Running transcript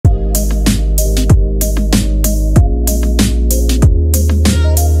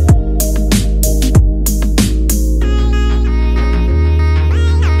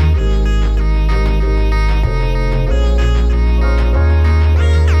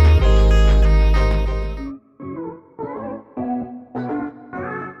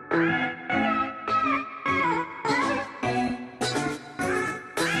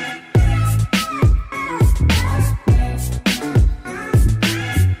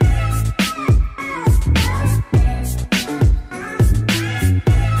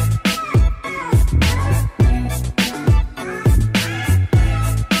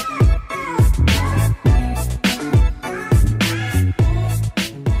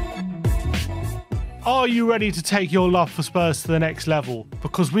Are you ready to take your love for Spurs to the next level?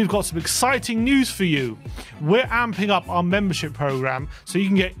 Because we've got some exciting news for you. We're amping up our membership program so you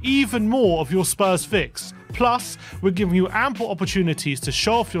can get even more of your Spurs fix. Plus, we're giving you ample opportunities to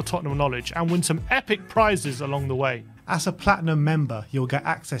show off your Tottenham knowledge and win some epic prizes along the way. As a Platinum member, you'll get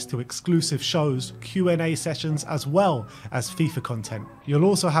access to exclusive shows, Q&A sessions, as well as FIFA content. You'll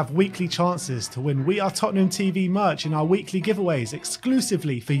also have weekly chances to win We Are Tottenham TV merch in our weekly giveaways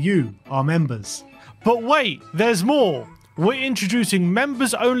exclusively for you, our members. But wait, there's more! We're introducing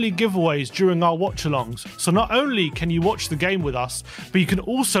members-only giveaways during our watch-alongs, so not only can you watch the game with us, but you can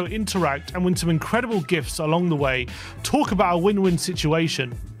also interact and win some incredible gifts along the way, talk about a win-win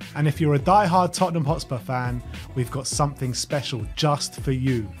situation. And if you're a die-hard Tottenham Hotspur fan, we've got something special just for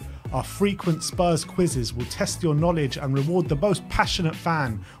you. Our frequent Spurs quizzes will test your knowledge and reward the most passionate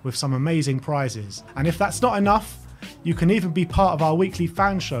fan with some amazing prizes. And if that's not enough, you can even be part of our weekly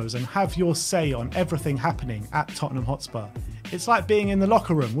fan shows and have your say on everything happening at Tottenham Hotspur. It's like being in the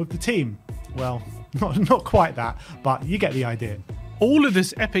locker room with the team. Well, not quite that, but you get the idea. All of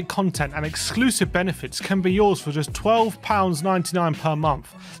this epic content and exclusive benefits can be yours for just £12.99 per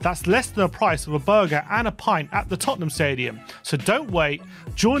month. That's less than the price of a burger and a pint at the Tottenham Stadium. So don't wait,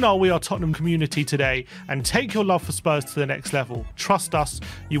 join our We Are Tottenham community today and take your love for Spurs to the next level. Trust us,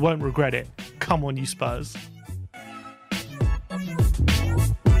 you won't regret it. Come on, you Spurs.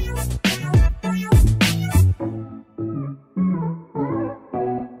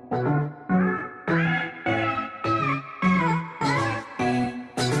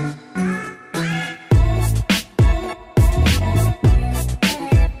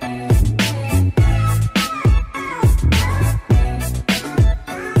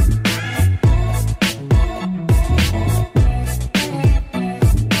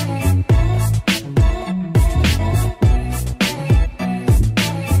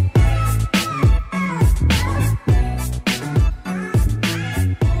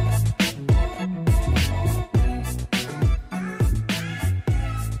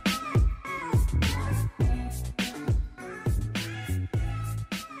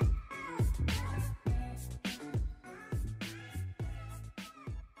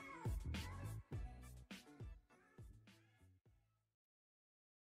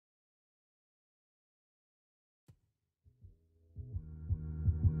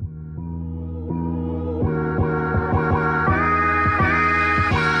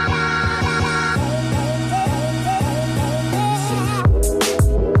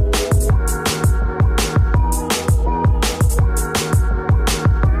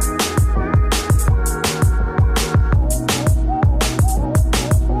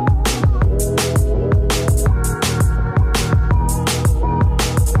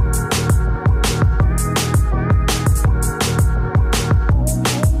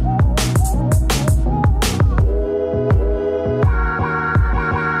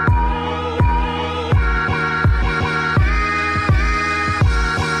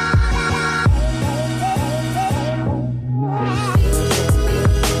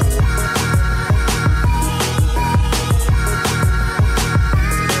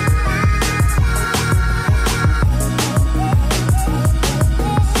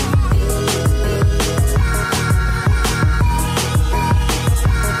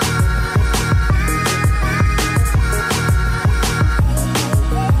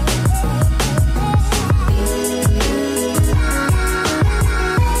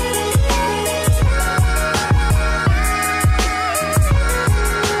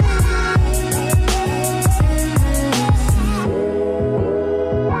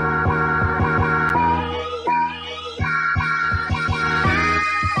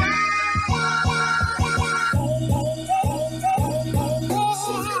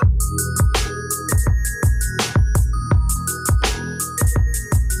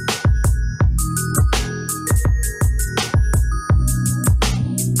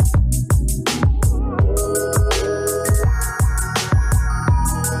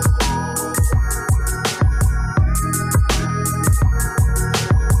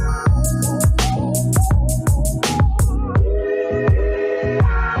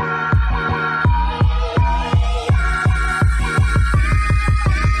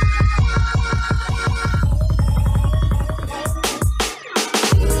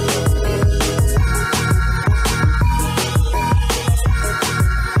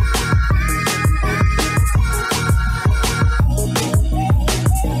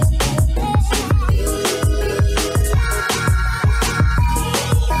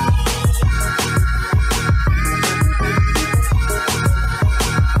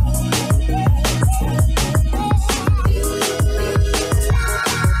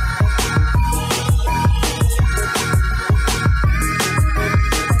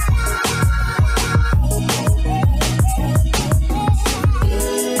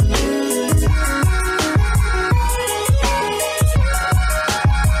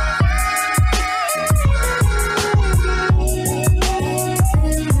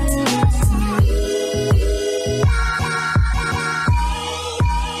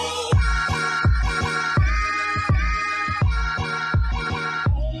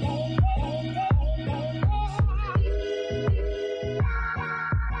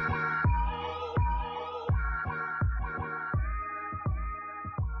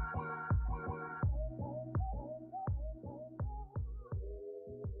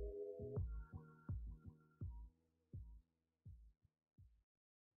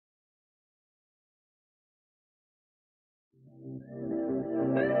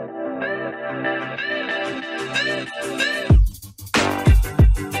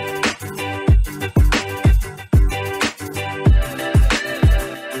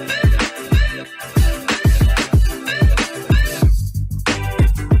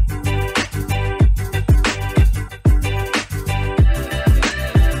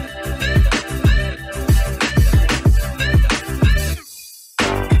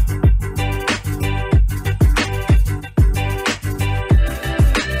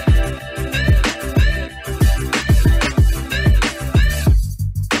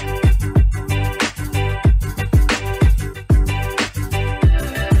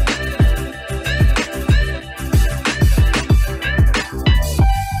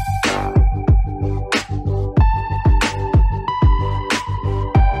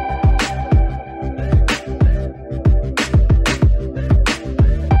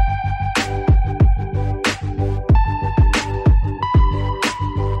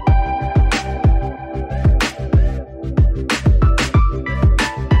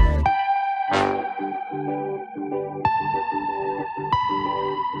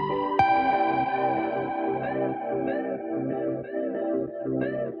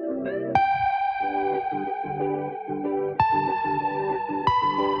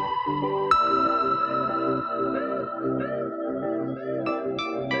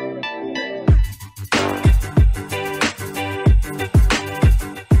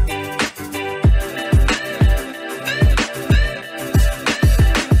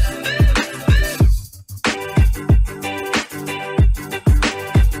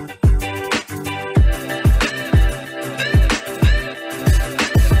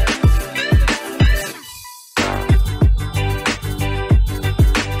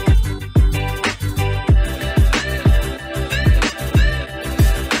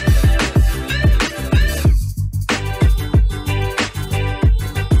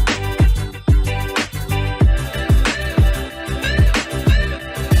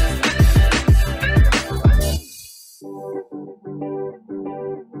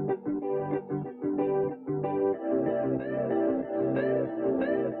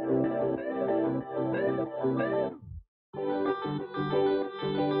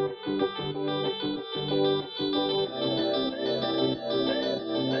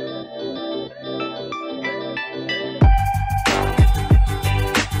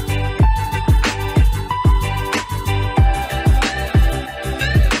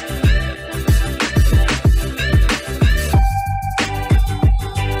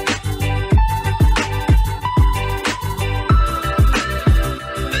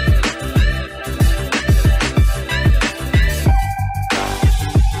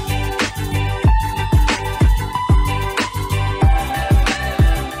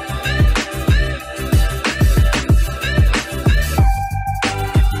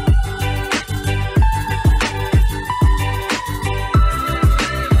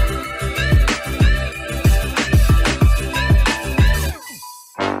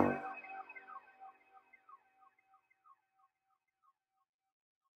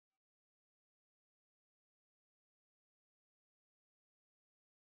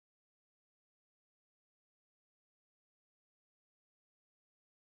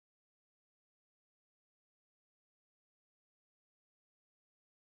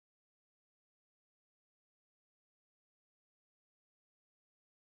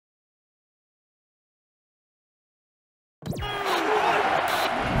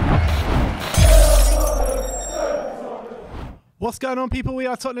 What's going on, people? We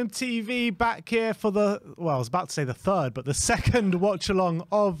are Tottenham TV back here for well, I was about to say the third, but the second watch along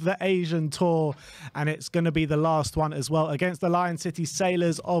of the Asian tour. And it's going to be the last one as well against the Lion City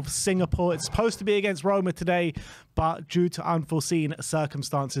Sailors of Singapore. It's supposed to be against Roma today, but due to unforeseen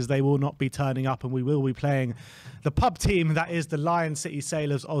circumstances, they will not be turning up, and we will be playing the pub team that is the Lion City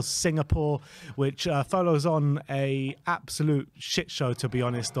Sailors of Singapore, which follows on a absolute shit show, to be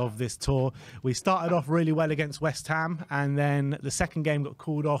honest, of this tour. We started off really well against West Ham, and then the second game got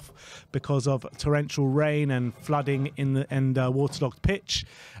called off because of torrential rain and flooding in the waterlogged pitch.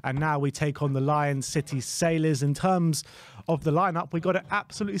 And now we take on the Lion City Sailors. In terms of the lineup, we got it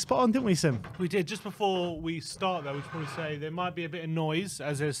absolutely spot on, didn't we, Sim? We did. Just before we start, though, we should probably say there might be a bit of noise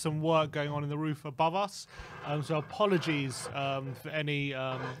as there's some work going on in the roof above us. So apologies for any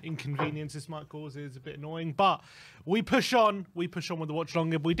inconvenience this might cause. It's a bit annoying, but we push on. We push on with the watch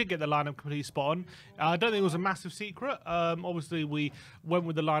longer. We did get the lineup completely spot on. I don't think it was a massive secret. Obviously, we went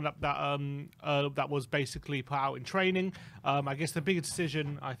with the lineup that was basically put out in training. I guess the bigger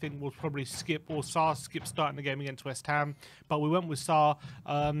decision, I think, was probably skip starting the game against West Ham. But we went with Sarr.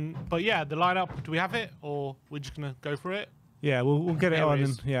 But yeah, the lineup, do we have it, or we're just going to go for it? Yeah, we'll get it on.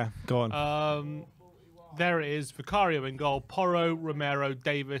 And, yeah, go on. There it is. Vicario in goal. Porro, Romero,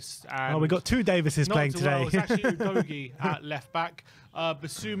 Davis, and... Oh, we got two Davises playing today. Well, it's actually Udogie at left back.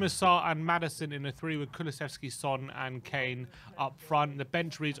 Basuma, Sarr and Maddison in a three with Kulusevski, Son and Kane up front. The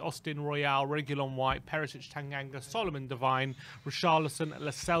bench reads Austin Royale, Reguilon White, Perisic, Tanganga, Solomon Devine, Richarlison, Lo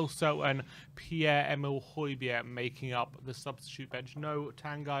Celso and Pierre-Emile Højbjerg making up the substitute bench. No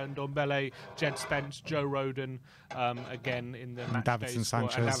Tanguy and Ndombele, Jed Spence, Joe Rodon again in the matchday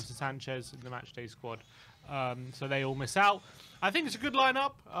squad. And Davinson Sanchez in the matchday squad. So they all miss out. I think it's a good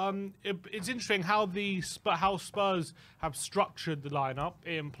lineup. It's interesting how Spurs have structured the lineup.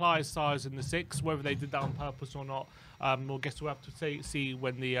 It implies size in the six. Whether they did that on purpose or not, we'll have to see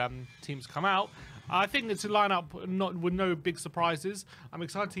when the teams come out. I think it's a lineup with no big surprises. I'm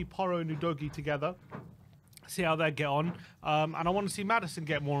excited to see Porro and Udogie together. See how they get on, and I want to see Maddison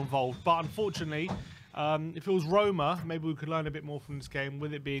get more involved. But unfortunately, if it was Roma, maybe we could learn a bit more from this game,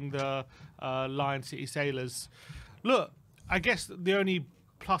 with it being the Lion City Sailors. Look, I guess the only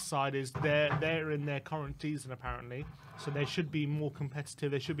plus side is they're in their current season apparently, so they should be more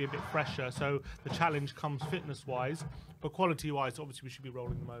competitive. They should be a bit fresher. So the challenge comes fitness-wise, but quality-wise, obviously we should be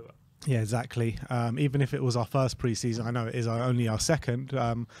rolling them over. Yeah, exactly. Even if it was our first pre-season, I know it is only our second,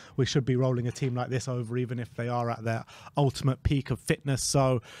 we should be rolling a team like this over, even if they are at their ultimate peak of fitness.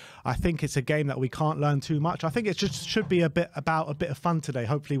 So I think it's a game that we can't learn too much. I think it just should be a bit of fun today.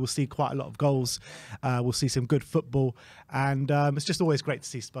 Hopefully we'll see quite a lot of goals. We'll see some good football. And it's just always great to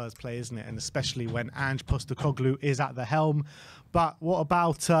see Spurs play, isn't it? And especially when Ange Postecoglou is at the helm. But what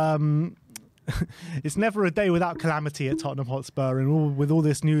about... it's never a day without calamity at Tottenham Hotspur, and with all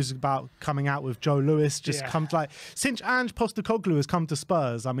this news about coming out with Joe Lewis, comes like since Ange Postecoglou has come to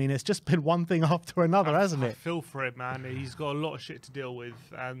Spurs. I mean, it's just been one thing after another, hasn't it? I feel for him, man. He's got a lot of shit to deal with,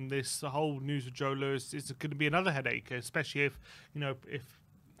 and this whole news of Joe Lewis is going to be another headache, especially if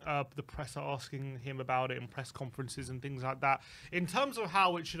the press are asking him about it in press conferences and things like that. In terms of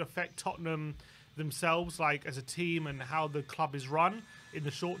how it should affect Tottenham themselves, like as a team, and how the club is run in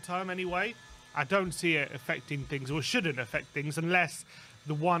the short term anyway, I don't see it affecting things, or shouldn't affect things, unless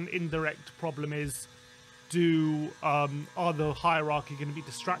the one indirect problem is, are the hierarchy going to be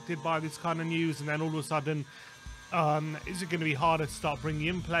distracted by this kind of news, and then all of a sudden, is it going to be harder to start bringing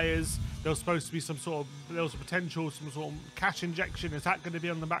in players? There was supposed to be some sort of cash injection. Is that going to be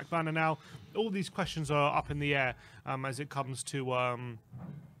on the back burner now? All these questions are up in the air as it comes to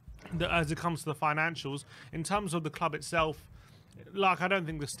the financials. In terms of the club itself, like, I don't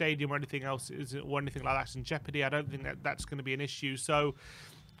think the stadium or anything else or anything like that's in jeopardy. I don't think that's going to be an issue. So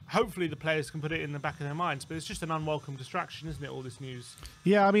hopefully the players can put it in the back of their minds. But it's just an unwelcome distraction, isn't it, all this news?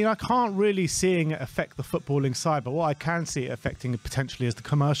 Yeah, I mean, I can't really seeing it affect the footballing side, but what I can see it affecting potentially is the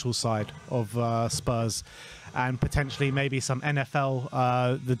commercial side of Spurs, and potentially maybe some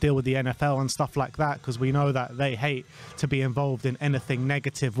NFL, the deal with the NFL and stuff like that, because we know that they hate to be involved in anything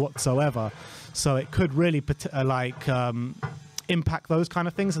negative whatsoever. So it could really impact those kind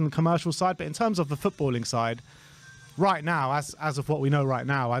of things in the commercial side. But in terms of the footballing side, right now, as of what we know right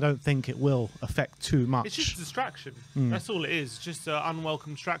now, I don't think it will affect too much. It's just a distraction. That's all it is. Just an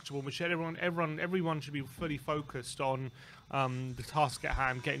unwelcome distraction, which everyone should be fully focused on the task at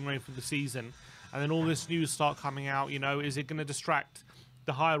hand, getting ready for the season. And then all this news start coming out. Is it going to distract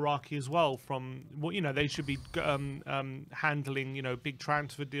the hierarchy as well from what they should be handling? Big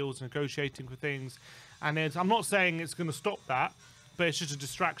transfer deals, negotiating for things. And I'm not saying it's going to stop that, but it's just a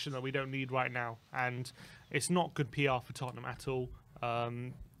distraction that we don't need right now, and it's not good PR for Tottenham at all.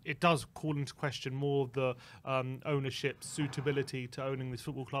 It does call into question more of the ownership's suitability to owning this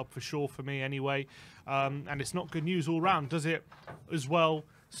football club, for sure, for me anyway. And it's not good news all round. Does it as well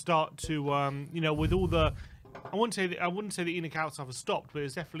start to, with all the... I wouldn't say the in and out stuff has stopped, but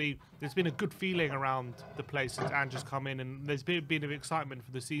there's been a good feeling around the place since Andrew's come in, and there's been a bit of excitement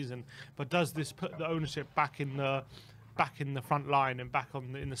for the season. But does this put the ownership back in the front line and back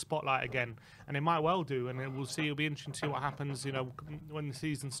in the spotlight again? And it might well do, and we'll see. It'll be interesting to see what happens, when the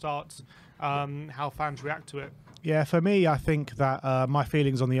season starts, how fans react to it. Yeah, for me, I think that my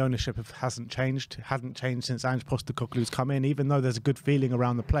feelings on the ownership hasn't changed since Ange Postecoglou's come in, even though there's a good feeling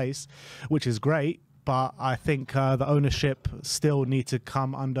around the place, which is great. But I think the ownership still need to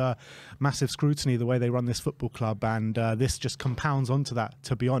come under massive scrutiny, the way they run this football club. And this just compounds onto that,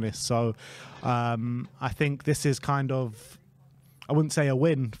 to be honest. So I think this is kind of, I wouldn't say a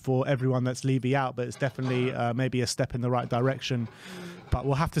win for everyone that's leaving out, but it's definitely maybe a step in the right direction. But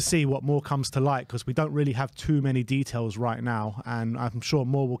we'll have to see what more comes to light, because we don't really have too many details right now, and I'm sure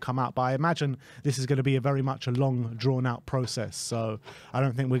more will come out. But I imagine this is going to be very much a long, drawn-out process, so I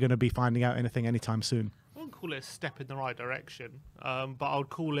don't think we're going to be finding out anything anytime soon. I wouldn't call it a step in the right direction, but I would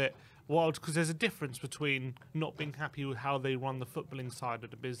call it, because there's a difference between not being happy with how they run the footballing side of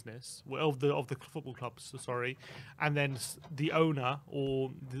the business, of the football clubs, sorry, and then the owner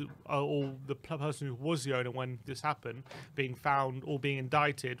or the person who was the owner when this happened being found or being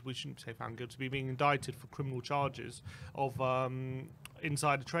indicted. We shouldn't say found guilty, being indicted for criminal charges of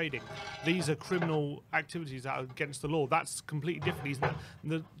insider trading. These are criminal activities that are against the law. That's completely different.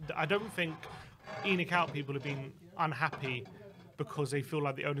 I don't think in and out people have been unhappy because they feel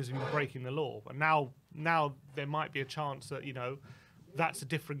like the owners have been breaking the law. And now there might be a chance that, that's a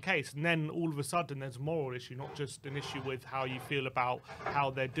different case. And then all of a sudden there's a moral issue, not just an issue with how you feel about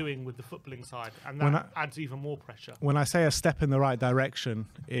how they're doing with the footballing side. And that adds even more pressure. When I say a step in the right direction,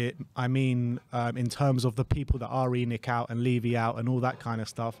 I mean in terms of the people that are Nick out and Levy out and all that kind of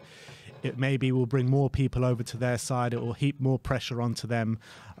stuff, it maybe will bring more people over to their side. It will heap more pressure onto them.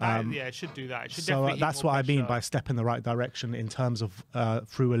 Yeah, it should do that. It should definitely that's what I mean by step in the right direction in terms of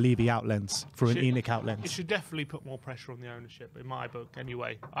through a Levy out lens, through an Enoch out lens. It should definitely put more pressure on the ownership, in my book,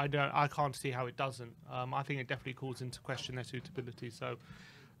 anyway. I can't see how it doesn't. I think it definitely calls into question their suitability. So,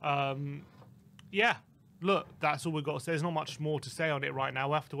 yeah. Look, that's all we've got to say. There's not much more to say on it right now.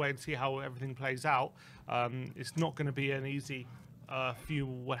 We'll have to wait and see how everything plays out. It's not going to be an easy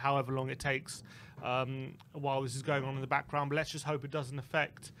however long it takes while this is going on in the background, but let's just hope it doesn't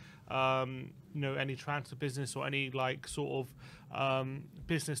affect any transfer business or any sort of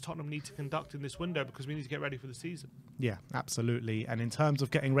business Tottenham need to conduct in this window, because we need to get ready for the season. Yeah, absolutely. And in terms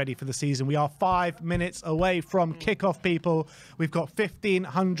of getting ready for the season, we are 5 minutes away from kickoff, people. We've got over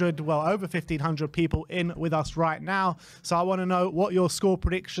 1,500 people in with us right now. So I want to know what your score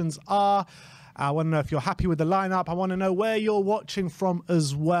predictions are. I want to know if you're happy with the lineup. I want to know where you're watching from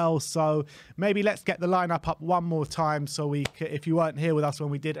as well. So maybe let's get the lineup up one more time. So if you weren't here with us when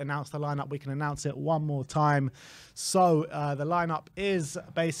we did announce the lineup, we can announce it one more time. So the lineup is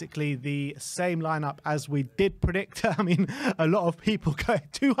basically the same lineup as we did predict. I mean, a lot of people go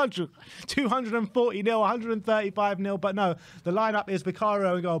 240 nil, 135 nil, but no, the lineup is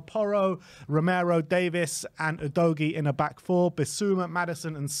Vicario in goal, Porro, Romero, Davis, and Udogie in a back four, Bissouma,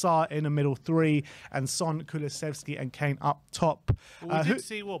 Maddison, and Sarr in a middle three, and Son, Kulusevski, and Kane up top. Well, we did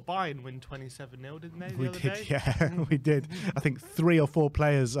see Bayern win 27-0, didn't they? We did, yeah, we did. I think 3 or 4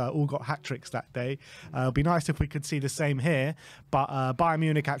 players all got hat tricks that day. It'd be nice if we could see the same here, but Bayern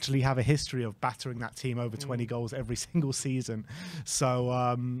Munich actually have a history of battering that team over 20 goals every single season.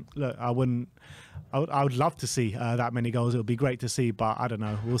 So look, I would love to see that many goals. It would be great to see, but I don't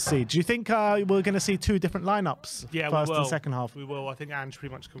know. We'll see. Do you think we're going to see 2 different lineups? Yeah, first and second half. We will. I think Ange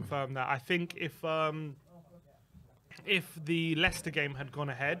pretty much confirmed that. I think if the Leicester game had gone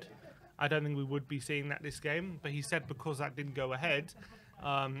ahead, I don't think we would be seeing this game. But he said because that didn't go ahead,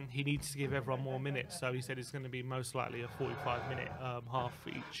 he needs to give everyone more minutes. So he said it's going to be most likely a 45-minute half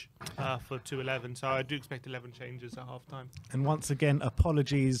each for 2-11. So I do expect 11 changes at half-time. And once again,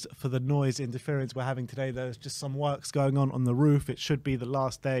 apologies for the noise interference we're having today. There's just some works going on the roof. It should be the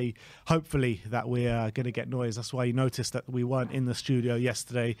last day, hopefully, that we're going to get noise. That's why you noticed that we weren't in the studio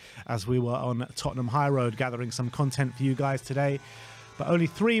yesterday, as we were on Tottenham High Road gathering some content for you guys today. But only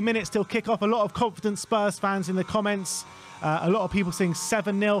 3 minutes till kick-off. A lot of confident Spurs fans in the comments. A lot of people saying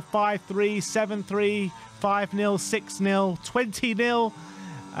 7-0, 5-3, 7-3, 5-0, 6-0, 20-0,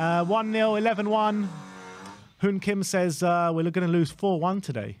 1-0, 11-1. Hoon Kim says we're going to lose 4-1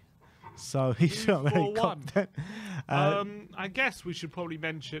 today. So he's not very 4-1. confident. I guess we should probably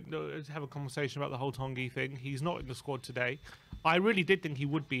have a conversation about the whole Tongi thing. He's not in the squad today. I really did think he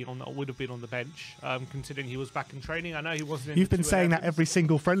would have been on the bench, considering he was back in training. I know he wasn't. You've been saying that every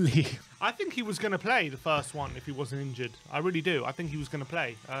single friendly. I think he was going to play the first one if he wasn't injured. I really do. I think he was going to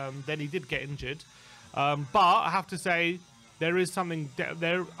play. Then he did get injured, but I have to say there is something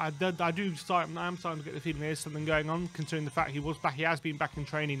there. I am starting to get the feeling there's something going on, considering the fact he was back. He has been back in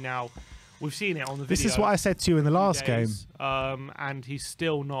training now. We've seen it on the video. This is what I said to you in the last game. And he's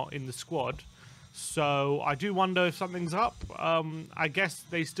still not in the squad. So I do wonder if something's up. I guess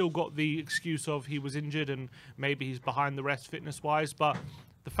they still got the excuse of he was injured and maybe he's behind the rest fitness-wise. But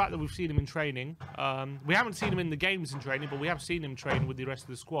the fact that we've seen him in training, we haven't seen him in the games in training, but we have seen him train with the rest of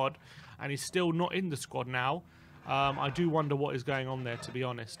the squad, and he's still not in the squad now. I do wonder what is going on there, to be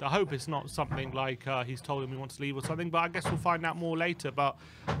honest. I hope it's not something like he's told him he wants to leave or something, but I guess we'll find out more later. But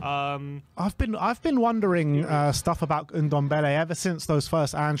I've been wondering stuff about Ndombele ever since those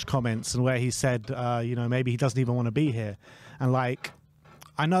first Ange comments, and where he said, maybe he doesn't even want to be here. And like,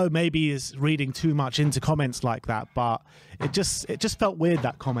 I know maybe he's reading too much into comments like that, but it just felt weird,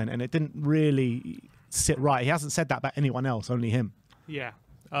 that comment, and it didn't really sit right. He hasn't said that about anyone else, only him. Yeah.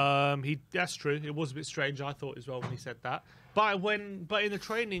 That's true. It was a bit strange, I thought, as well, when he said that. But in the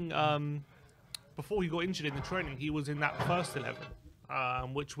training, before he got injured in the training, he was in that first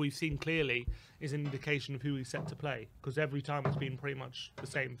 11, which we've seen clearly is an indication of who he's set to play. Because every time it's been pretty much the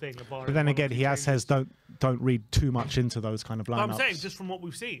same thing. But then again, he says don't read too much into those kind of lineups. I'm saying just from what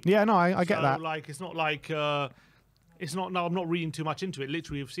we've seen. Yeah, no, I get that. Like, it's not like. No, I'm not reading too much into it.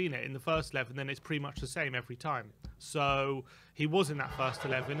 Literally, we've seen it in the first 11, then it's pretty much the same every time. So he was in that first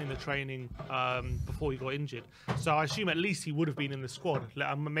 11 in the training before he got injured. So I assume at least he would have been in the squad.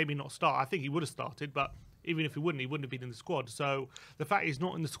 Maybe not start. I think he would have started, but even if he wouldn't have been in the squad. So the fact he's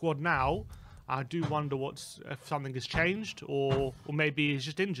not in the squad now, I do wonder if something has changed, or maybe he's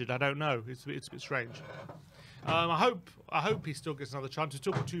just injured. I don't know. It's a bit strange. I hope he still gets another chance. He's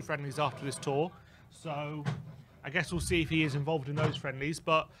still got 2 friendlies after this tour, so I guess we'll see if he is involved in those friendlies.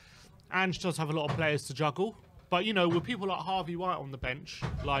 But Ange does have a lot of players to juggle. But, with people like Harvey White on the bench,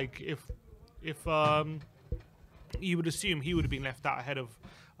 like if you would assume he would have been left out ahead of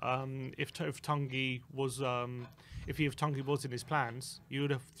if Tongi was in his plans, you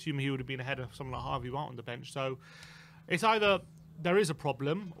would assume he would have been ahead of someone like Harvey White on the bench. So it's either there is a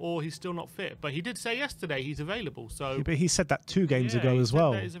problem or he's still not fit. But he did say yesterday he's available. So, yeah, but he said that 2 games ago as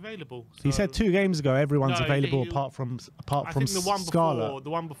well. That he's available. So he said 2 games ago everyone's available apart from Scarlett. The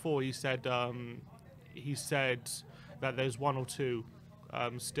one before he said that there's 1 or 2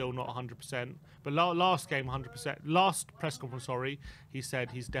 still not 100%. But last game 100%. Last press conference, sorry, he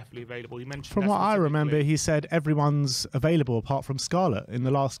said he's definitely available. He mentioned from what I remember, he said everyone's available apart from Scarlett in the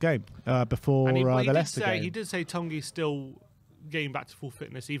last game before the Leicester game. He did say Tongi's still getting back to full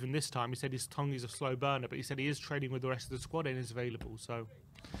fitness even this time. He said Tongi's a slow burner, but he said he is training with the rest of the squad and is available. So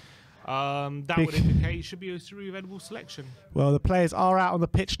that would indicate he should be a available selection. Well, the players are out on the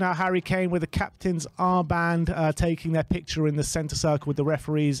pitch now. Harry Kane with the captain's armband, taking their picture in the centre circle with the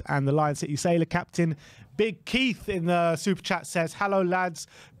referees and the Lion City Sailor captain. Big Keith in the super chat says, "Hello lads,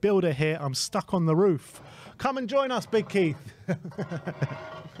 Builder here. I'm stuck on the roof. Come and join us, Big Keith."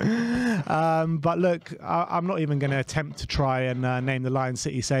 But look, I'm not even going to attempt to try and name the Lion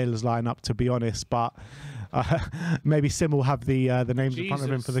City Sailors lineup, to be honest. But maybe Sim will have the names in front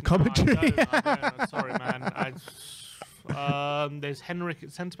of him for the commentary. No, sorry, man. There's Henrik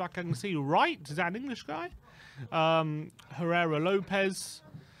at centre back. I can see. Right, is that an English guy? Herrera Lopez.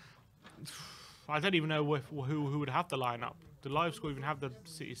 I don't even know who would have the lineup. The live score even have the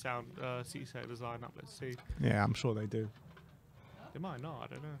City Sailors lineup. Let's see. Yeah, I'm sure they do. They might not. I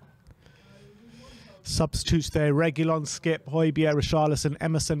don't know. Substitutes there: Reguilon, Skip, Højbjerg, Richarlison,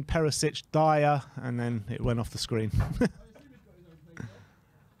 Emerson, Perisic, Dyer, and then it went off the screen.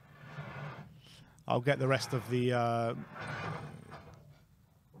 I'll get the rest of the.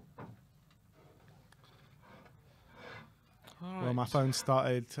 Well, my phone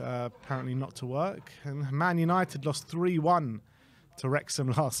started apparently not to work, and Man United lost 3-1 to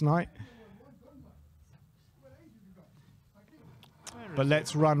Wrexham last night. But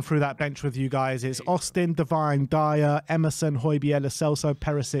let's run through that bench with you guys. It's Austin, Devine, Dyer, Emerson, Højbjerg, Lo Celso,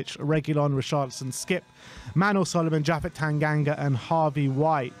 Perisic, Reguilon, Richarlison, Skip, Manuel Solomon, Japhet Tanganga, and Harvey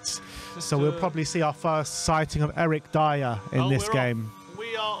White. So we'll probably see our first sighting of Eric Dyer in this game.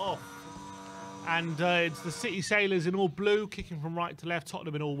 We are off. And it's the City Sailors in all blue, kicking from right to left.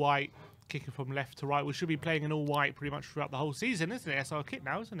 Tottenham in all white, kicking from left to right. We should be playing in all white pretty much throughout the whole season, isn't it? That's our kit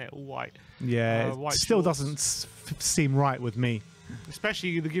now, isn't it? All white. Yeah, it white still shorts. doesn't seem right with me.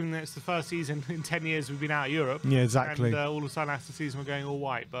 Especially given that it's the first season in 10 years we've been out of Europe. Yeah, exactly. And all of a sudden after the season we're going all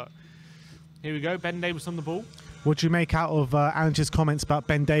white. But here we go, Ben Davies on the ball. What do you make out of Ange's comments about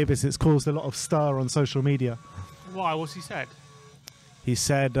Ben Davies? It's caused a lot of stir on social media. Why? What's he said? He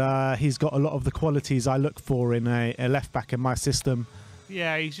said he's got a lot of the qualities I look for in a left back in my system.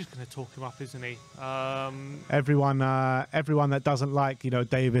 Yeah, he's just going to talk him up, isn't he? Everyone that doesn't like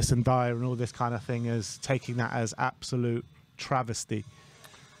Davis and Dyer and all this kind of thing is taking that as absolute travesty.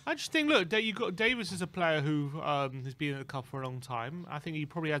 I just think, look, you got Davis is a player who has been at the club for a long time. I think he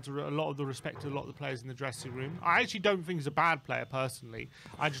probably has a lot of the respect of a lot of the players in the dressing room. I actually don't think he's a bad player personally.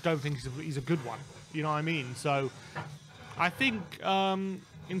 I just don't think he's a good one. You know what I mean? So I think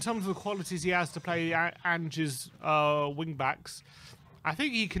in terms of the qualities he has to play Ange's wing backs, I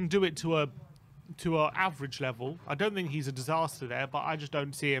think he can do it to a average level. I don't think he's a disaster there, but I just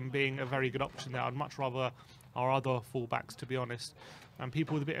don't see him being a very good option there. I'd much rather our other fullbacks, to be honest, and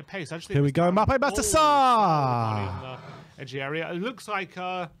people with a bit of pace. I just think here we go, Mbappe, back to Sarr on the edgy area. It looks like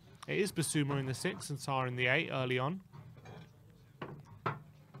it is Basuma in the 6 and Sarr in the 8 early on. I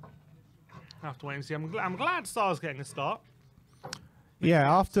have to wait and see. I'm glad Sarr's getting a start.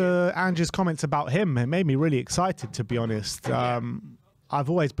 Yeah, after Ange's comments about him, it made me really excited, to be honest. I've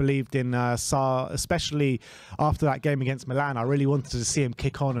always believed in Sarr, especially after that game against Milan. I really wanted to see him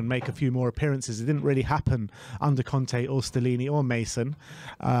kick on and make a few more appearances. It didn't really happen under Conte or Stellini or Mason.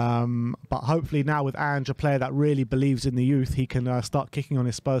 But hopefully now with Ange, a player that really believes in the youth, he can start kicking on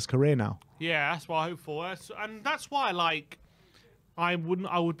his Spurs career now. Yeah, that's what I hope for. And that's why, like, I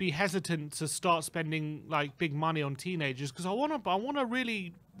would be hesitant to start spending like big money on teenagers, because I want to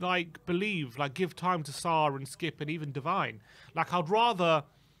really believe, give time to Sarr and Skip and even Divine. Like I'd rather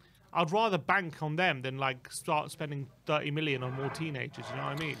bank on them than start spending 30 million on more teenagers. You know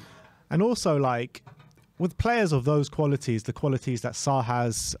what I mean? And also with players of those qualities, the qualities that Sarr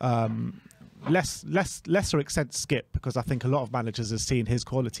has. Lesser extent Skip, because I think a lot of managers have seen his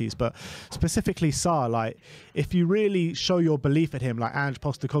qualities, but specifically Sarr, if you really show your belief in him, like Ange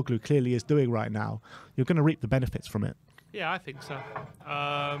Postecoglou clearly is doing right now, you're going to reap the benefits from it. Yeah, I think so.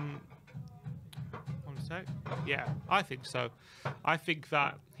 One sec. Yeah, I think so. I think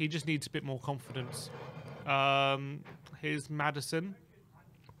that he just needs a bit more confidence. Here's Maddison.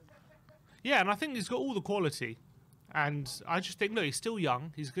 Yeah, and I think he's got all the quality. And I just think, look, he's still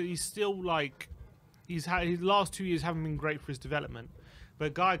young. He's still his last 2 years haven't been great for his development,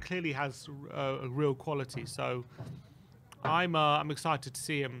 but guy clearly has a real quality. So I'm excited to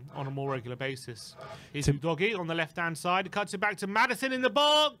see him on a more regular basis. Here's Doggy on the left hand side. Cuts it back to Maddison in the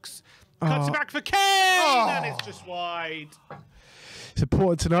box. Cuts it back for Kane, and it's just wide. It's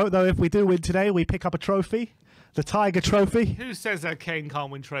important to note, though, if we do win today, we pick up a trophy, the Tiger Trophy. Who says that Kane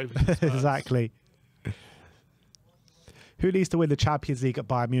can't win trophies? Exactly. Who needs to win the Champions League at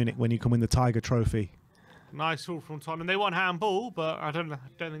Bayern Munich when you can win the Tiger Trophy? Nice ball from Tottenham. They want handball, but I don't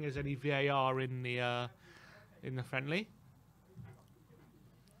think there's any VAR in the friendly.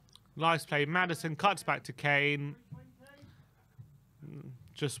 Nice play. Maddison cuts back to Kane.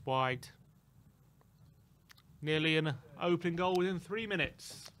 Just wide. Nearly an open goal within 3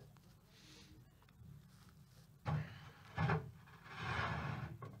 minutes.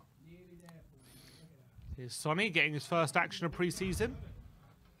 Here's Sonny getting his first action of pre-season.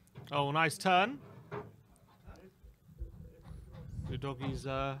 Oh, nice turn. The doggy's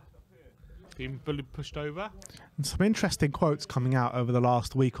been pushed over. And some interesting quotes coming out over the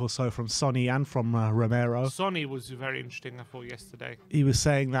last week or so from Sonny and from Romero. Sonny was very interesting, I thought, yesterday. He was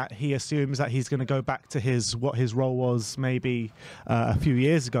saying that he assumes that he's going to go back to what his role was maybe a few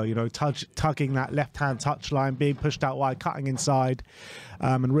years ago, tugging that left-hand touchline, being pushed out wide, cutting inside,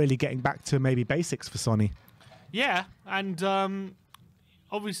 and really getting back to maybe basics for Sonny. Yeah, and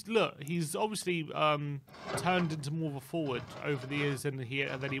obviously, look, he's obviously turned into more of a forward over the years than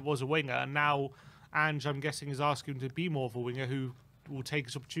he was a winger, and now Ange, I'm guessing, is asking him to be more of a winger who will take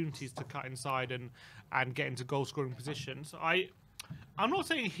his opportunities to cut inside and get into goal-scoring positions. I'm not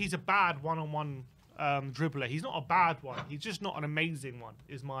saying he's a bad one-on-one dribbler. He's not a bad one. He's just not an amazing one.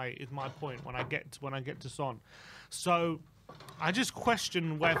 Is my point when I get to Son. So I just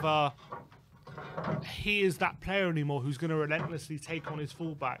question whether he is that player anymore who's going to relentlessly take on his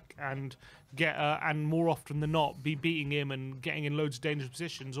fullback and get and more often than not be beating him and getting in loads of dangerous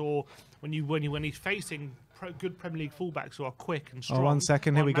positions, or when he's facing good Premier League fullbacks who are quick and strong. Oh, 1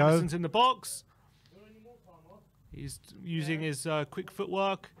 second, here we go. Madison's in the box. He's using his quick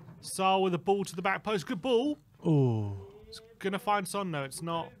footwork. Sarr with a ball to the back post. Good ball. Ooh. It's going to find Son. No, it's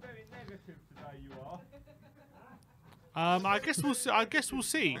not. I guess we'll see. I guess we'll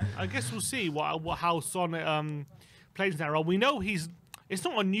see how Son plays in that role. We know it's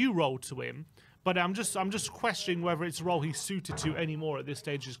not a new role to him, but I'm just questioning whether it's a role he's suited to anymore at this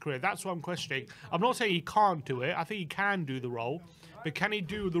stage of his career. That's what I'm questioning. I'm not saying he can't do it. I think he can do the role, but can he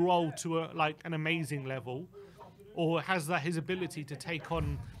do the role to an amazing level, or has that his ability to take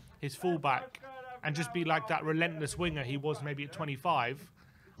on his fullback and just be like that relentless winger he was maybe at 25?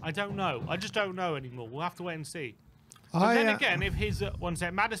 I don't know. I just don't know anymore. We'll have to wait and see. But then again, if his one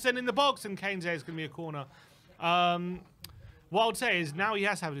set Maddison in the box and Kane's there, it's going to be a corner. What I would say is now he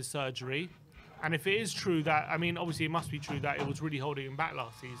has had his surgery, and if it is true that, I mean, obviously it must be true that it was really holding him back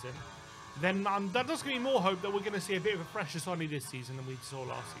last season, then that does give me more hope that we're going to see a bit of a fresher Sonny this season than we saw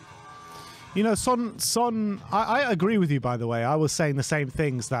last season. You know, Son, I agree with you, by the way. I was saying the same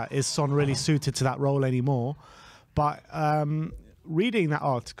things, that is Son really suited to that role anymore? But reading that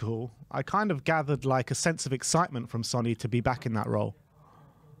article, I kind of gathered like a sense of excitement from Sonny to be back in that role.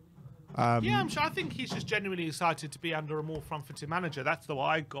 Yeah, I'm sure. I think he's just genuinely excited to be under a more front-footed manager. That's the what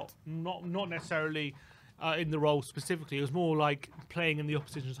I got. Not necessarily in the role specifically. It was more like playing in the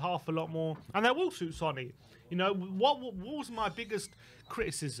opposition's half a lot more, and that will suit Sonny. You know, what was my biggest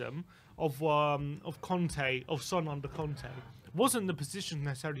criticism of Conte, of Son under Conte, wasn't the position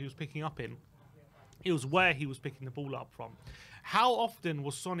necessarily he was picking up in. It was where he was picking the ball up from. How often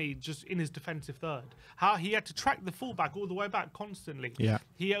was Sonny just in his defensive third? How he had to track the fullback all the way back constantly. Yeah.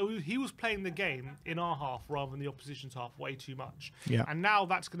 He was playing the game in our half rather than the opposition's half way too much. Yeah. And now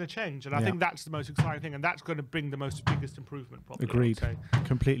that's going to change. And I think that's the most exciting thing. And that's going to bring the biggest improvement, probably. Agreed.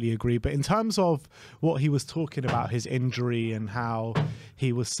 Completely agree. But in terms of what he was talking about, his injury, and how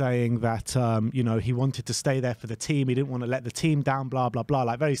he was saying that, you know, he wanted to stay there for the team. He didn't want to let the team down, blah, blah, blah.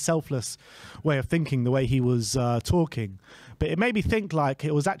 Like, very selfless way of thinking, the way he was talking. But it made me think like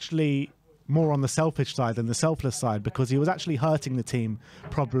it was actually more on the selfish side than the selfless side, because he was actually hurting the team,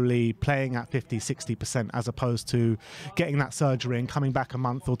 probably playing at 50-60% as opposed to getting that surgery and coming back a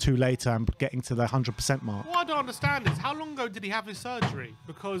month or two later and getting to the 100% mark. What I don't understand is how long ago did he have his surgery?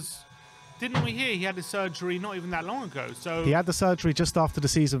 Because didn't we hear he had his surgery not even that long ago? So he had the surgery just after the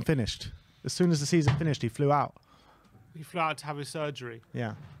season finished. As soon as the season finished, he flew out. He flew out to have his surgery.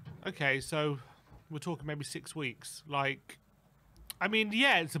 Yeah. Okay, so we're talking maybe 6 weeks. Like, I mean,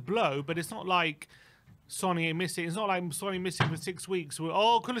 yeah, it's a blow, but it's not like Sonny ain't missing. It's not like Sonny missing for 6 weeks.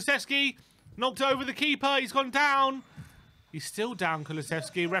 Oh, Kulusevski knocked over the keeper. He's gone down. He's still down,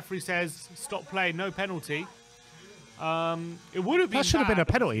 Kulusevski. Referee says stop play, no penalty. It would have been. That should have been a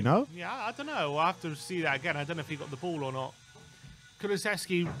penalty, no? Yeah, I don't know. I'll have to see that again. I don't know if he got the ball or not.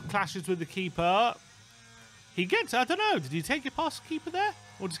 Kulusevski clashes with the keeper. He gets, I don't know, did he take it past the keeper there?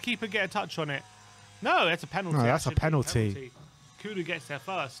 Or does the keeper get a touch on it? No, that's a penalty. No, that's a penalty. Kulu gets there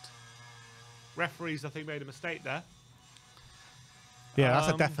first. Referees, I think, made a mistake there. Yeah,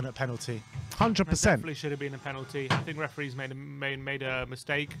 that's a definite penalty. 100%. Definitely should have been a penalty. I think referees made a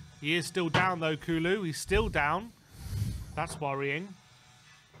mistake. He is still down, though, Kulu. He's still down. That's worrying.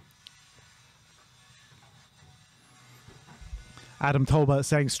 Adam Tolbert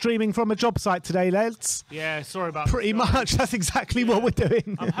saying, streaming from a job site today, lads. Yeah, sorry about that. Pretty much, that's exactly what we're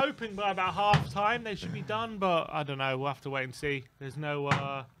doing. I'm hoping by about half-time they should be done, but I don't know. We'll have to wait and see. There's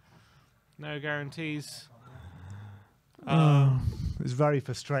no guarantees. It's very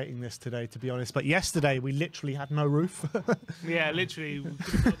frustrating this today, to be honest. But yesterday, we literally had no roof. Yeah, literally. We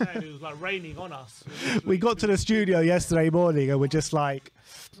could have got there, it was like raining on us. We got to the studio yesterday morning and we're just like,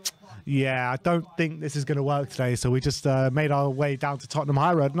 yeah, I don't think this is going to work today. So we just made our way down to Tottenham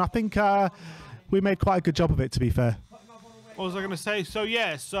High Road. And I think we made quite a good job of it, to be fair. What was I going to say? So,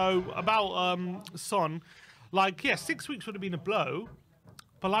 yeah, so about Son, like, yeah, 6 weeks would have been a blow.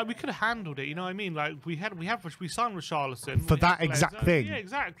 But like we could have handled it, you know what I mean? Like we signed Richarlison for that exact thing. Yeah,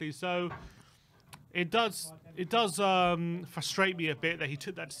 exactly. So it does frustrate me a bit that he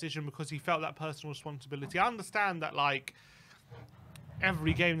took that decision because he felt that personal responsibility. I understand that like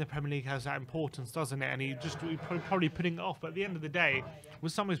every game in the Premier League has that importance, doesn't it? And he probably putting it off. But at the end of the day,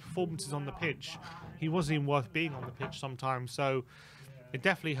 with some of his performances on the pitch, he wasn't even worth being on the pitch sometimes. So it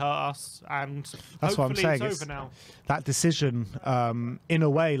definitely hurt us, and that's what I'm saying. It's over now. That decision, in a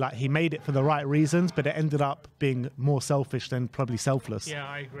way, like he made it for the right reasons, but it ended up being more selfish than probably selfless. Yeah,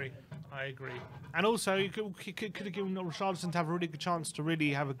 I agree. And also, you could have given Richarlison to have a really good chance to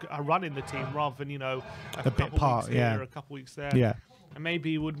really have a run in the team rather than, you know, a bit part, a couple weeks there. Yeah. And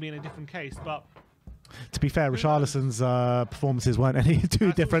maybe he would be in a different case, but to be fair, Richarlison's performances weren't any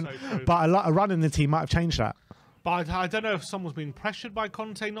too different, but a run in the team might have changed that. But I don't know if someone's being pressured by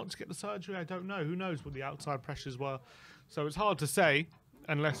Conte not to get the surgery. I don't know. Who knows what the outside pressures were? So it's hard to say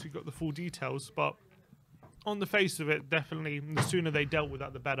unless we got the full details. But on the face of it, definitely, the sooner they dealt with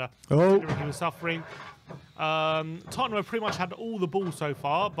that, the better. Oh. Considering he was suffering. Tottenham have pretty much had all the ball so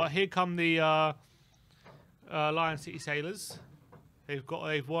far, but here come the Lion City Sailors. They've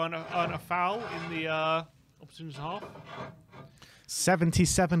earned a foul in the opposition's half.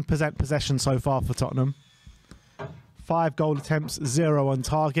 77% possession so far for Tottenham. 5 goal attempts, 0 on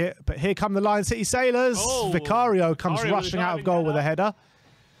target. But here come the Lion City Sailors. Oh, Vicario comes Vicario rushing out of goal with a header.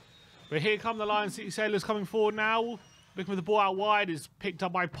 But here come the Lion City Sailors coming forward now. Looking for the ball out wide. Is picked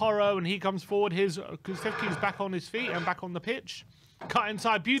up by Porro, and he comes forward. Here's Kulusevski's back on his feet and back on the pitch. Cut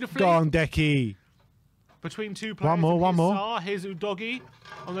inside beautifully. Go on, Decky. Between two players. One more. Here's Udogi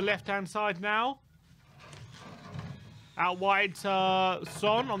on the left-hand side now. Out wide to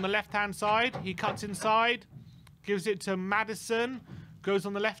Son on the left-hand side. He cuts inside. Gives it to Madison. Goes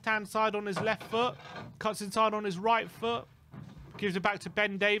on the left-hand side on his left foot. Cuts inside on his right foot. Gives it back to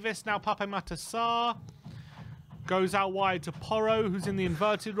Ben Davis. Now Pape Matar Sarr. Goes out wide to Porro, who's in the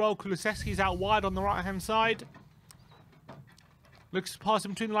inverted role. Kulusevski's out wide on the right-hand side. Looks past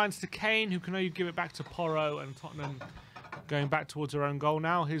him between the lines to Kane, who can only give it back to Porro, and Tottenham going back towards their own goal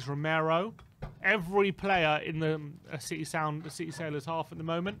now. Here's Romero. Every player in the City Sailors half at the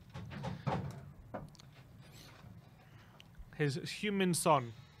moment. Here's Heung-min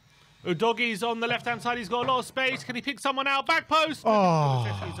Son. Udogi's on the left-hand side. He's got a lot of space. Can he pick someone out? Back post! Oh.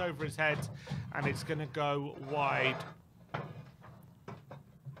 He's over his head, and it's going to go wide.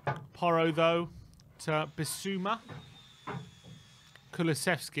 Porro, though, to Bissouma.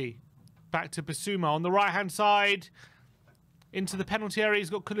 Kulusevski. Back to Bissouma on the right-hand side. Into the penalty area. He's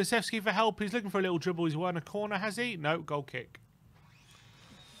got Kulusevski for help. He's looking for a little dribble. He's won a corner, has he? No, goal kick.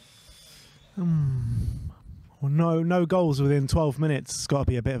 Well, no goals within 12 minutes. It's got to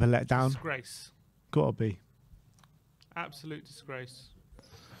be a bit of a letdown. Disgrace. Got to be. Absolute disgrace.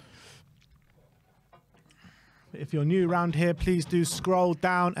 If you're new around here, please do scroll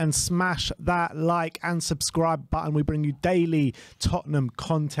down and smash that like and subscribe button. We bring you daily Tottenham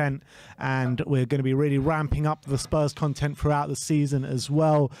content, and we're going to be really ramping up the Spurs content throughout the season as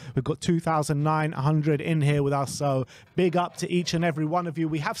well. We've got 2,900 in here with us, so big up to each and every one of you.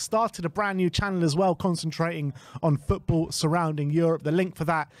 We have started a brand new channel as well, concentrating on football surrounding Europe. The link for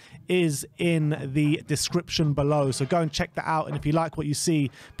that is in the description below, so go and check that out. And if you like what you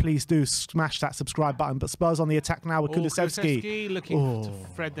see, please do smash that subscribe button. But Spurs on the attack now with Kulusevski. Looking to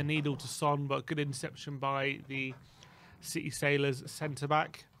thread the needle to Son, but good interception by the City Sailors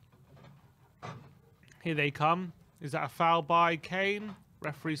centre-back. Here they come. Is that a foul by Kane?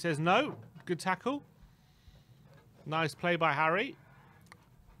 Referee says no. Good tackle. Nice play by Harry.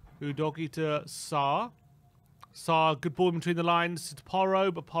 Udogi to Sarr. Sarr, good ball between the lines to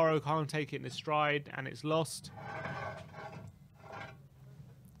Porro, but Porro can't take it in his stride, and it's lost.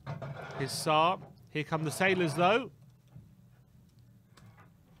 Here's Sarr. Here come the Sailors, though.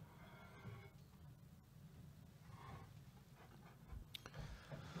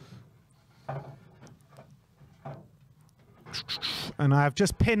 And I've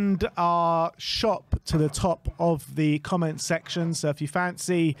just pinned our shop to the top of the comment section. So if you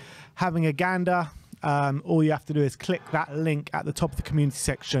fancy having a gander, all you have to do is click that link at the top of the community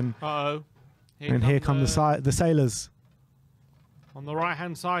section. Uh-oh. And here come the Sailors. On the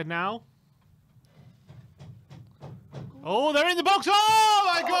right-hand side now. Oh, they're in the box.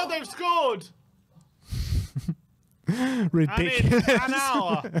 Oh, my God, they've scored. Ridiculous.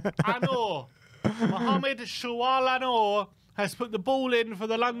 Anor. Mohamed Shawal Anor has put the ball in for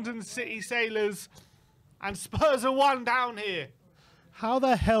the London City Sailors, and Spurs are 1 down here. How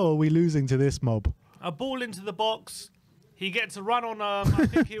the hell are we losing to this mob? A ball into the box. He gets a run on, I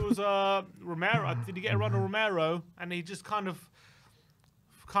think it was Romero. Did he get a run on Romero? And he just kind of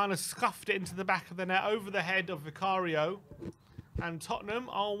scuffed it into the back of the net over the head of Vicario. And Tottenham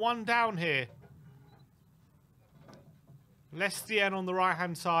are 1 down here. Lestienne on the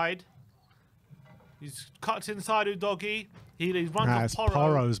right-hand side. He's cut inside Udogi. He runs off Porro.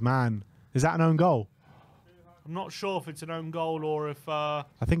 Porro's, man. Is that an own goal? I'm not sure if it's an own goal or if... I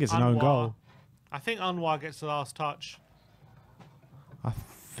think it's an own goal. I think Anwar gets the last touch. I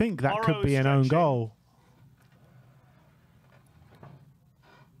think that Porro could be an own goal.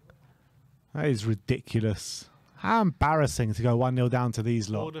 That is ridiculous. How embarrassing to go 1-0 down to these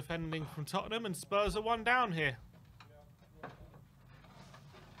lot. Ball defending from Tottenham, and Spurs are 1 down here.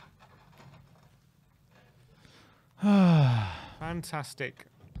 Fantastic.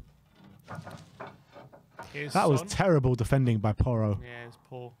 That was terrible defending by Porro. Yeah, it's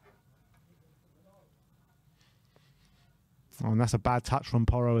poor. Oh, and that's a bad touch from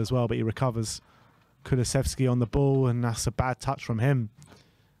Porro as well, but he recovers. Kulusevski on the ball, and that's a bad touch from him.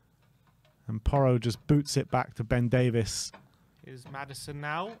 And Porro just boots it back to Ben Davis. Here's Maddison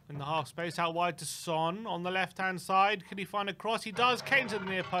now in the half space out wide to Son on the left-hand side. Can he find a cross? He does. Kane to the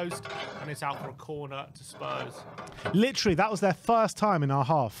near post, and it's out for a corner to Spurs. Literally, that was their first time in our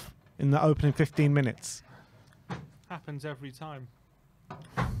half in the opening 15 minutes. Happens every time.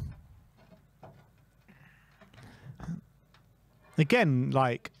 Again,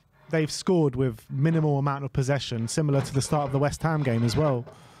 like, they've scored with minimal amount of possession, similar to the start of the West Ham game as well.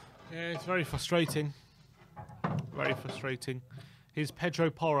 Yeah, it's very frustrating. Very frustrating. Here's Pedro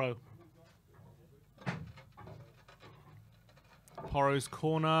Porro. Porro's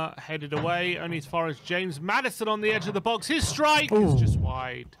corner headed away, only as far as James Maddison on the edge of the box. His strike is just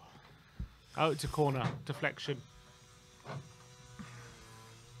wide. Out to corner. Deflection.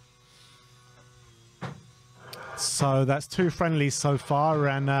 So that's 2 friendlies so far,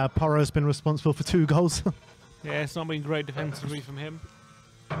 and Porro's been responsible for 2 goals. Yeah, it's not been great defensively from him.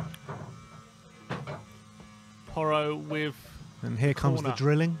 Porro with And here comes the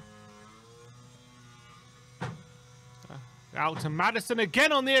drilling. Out to Maddison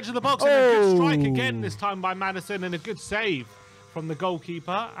again on the edge of the box. And a good strike again, this time by Maddison, and a good save from the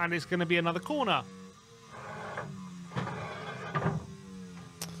goalkeeper. And it's going to be another corner.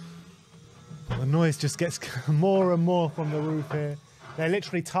 The noise just gets more and more from the roof here. They're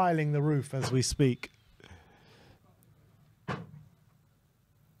literally tiling the roof as we speak.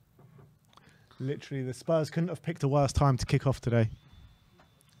 Literally, the Spurs couldn't have picked a worse time to kick off today.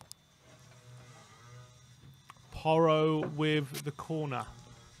 Porro with the corner.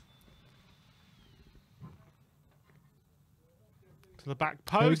 To the back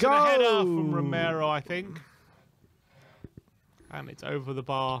post. And a header from Romero, I think. And it's over the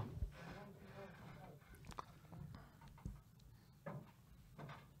bar.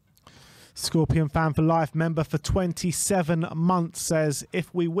 Scorpion fan for life, member for 27 months, says,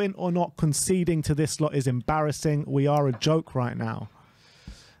 if we win or not, conceding to this lot is embarrassing. We are a joke right now.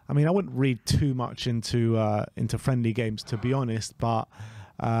 I mean, I wouldn't read too much into friendly games, to be honest, but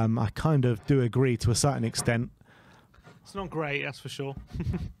I kind of do agree to a certain extent. It's not great, that's for sure.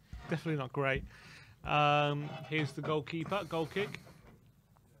 Definitely not great. Here's the goalkeeper, goal kick.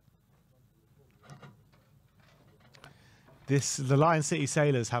 The Lion City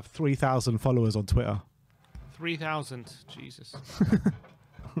Sailors have 3,000 followers on Twitter. 3,000, Jesus.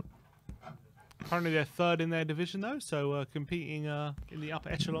 Currently they're 3rd in their division, though, so competing in the upper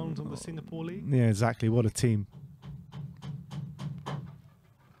echelons of the Singapore League. Yeah, exactly. What a team.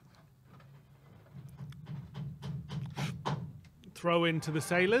 Throw into the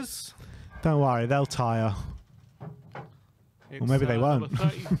Sailors. Don't worry, they'll tire. It's, or maybe they won't. Number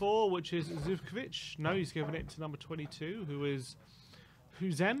 34, which is Zivkovic. No, he's given it to number 22, who is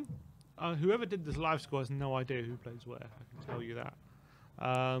Huzen. Whoever did this live score has no idea who plays where. I can tell you that.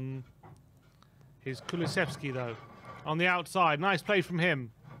 Here's Kulusevski, though, on the outside. Nice play from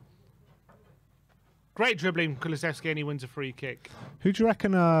him. Great dribbling, Kulusevski, and he wins a free kick. Who do you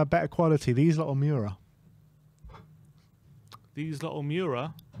reckon are better quality, these lot or Mura? These lot or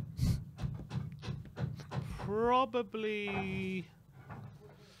Mura? Probably...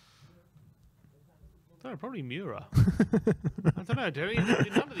 probably Mura. I don't know.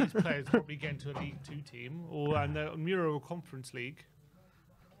 None of these players probably get into a League 2 team, and Mura or Conference League.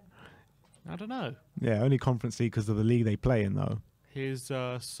 I don't know. Yeah, only Conference League because of the league they play in, though. Here's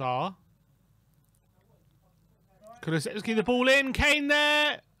Saar. Kulusevski, the ball in. Kane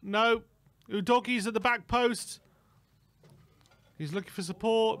there. No. Udogi's at the back post. He's looking for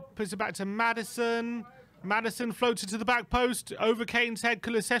support. Puts it back to Maddison. Maddison floats it to the back post. Over Kane's head.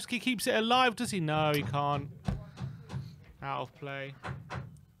 Kulusevski keeps it alive. Does he? No, he can't. Out of play.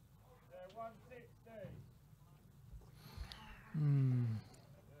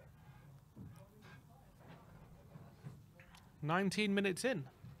 19 minutes in.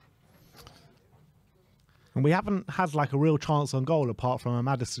 And we haven't had like a real chance on goal apart from a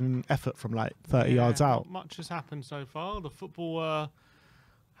Maddison effort from like 30 yards out. Not much has happened so far. The football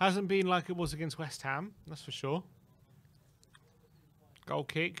hasn't been like it was against West Ham, that's for sure. Goal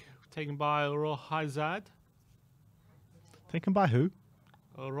kick taken by Rohizad. Taken by who?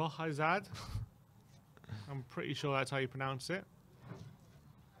 Rohizad. I'm pretty sure that's how you pronounce it.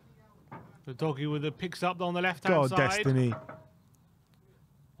 The doggy with the picks up on the left-hand side. Destiny.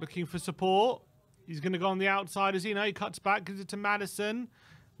 Looking for support. He's going to go on the outside, as he cuts back, gives it to Maddison.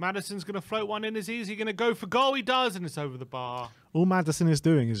 Maddison's going to float one in. Is he going to go for goal? He does, and it's over the bar. All Maddison is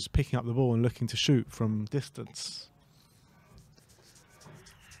doing is just picking up the ball and looking to shoot from distance.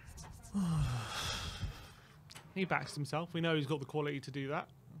 He backs himself. We know he's got the quality to do that.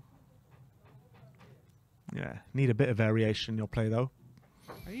 Yeah, need a bit of variation in your play, though.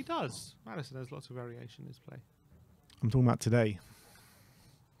 He does. Maddison has lots of variation in his play. I'm talking about today.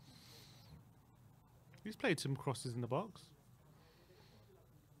 He's played some crosses in the box.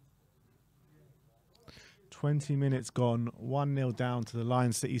 20 minutes gone. 1-0 down to the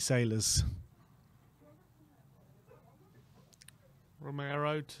Lion City Sailors.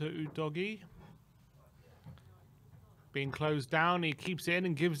 Romero to Udogie. Being closed down, he keeps it in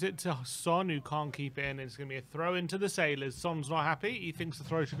and gives it to Son, who can't keep it in. It's going to be a throw into the Sailors. Son's not happy. He thinks the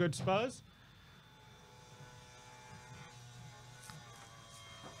throw to good Spurs.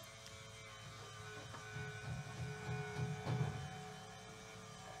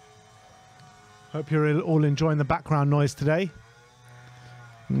 Hope you're all enjoying the background noise today.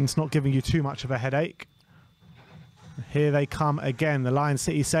 It's not giving you too much of a headache. Here they come again, the Lion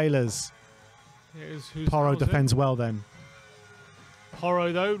City Sailors. Porro defends well then.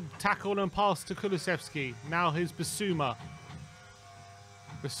 Porro, though, tackle and pass to Kulusevski. Now here's Basuma.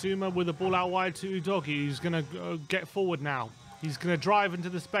 Basuma with the ball out wide to Udogie. He's going to get forward now. He's going to drive into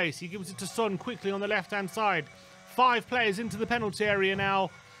the space. He gives it to Son quickly on the left-hand side. 5 players into the penalty area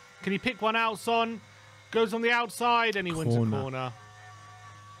now. Can he pick one out, Son? Goes on the outside and he wins a corner.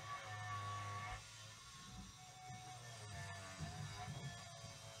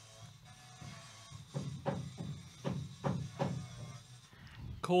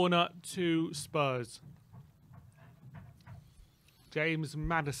 Corner to Spurs. James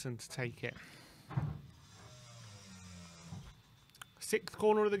Maddison to take it. 6th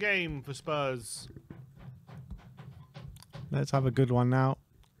corner of the game for Spurs. Let's have a good one now.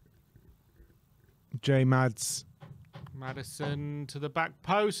 J Mads. Maddison to the back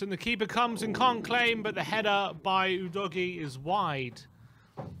post, and the keeper comes and can't claim, but the header by Udogie is wide.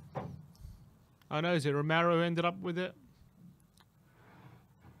 Oh no, is it Romero who ended up with it?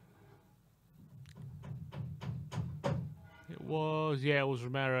 It was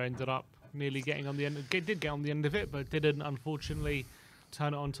Romero ended up nearly getting on the end. Did get on the end of it, but didn't unfortunately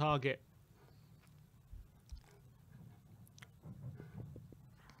turn it on target.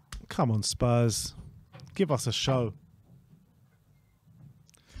 Come on, Spurs. Give us a show.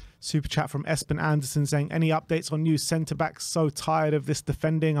 Super chat from Espen Anderson saying, any updates on new centre-backs? So tired of this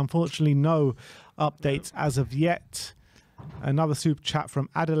defending. Unfortunately, no updates as of yet. Another super chat from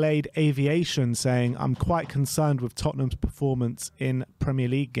Adelaide Aviation saying, I'm quite concerned with Tottenham's performance in Premier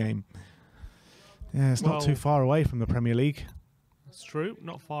League game. Yeah, it's not too far away from the Premier League. It's true,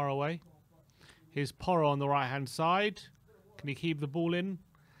 not far away. Here's Porro on the right-hand side. Can he keep the ball in?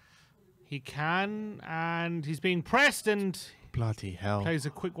 He can, and he's being pressed and bloody hell. Plays a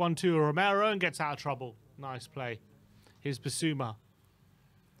quick 1-2 to Romero and gets out of trouble. Nice play. Here's Basuma.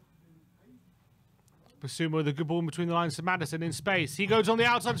 Basuma with a good ball in between the lines to Maddison in space. He goes on the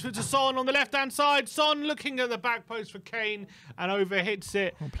outside to Son on the left-hand side. Son looking at the back post for Kane and overhits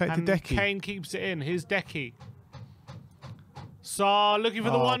it. And Kane keeps it in. Here's Decky. Sarr looking for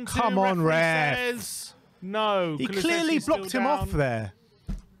the 1-2. Come on, ref. Says no. He clearly blocked him off there.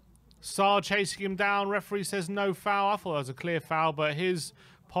 Sarr chasing him down. Referee says no foul. I thought that was a clear foul, but his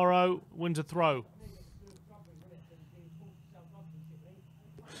Porro wins a throw.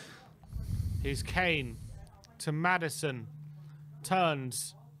 Here's Kane to Maddison.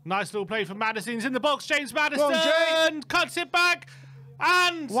 Turns. Nice little play for Maddison. He's in the box. James Maddison cuts it back.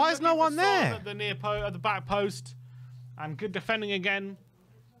 And why is no one there? At the at the back post. And good defending again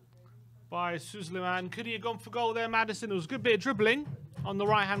by Suleiman. Could he have gone for goal there, Maddison? It was a good bit of dribbling on the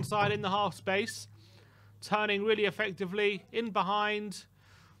right-hand side in the half space. Turning really effectively. In behind.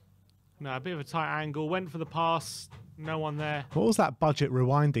 No, a bit of a tight angle. Went for the pass. No one there. What was that budget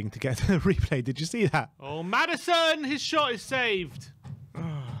rewinding to get to the replay? Did you see that? Oh, Maddison! His shot is saved.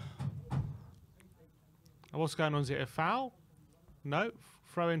 What's going on? Is it a foul? No.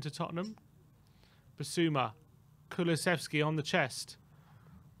 Throw into Tottenham. Basuma. Kulusevski on the chest.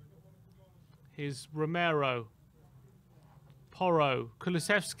 Here's Romero. Porro.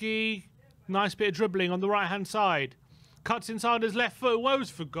 Kulusevski. Nice bit of dribbling on the right-hand side. Cuts inside his left foot.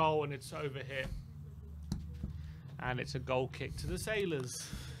 Woes for goal, and it's over here. And it's a goal kick to the Sailors.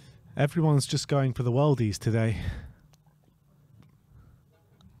 Everyone's just going for the worldies today.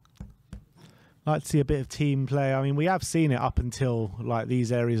 Like to see a bit of team play. I mean, we have seen it up until like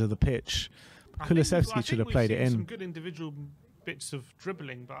these areas of the pitch. Kulusevski should have played it in. Some good individual bits of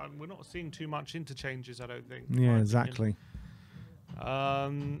dribbling, but we're not seeing too much interchanges, I don't think. Yeah, exactly.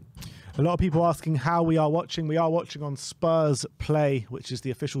 A lot of people asking how we are watching. We are watching on Spurs Play, which is the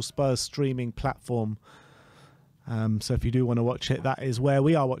official Spurs streaming platform. So if you do want to watch it, that is where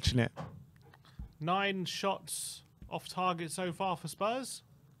we are watching it. 9 shots off target so far for Spurs.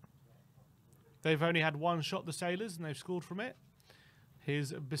 They've only had 1 shot, the Sailors, and they've scored from it.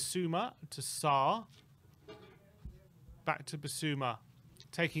 Here's Bissouma to Sarr. Back to Bissouma.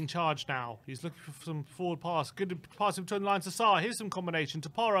 Taking charge now. He's looking for some forward pass. Good pass between the lines to Sarr. Here's some combination to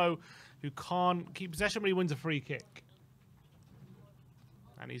Porro, who can't keep possession, but he wins a free kick.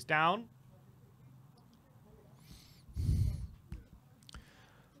 And he's down.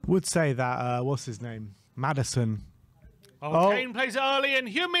 Would say that, what's his name? Madison. Oh, Kane plays it early, and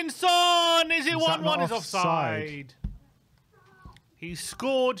Heung-min Son! Is it 1-1? Is offside. He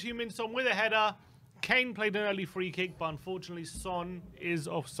scored, Heung-min Son, with a header. Kane played an early free kick, but unfortunately Son is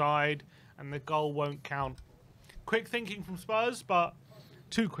offside, and the goal won't count. Quick thinking from Spurs, but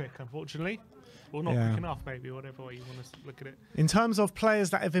too quick, unfortunately. Or not quick enough, maybe, whatever way you want to look at it. In terms of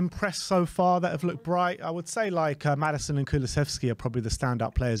players that have impressed so far, that have looked bright, I would say like Madison and Kulusevski are probably the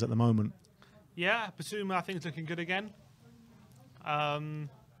standout players at the moment. Yeah, Bissouma I think is looking good again.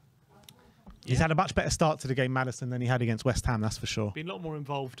 He's had a much better start to the game, Madison, than he had against West Ham, that's for sure. Been a lot more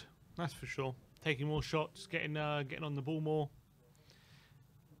involved, that's for sure. Taking more shots, getting on the ball more.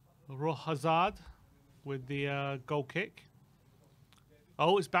 Hazard with the goal kick.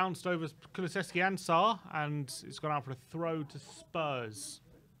 Oh, it's bounced over Kulusevski and Sarr, and it's gone out for a throw to Spurs.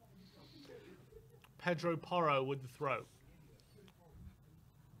 Pedro Porro with the throw.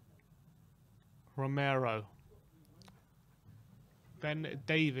 Romero. Ben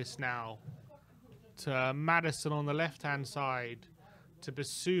Davis now to Madison on the left-hand side, to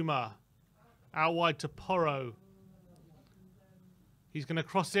Bissouma, out wide to Porro. He's going to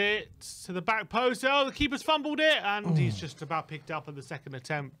cross it to the back post. Oh, the keeper's fumbled it, and he's just about picked up at the second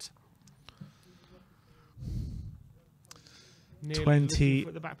attempt. 20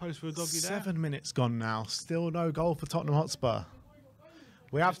 at the back post for a doggy there. 7 minutes gone now. Still no goal for Tottenham Hotspur.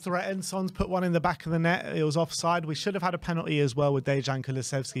 We have threatened. Son's put one in the back of the net. It was offside. We should have had a penalty as well with Dejan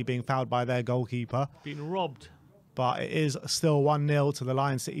Kulusevski being fouled by their goalkeeper. Been robbed. But it is still 1-0 to the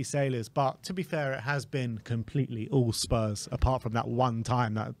Lion City Sailors. But to be fair, it has been completely all Spurs, apart from that one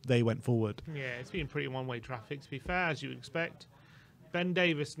time that they went forward. Yeah, it's been pretty one-way traffic, to be fair, as you would expect. Ben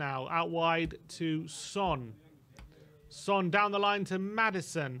Davis now, out wide to Son. Son down the line to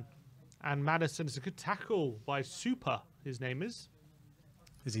Madison. And Madison is a good tackle by Super, his name is.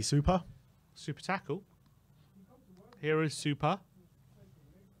 Is he Super? Super tackle. Here is Super.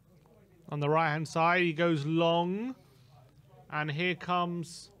 On the right-hand side, he goes long. And here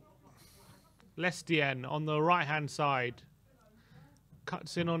comes Lestien on the right-hand side.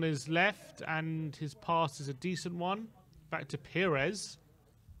 Cuts in on his left, and his pass is a decent one. Back to Perez.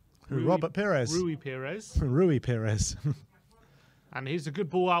 Robert Perez. Rui Perez. Rui Perez. And here's a good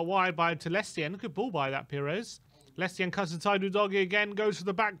ball out wide to Lestien. Good ball by that Perez. Lestien cuts inside Udogie again, goes to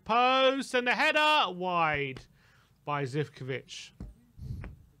the back post, and the header wide by Zivkovic.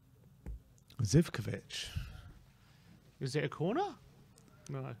 Zivkovic. Is it a corner?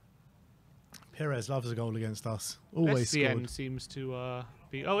 No. Perez loves a goal against us. Always scored. Seems to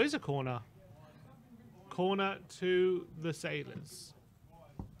be... Oh, it is a corner. Corner to the Sailors.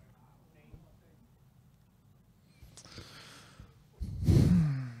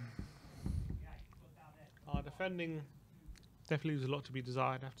 Our defending definitely leaves a lot to be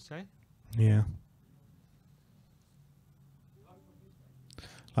desired, I have to say. Yeah.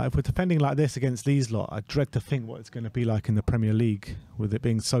 Like if we're defending like this against these lot, I dread to think what it's going to be like in the Premier League with it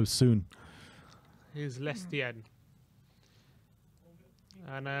being so soon. Here's Lestien.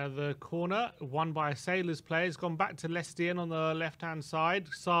 And the corner, won by a Sailors player, has gone back to Lestien on the left-hand side.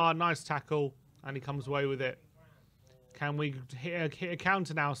 Sarr, nice tackle, and he comes away with it. Can we hit a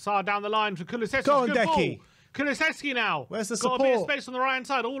counter now? Sarr down the line for Kulusevski. Go on, Decky. Kulusevski now. Where's the support? support? Got a bit of space on the right-hand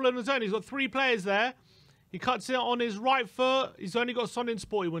side, all on his own. He's got three players there. He cuts it on his right foot. He's only got Son in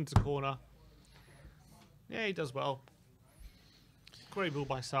support. He wins the corner. Yeah, he does well. Great ball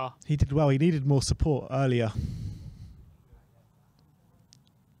by Sarr. He did well. He needed more support earlier.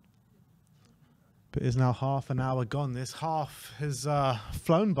 But it's now half an hour gone. This half has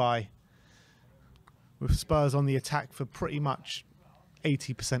flown by, with Spurs on the attack for pretty much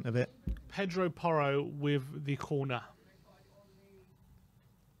 80% of it. Pedro Porro with the corner.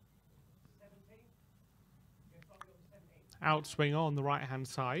 Outswing on the right-hand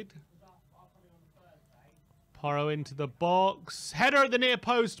side. Porro into the box. Header at the near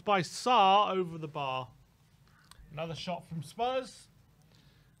post by Sarr over the bar. Another shot from Spurs.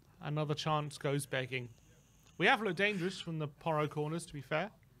 Another chance goes begging. We have looked dangerous from the Porro corners, to be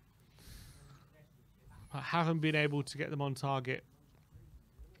fair. But haven't been able to get them on target.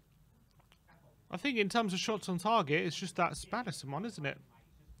 I think in terms of shots on target, it's just that Madison one, isn't it?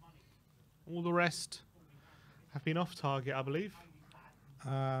 All the rest have been off target, I believe.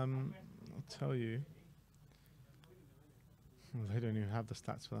 I'll tell you. Well, they don't even have the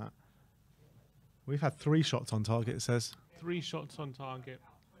stats for that. We've had 3 shots on target, it says. 3 shots on target.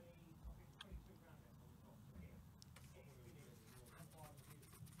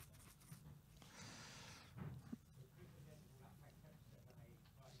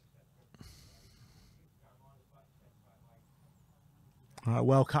 All right,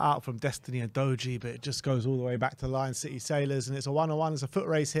 well cut out from Destiny and Doji, but it just goes all the way back to Lion City Sailors, and it's a 1-on-1. It's a foot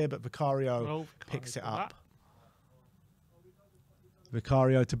race here, but Vicario picks it up.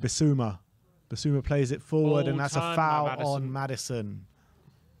 Vicario to Bissouma. Bissouma plays it forward, and that's a foul on Maddison.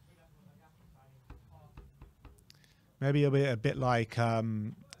 Maybe a bit like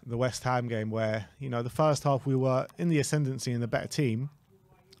the West Ham game where, you know, the first half we were in the ascendancy and the better team,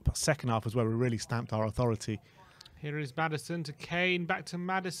 but second half was where we really stamped our authority. Here is Maddison to Kane, back to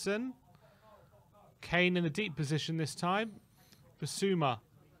Maddison. Kane in a deep position this time. Bissouma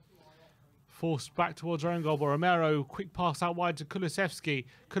forced back towards our own goal, but Romero, quick pass out wide to Kulusevski.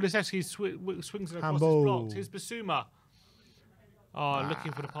 Kulusevski swings it across his blocks. Here's Bissouma. Oh,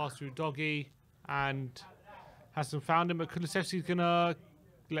 looking for the pass through Doggy, and hasn't found him, but Kulusevski's going to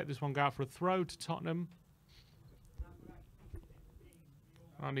let this one go out for a throw to Tottenham.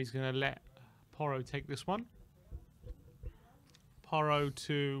 And he's going to let Porro take this one. Porro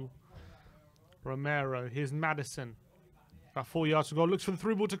to Romero. Here's Maddison. About 4 yards to go. Looks for the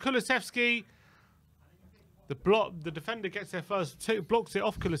through ball to Kulusevski. The defender gets there first. Blocks it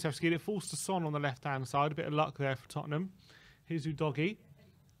off Kulusevski. And it falls to Son on the left-hand side. A bit of luck there for Tottenham. Here's Udogie.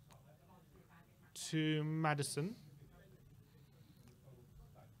 To Maddison.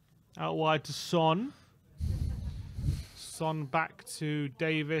 Out wide to Son. Son back to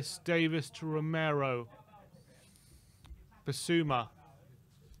Davis. Davis to Romero. Bissouma.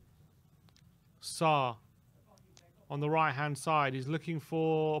 Sarr on the right-hand side. He's looking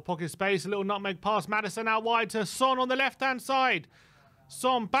for pocket space. A little nutmeg pass. Maddison out wide to Son on the left-hand side.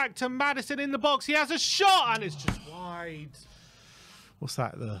 Son back to Maddison in the box. He has a shot, and it's just wide. What's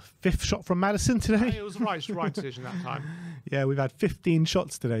that, the 5th shot from Maddison today? It was the right decision that time. Yeah, we've had 15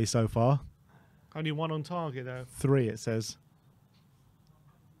 shots today so far. Only 1 on target, though. 3, it says.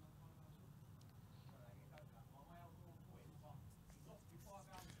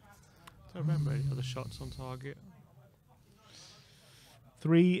 Don't remember any other shots on target.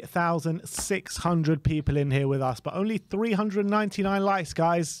 3,600 people in here with us, but only 399 likes,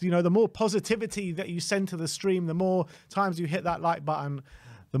 guys. You know, the more positivity that you send to the stream, the more times you hit that like button,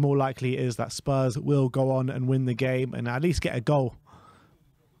 the more likely it is that Spurs will go on and win the game and at least get a goal.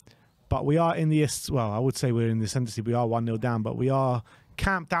 But we are in the, well, I would say we're in the ascendancy. We are 1-0 down, but we are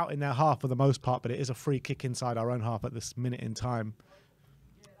camped out in their half for the most part, but it is a free kick inside our own half at this minute in time.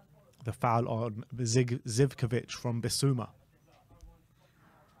 The foul on Zivkovic from Bissouma.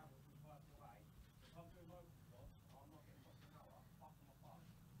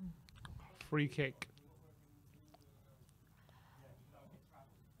 Free kick.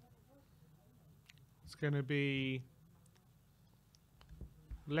 It's going to be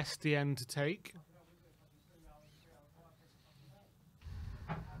Lestienne to take.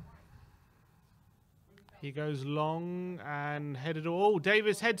 He goes long and headed. Oh,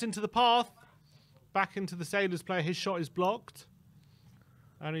 Davis heads into the path. Back into the Sailors player. His shot is blocked.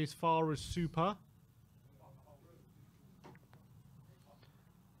 Only as far as Super.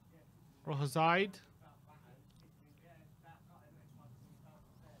 Rohazaid.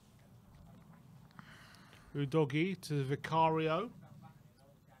 Udogie to Vicario.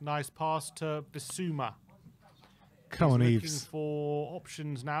 Nice pass to Bissouma. Come on, Eves. Looking for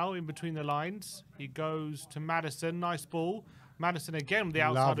options now in between the lines. He goes to Maddison. Nice ball. Maddison again with the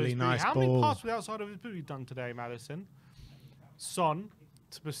outside of his boot. How many passes with the outside of his boot have you done today, Maddison? Son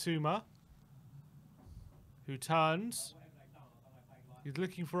to Bissouma, who turns. He's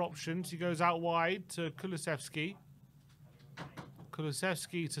looking for options. He goes out wide to Kulusevski.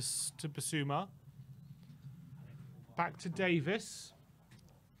 Kulusevski to Bissouma. Back to Davis.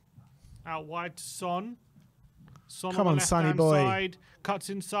 Out wide to Son. Son on the left-hand side. Cuts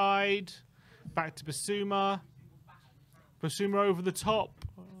inside. Back to Bissouma. Bissouma over the top.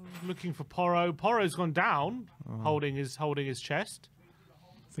 Looking for Porro. Porro's gone down. Holding his chest.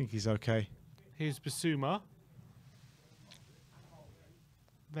 I think he's okay. Here's Bissouma.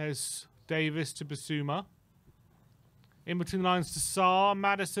 There's Davis to Bissouma. In between the lines to Sarr.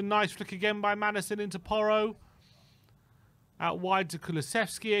 Maddison. Nice flick again by Maddison into Porro. Out wide to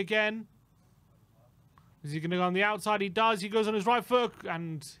Kulusevski again. Is he going to go on the outside? He does. He goes on his right foot.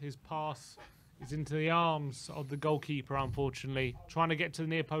 And his pass is into the arms of the goalkeeper, unfortunately. Trying to get to the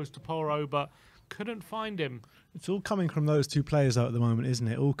near post to Porro, but couldn't find him. It's all coming from those two players though at the moment, isn't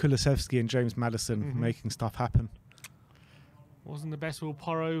it? All Kulusevski and James Maddison making stuff happen. Wasn't the best. Will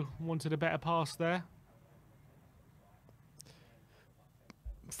Porro wanted a better pass there.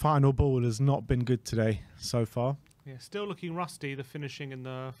 Final ball has not been good today so far. Yeah, still looking rusty, the finishing in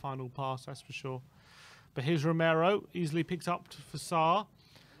the final pass, that's for sure. But here's Romero, easily picked up for Sarr.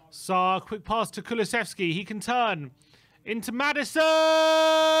 Sarr, quick pass to Kulusevski. He can turn into Maddison.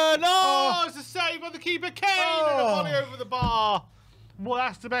 Oh, it's a save by the keeper, Kane, and a volley over the bar. Well,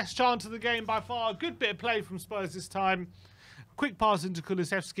 that's the best chance of the game by far. Good bit of play from Spurs this time. Quick pass into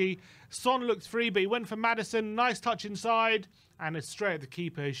Kulusevski. Son looked free, but he went for Maddison. Nice touch inside, and it's straight at the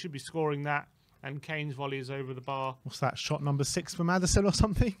keeper. He should be scoring that. And Kane's volley is over the bar. What's that, shot number 6 for Maddison or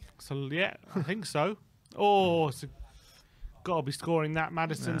something? So, yeah, I think so. Oh, it's got to be scoring that.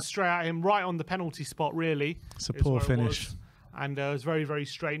 Maddison straight at him, right on the penalty spot, really. It's a poor finish. And it was very, very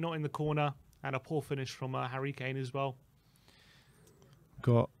straight, not in the corner. And a poor finish from Harry Kane as well.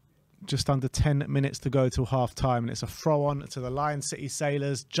 Got just under 10 minutes to go till half time, and it's a throw on to the Lion City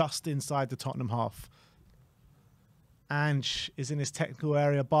Sailors just inside the Tottenham half. Ange is in his technical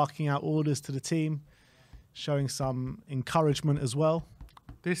area barking out orders to the team, showing some encouragement as well.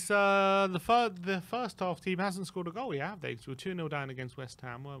 This the first half team hasn't scored a goal yet, have they? So we're 2-0 down against West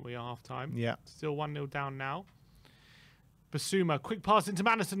Ham, weren't we, at half time? Yeah. Still 1-0 down now. Basuma, quick pass into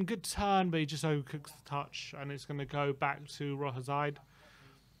Maddison, good turn, but he just overcooks the touch, and it's going to go back to Rohazide,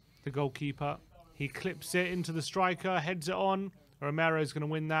 the goalkeeper. He clips it into the striker, heads it on. Romero's going to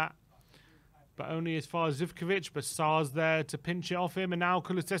win that, but only as far as Zivkovic. But Sarr's there to pinch it off him, and now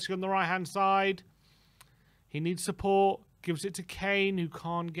Kulusevski on the right-hand side. He needs support, gives it to Kane, who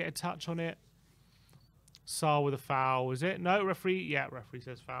can't get a touch on it. Sarr with a foul, is it? No, referee? Yeah, referee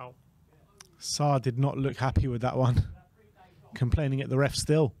says foul. Sarr did not look happy with that one. Complaining at the ref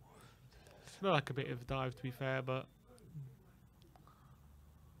still. It's not like a bit of a dive, to be fair, but...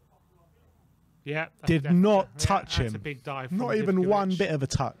 Yeah, did not touch him. That's a big dive. Not even Zivkovic. One bit of a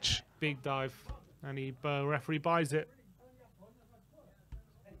touch. Big dive. And he referee buys it.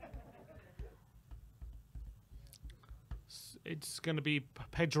 It's going to be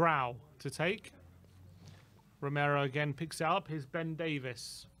Pedrao to take. Romero again picks it up. Here's Ben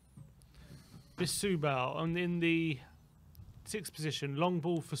Davis. Bissouma in the 6th position. Long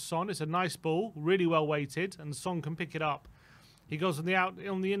ball for Son. It's a nice ball. Really well weighted. And Son can pick it up. He goes on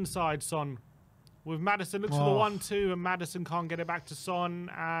the inside, Son. With Maddison, looks for the 1-2, and Maddison can't get it back to Son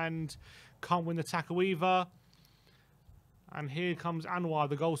and can't win the tackle either. And here comes Anwar,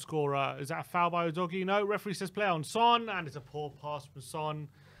 the goal scorer. Is that a foul by Udogie? No, referee says play on Son, and it's a poor pass from Son,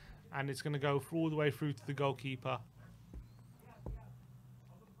 and it's going to go all the way through to the goalkeeper.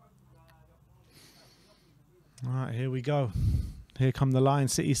 All right, here we go. Here come the Lion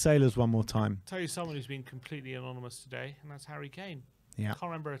City Sailors one more time. I'll tell you someone who's been completely anonymous today, and that's Harry Kane. Yeah. Can't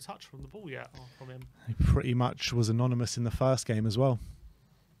remember a touch from the ball yet from him. He pretty much was anonymous in the first game as well.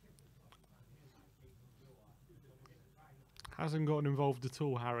 Hasn't gotten involved at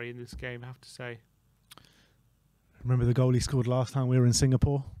all, Harry, in this game, I have to say. Remember the goal he scored last time we were in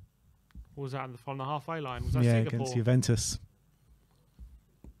Singapore? Or was that from the halfway line? Was that yeah, Singapore? against Juventus.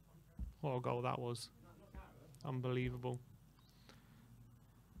 What a goal that was. Unbelievable.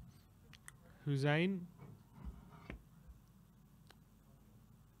 Hussein.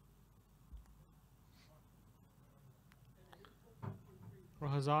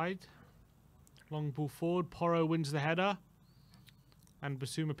 Rohazide. Long ball forward. Porro wins the header. And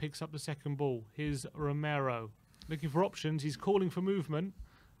Basuma picks up the second ball. Here's Romero. Looking for options. He's calling for movement.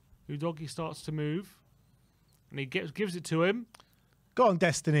 Udogie starts to move. And he gives it to him. Go on,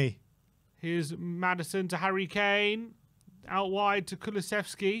 Destiny. Here's Maddison to Harry Kane. Out wide to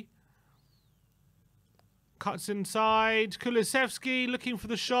Kulusevski. Cuts inside. Kulusevski looking for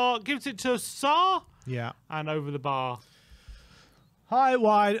the shot. Gives it to Sarr. Yeah. And over the bar. High,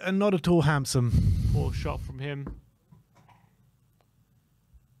 wide, and not at all handsome. Poor shot from him.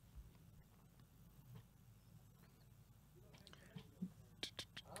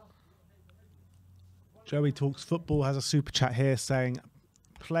 Joey Talks Football has a super chat here saying,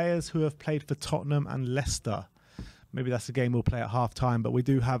 players who have played for Tottenham and Leicester. Maybe that's a game we'll play at half time, but we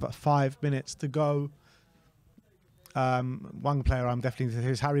do have 5 minutes to go. One player I'm definitely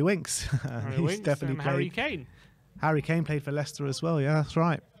is Harry Winks. Harry Winks definitely and Harry Kane. Harry Kane played for Leicester as well. Yeah, that's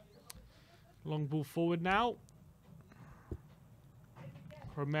right. Long ball forward now.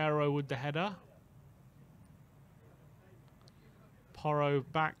 Romero with the header. Porro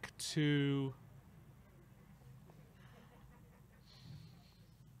back to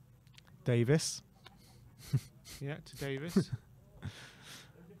Davis. Yeah, to Davis.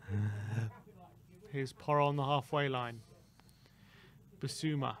 Here's Porro on the halfway line.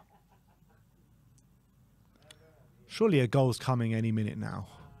 Basuma. Surely a goal's coming any minute now.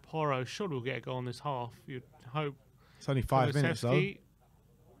 Porro should will get a goal in this half. You'd hope. It's only 5 minutes though.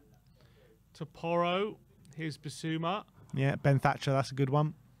 To Porro. Here's Basuma. Yeah, Ben Thatcher, that's a good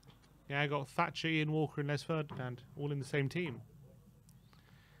one. Yeah, I got Thatcher, Ian Walker and Les Ferdinand, all in the same team.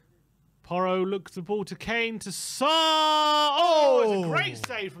 Porro looks the ball to Kane to Sarr. Oh, it's a great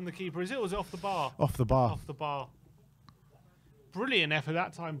save from the keeper. Is it? Or was it off the bar? Off the bar. Off the bar. Brilliant effort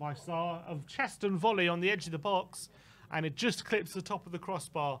that time by Sarr. Of chest and volley on the edge of the box. And it just clips the top of the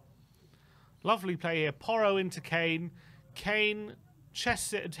crossbar. Lovely play here. Porro into Kane. Kane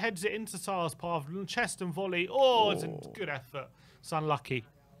chests it, heads it into Sarr's path. Chest and volley. Oh, it's a good effort. It's unlucky.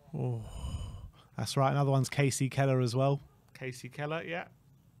 Oh, that's right. Another one's Casey Keller as well. Casey Keller, yeah.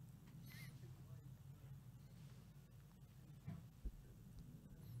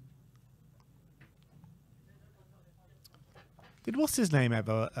 Did what's his name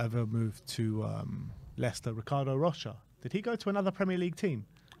ever move to Leicester? Ricardo Rocha. Did he go to another Premier League team?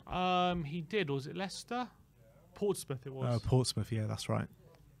 He did. Was it Leicester? Portsmouth it was. Portsmouth, yeah, that's right.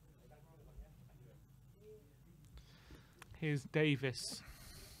 Here's Davis.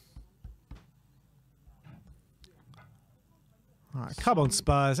 All right, come on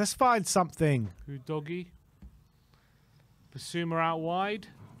Spurs, let's find something. Udogi. Basuma out wide.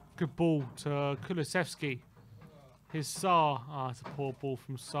 Good ball to Kulusevski. His Sarr. Ah, it's a poor ball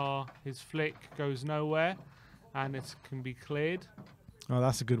from Sarr. His flick goes nowhere. And it can be cleared. Oh,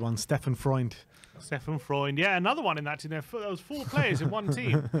 that's a good one. Stefan Freund. Stefan Freund. Yeah, another one in that team. There was 4 players in one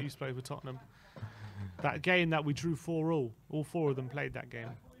team who used to play for Tottenham. That game that we drew 4-all. All 4 of them played that game.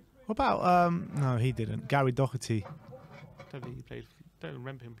 What about, no, he didn't. Gary Doherty. Don't think he played. Don't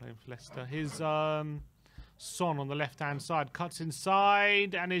remember him playing for Leicester. His Son on the left-hand side cuts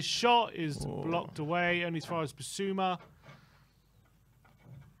inside, and his shot is blocked away. Only as far as Basuma.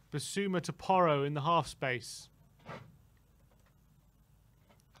 Basuma to Porro in the half space.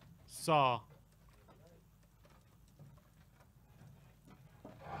 Sarr.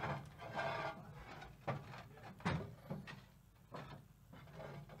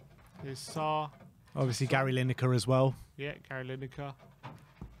 Here's Sarr. Obviously Gary Lineker as well. Yeah, Gary Lineker.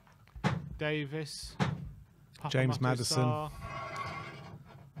 Davis. James Maddison. Sarr.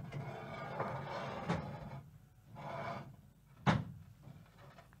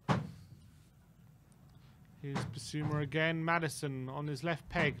 Here's Basuma again. Maddison on his left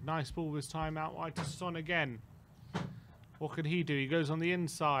peg. Nice ball this time out wide to Son again. What can he do? He goes on the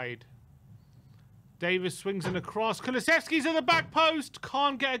inside. Davis swings in across. Kulusevski's at the back post.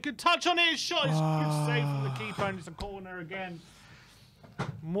 Can't get a good touch on it. His shot is good save from the keeper, and it's a corner again.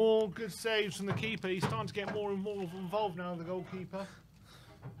 More good saves from the keeper. He's starting to get more and more involved now, the goalkeeper.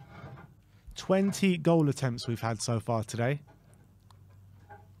 20 goal attempts we've had so far today.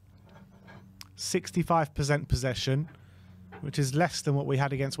 65% possession, which is less than what we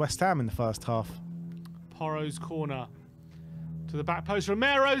had against West Ham in the first half. Porro's corner. To the back post.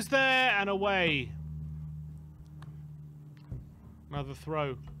 Romero's there and away. Another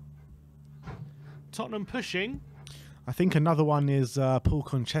throw. Tottenham pushing. I think another one is Paul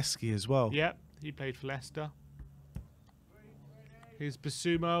Konchesky as well. Yep, he played for Leicester. Here's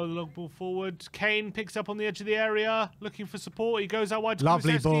Basuma, the long ball forward. Kane picks up on the edge of the area, looking for support. He goes out wide to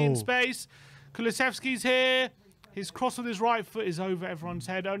Kulusevski in space. Kulusevski's here. His cross with his right foot is over everyone's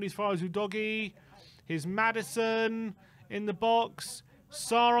head, only as far as Udogi. Here's Maddison in the box.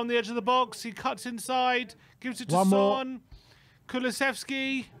 Sarr on the edge of the box. He cuts inside, gives it to Son.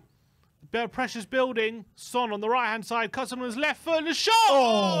 Kulusevski. Pressure's building. Son on the right-hand side. Cuts on his left foot and a shot!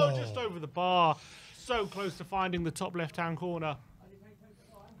 Oh, just over the bar. So close to finding the top left-hand corner.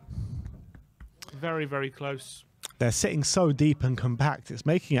 Very, very close. They're sitting so deep and compact. It's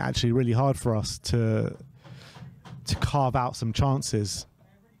making it actually really hard for us to carve out some chances.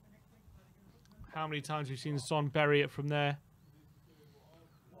 How many times have you seen Son bury it from there?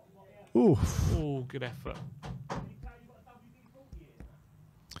 Oof. Oh, good effort.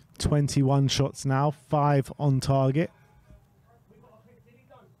 21 shots now, 5 on target.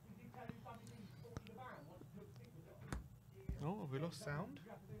 Oh, have we lost sound?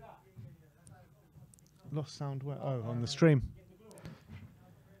 Lost sound where? Oh, on the stream.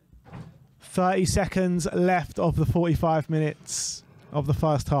 30 seconds left of the 45 minutes of the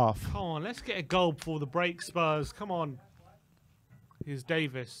first half. Come on, let's get a goal before the break, Spurs. Come on. Here's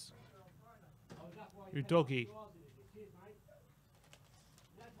Davis. Udogi.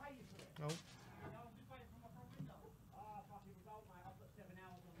 Oh.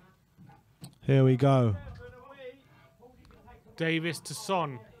 Here we go. Davis to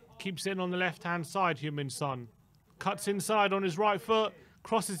Son. Keeps it on the left-hand side, Heung-min Son. Cuts inside on his right foot.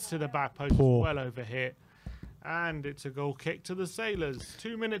 Crosses to the back post. Well over here. And it's a goal kick to the Sailors.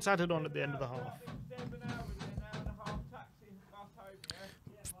 2 minutes added on at the end of the half.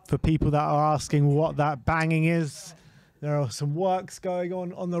 For people that are asking what that banging is, there are some works going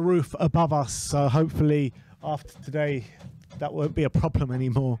on the roof above us. So hopefully after today, that won't be a problem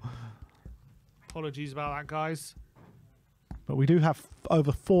anymore. Apologies about that, guys. But we do have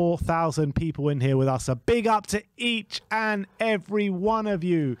over 4,000 people in here with us. A big up to each and every one of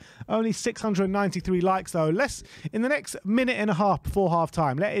you. Only 693 likes though. In the next minute and a half before half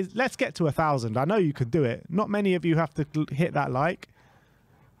time, let's get to 1,000. I know you could do it. Not many of you have to hit that like.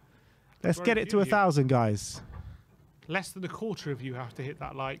 Let's get it to 1,000, guys. Less than a quarter of you have to hit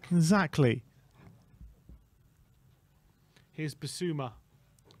that like. Exactly. Here's Basuma.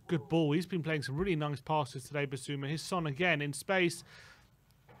 Good ball. He's been playing some really nice passes today, Basuma. His son again in space.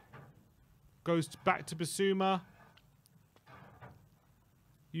 Goes back to Basuma.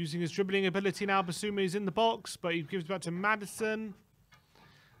 Using his dribbling ability now. Basuma is in the box, but he gives back to Madison.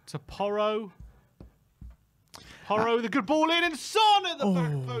 To Porro. Porro, the good ball in, and Son at the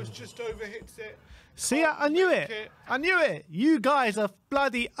back post just overhits it. See, I knew it. I knew it. You guys are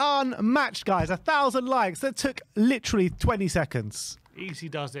bloody unmatched, guys. 1,000 likes. That took literally 20 seconds. Easy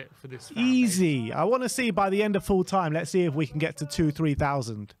does it for this fan Easy. base. I want to see by the end of full time. Let's see if we can get to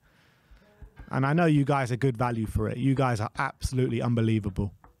 2,000-3,000. And I know you guys are good value for it. You guys are absolutely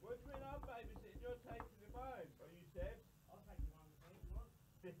unbelievable.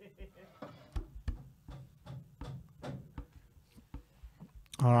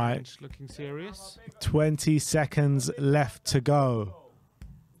 All right. Just looking serious. 20 seconds left to go.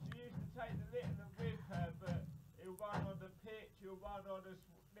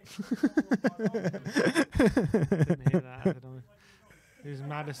 Didn't hear that. Here's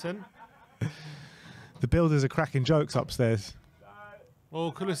Madison. The builders are cracking jokes upstairs.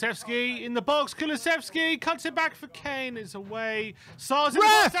 Oh, Kulusevski in the box. Kulusevski cuts it back for Kane. It's away. Sar's in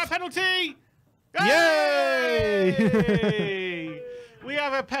Ref! the box. That penalty. Yay! We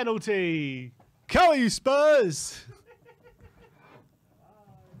have a penalty. Come on, you Spurs!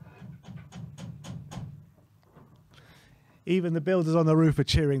 Even the builders on the roof are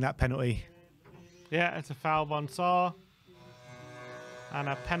cheering that penalty. Yeah, it's a foul by Sar. And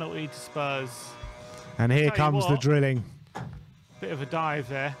a penalty to Spurs. And here comes the drilling. Bit of a dive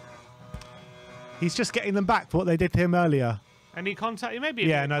there. He's just getting them back for what they did to him earlier. Any contact? Maybe.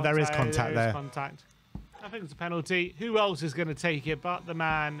 Yeah, no, there is contact there. Contact. I think it's a penalty. Who else is going to take it but the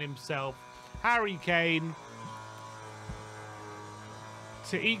man himself? Harry Kane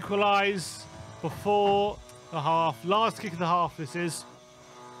to equalise before the half. Last kick of the half this is.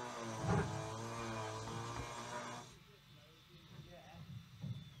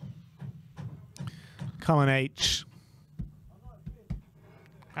 Come on, H.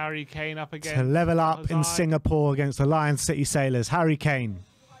 Harry Kane up again. To level up in Singapore against the Lion City Sailors. Harry Kane.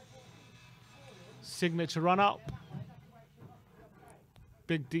 Signature run up.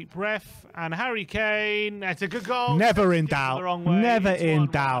 Big deep ref. And Harry Kane. That's a good goal. Never in doubt. Never in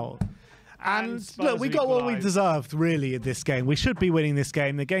doubt. And look, we got what we deserved, really, in this game. We should be winning this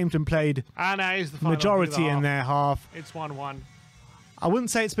game. The game's been played and that is the final majority in their half. It's 1-1. I wouldn't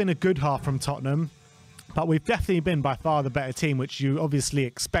say it's been a good half from Tottenham, but we've definitely been by far the better team, which you obviously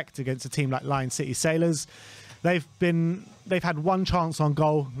expect against a team like Lion City Sailors. They've had one chance on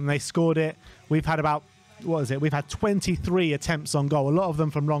goal and they scored it. We've had about, what is it? We've had 23 attempts on goal, a lot of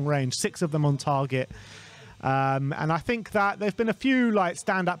them from long range, 6 of them on target. And I think that there've been a few like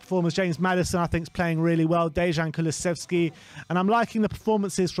stand-up performers. James Maddison, I think, is playing really well. Dejan Kulusevski, and I'm liking the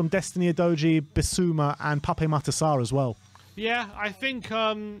performances from Destiny Udogie, Bissouma, and Pape Matar as well. Yeah, I think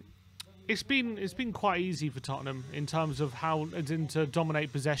it's been quite easy for Tottenham in terms of how to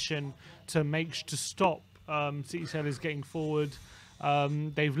dominate possession, to stop City Sailors getting forward.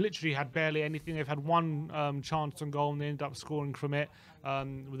 They've literally had barely anything. They've had one chance on goal and they ended up scoring from it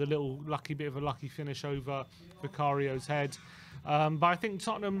with a little bit of a lucky finish over Vicario's head. But I think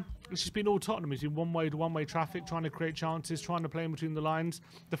Tottenham, it's just been all Tottenham. It's been one-way traffic, trying to create chances, trying to play in between the lines.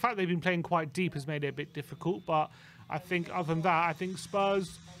 The fact they've been playing quite deep has made it a bit difficult. But I think other than that, I think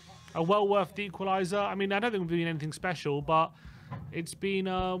Spurs are well worth the equaliser. I mean, I don't think we've been anything special, but it's been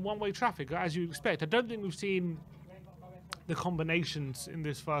one-way traffic, as you expect. I don't think we've seen the combinations in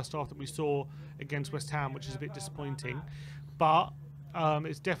this first half that we saw against West Ham, which is a bit disappointing. But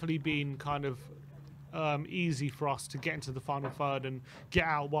it's definitely been kind of easy for us to get into the final third and get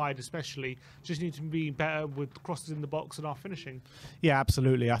out wide, especially. Just need to be better with crosses in the box and our finishing. Yeah,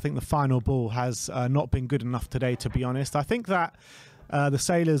 absolutely. I think the final ball has not been good enough today, to be honest. I think that The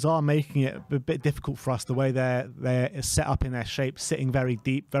Sailors are making it a bit difficult for us, the way they're set up in their shape, sitting very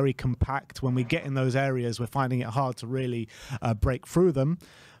deep, very compact. When we get in those areas, we're finding it hard to really break through them.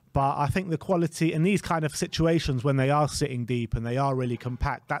 But I think the quality in these kind of situations, when they are sitting deep and they are really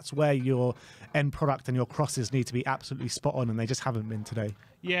compact, that's where your end product and your crosses need to be absolutely spot on, and they just haven't been today.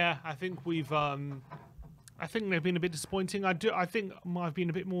 Yeah, I think we've... I think they've been a bit disappointing. I think I've been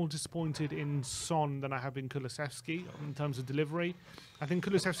a bit more disappointed in Son than I have in Kulusevski in terms of delivery. I think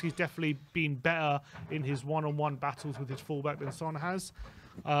Kulusevski's definitely been better in his one-on-one battles with his fullback than Son has.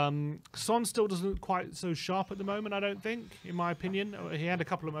 Son still doesn't look quite so sharp at the moment, I don't think, in my opinion. He had a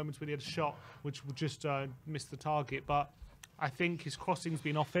couple of moments when he had a shot which would just miss the target, but I think his crossing's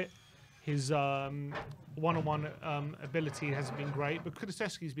been off it. His one-on-one ability hasn't been great, but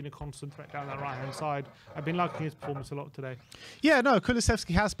Kulusevski's been a constant threat down that right-hand side. I've been liking his performance a lot today. Yeah, no,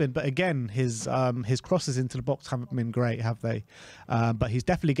 Kulusevski has been, but again, his crosses into the box haven't been great, have they? But he's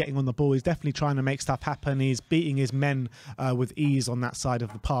definitely getting on the ball. He's definitely trying to make stuff happen. He's beating his men with ease on that side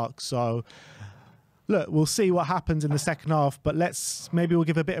of the park. So, look, we'll see what happens in the second half, but maybe we'll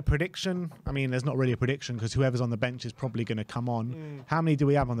give a bit of prediction. I mean, there's not really a prediction because whoever's on the bench is probably going to come on. How many do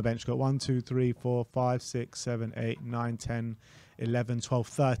we have on the bench? We've got 1, 2, 3, 4, 5, 6, 7, 8, 9, 10, 11, 12,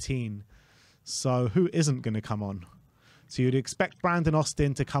 13. So who isn't going to come on? So you'd expect Brandon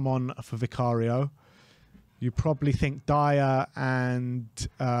Austin to come on for Vicario. You probably think Dyer and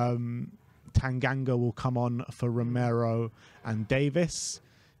Tanganga will come on for Romero and Davis.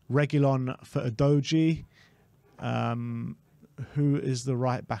 Regulon for Udogie. Who is the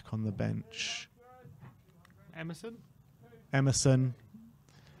right back on the bench? Emerson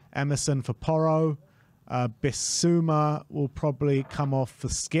for Porro. Bissouma will probably come off for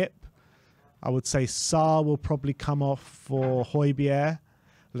Skip. I would say Sarr will probably come off for Højbjerg.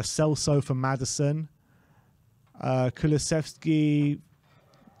 Lo Celso for Maddison. Kulusevski.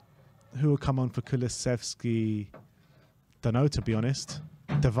 Who will come on for Kulusevski? Don't know, to be honest.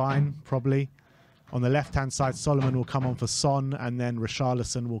 Divine, probably. On the left-hand side, Solomon will come on for Son, and then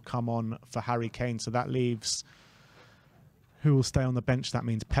Richarlison will come on for Harry Kane. So that leaves... Who will stay on the bench? That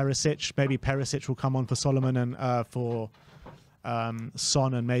means Perisic. Maybe Perisic will come on for Solomon and for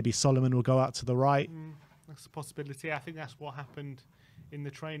Son, and maybe Solomon will go out to the right. That's a possibility. I think that's what happened in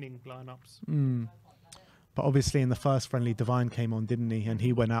the training lineups. But obviously in the first friendly, Divine came on, didn't he? And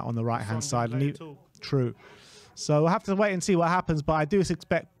he went out on the right-hand side. True. So we'll have to wait and see what happens, but I do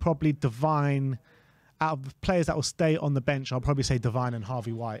expect probably Divine, out of the players that will stay on the bench, I'll probably say Divine and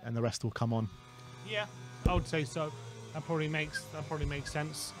Harvey White, and the rest will come on. Yeah, I would say so. That probably makes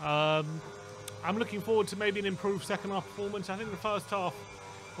sense. I'm looking forward to maybe an improved second half performance. I think the first half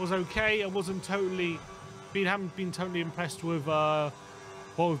was okay. I haven't been totally impressed with what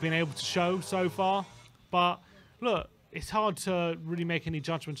we've been able to show so far. But look, it's hard to really make any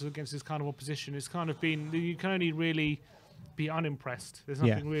judgments against this kind of opposition. It's kind of been, you can only really be unimpressed. There's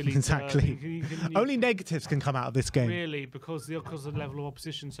nothing really. Exactly. Only negatives can come out of this game. Really, because of the level of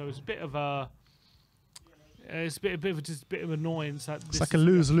opposition. So it's a bit of a. It's a bit of annoyance. It's like a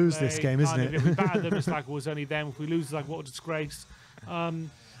lose-lose this game, isn't it? If we batter them, it's like, well, it's only them. If we lose, it's like, what a disgrace. I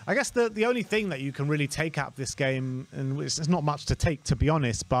guess the only thing that you can really take out of this game, and it's not much to take, to be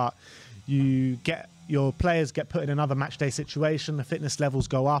honest, but your players get put in another match day situation, the fitness levels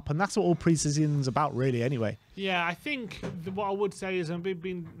go up, and that's what all pre-season's about, really, anyway. Yeah, I think what I would say is I've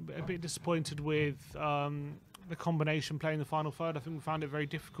been a bit disappointed with the combination play in the final third. I think we found it very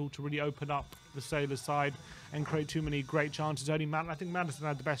difficult to really open up the Sailors side and create too many great chances. I think Maddison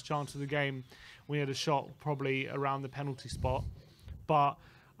had the best chance of the game. We had a shot probably around the penalty spot, but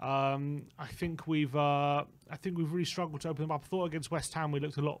I think we've really struggled to open them up. I thought against West Ham we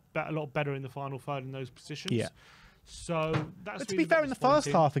looked a lot better in the final third in those positions. Yeah. So that's. But to be fair, in the first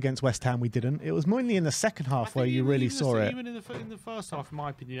half against West Ham we didn't. It was mainly in the second half where you really saw it. Even in the first half, in my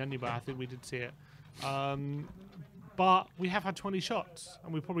opinion, anyway, I think we did see it. But we have had 20 shots,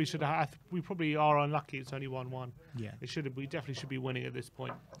 and we probably should have. We probably are unlucky. It's only 1-1. Yeah, we definitely should be winning at this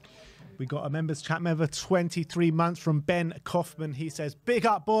point. We got a members chat member, 23 months from Ben Kaufman. He says, "Big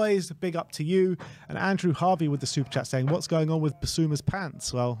up, boys! Big up to you." And Andrew Harvey with the super chat saying, "What's going on with Bissouma's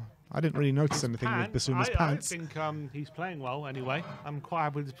pants?" Well, I didn't really notice anything with Bissouma's pants. I think he's playing well anyway. I'm quite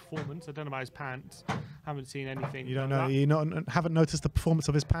happy with his performance. I don't know about his pants. Haven't seen anything. You don't know? You haven't noticed the performance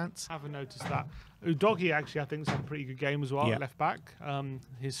of his pants? Haven't noticed that. Udogie actually, I think, is a pretty good game as well. Yeah. At left back.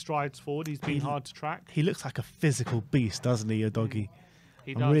 His strides forward. He's been hard to track. He looks like a physical beast, doesn't he, Udogie?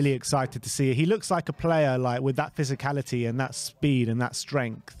 He does. I'm really excited to see it. He looks like a player with that physicality and that speed and that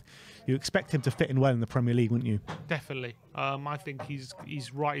strength. You expect him to fit in well in the Premier League, wouldn't you? Definitely. I think he's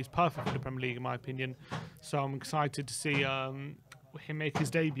right. He's perfect for the Premier League, in my opinion. So I'm excited to see him make his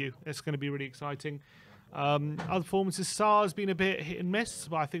debut. It's going to be really exciting. Other performances, Sarr's been a bit hit and miss,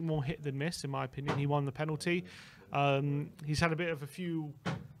 but I think more hit than miss, in my opinion. He won the penalty. He's had a few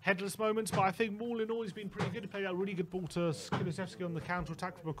headless moments, but I think all in all he's been pretty good. He played a really good ball to Kulusevski on the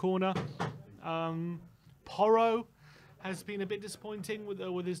counter-attack from a corner. Porro has been a bit disappointing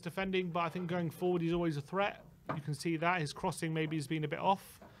with his defending, but I think going forward he's always a threat. You can see that. His crossing maybe has been a bit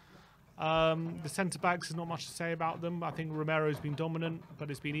off. The centre-backs, there's not much to say about them. I think Romero's been dominant, but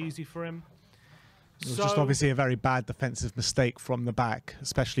it's been easy for him. It was just obviously a very bad defensive mistake from the back,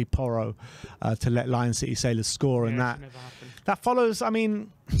 especially Porro, to let Lion City Sailors score, and that follows. I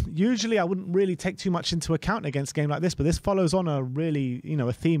mean, usually I wouldn't really take too much into account against a game like this, but this follows on a really,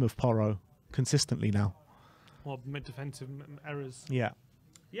 a theme of Porro consistently now. Well, mid-defensive errors. Yeah.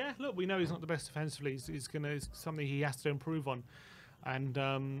 Yeah. Look, we know he's not the best defensively. It's something he has to improve on,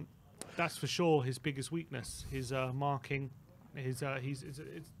 and that's for sure his biggest weakness. His marking. It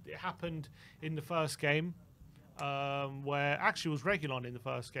happened in the first game, where actually it was Reguilon in the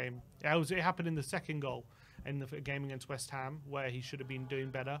first game. It happened in the second goal in the game against West Ham, where he should have been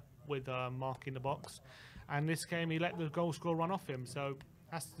doing better with marking the box. And this game he let the goal scorer run off him, so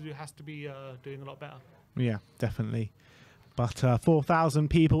has to be doing a lot better. Yeah, definitely. But 4,000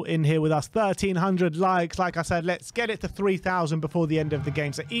 people in here with us, 1,300 likes. Like I said, let's get it to 3,000 before the end of the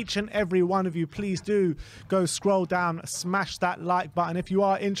game. So each and every one of you, please do go scroll down, smash that like button. If you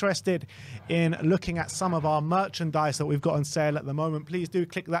are interested in looking at some of our merchandise that we've got on sale at the moment, please do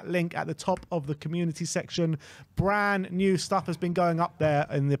click that link at the top of the community section. Brand new stuff has been going up there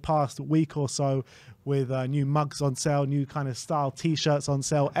in the past week or so, with new mugs on sale, new kind of style t-shirts on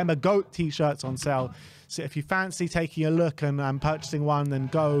sale, Emma Goat t-shirts on sale. So if you fancy taking a look and purchasing one, then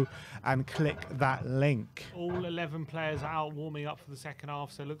go and click that link. All 11 players are out warming up for the second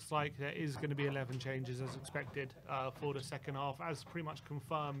half, so it looks like there is going to be 11 changes as expected for the second half, as pretty much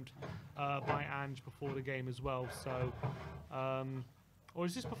confirmed by Ange before the game as well. So, or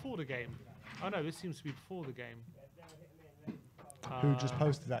is this before the game? Oh no, this seems to be before the game. Who just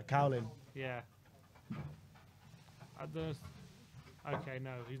posted that? Cowlin? Yeah. Okay,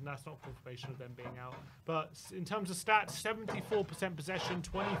 no, that's not confirmation of them being out. But in terms of stats, 74% possession,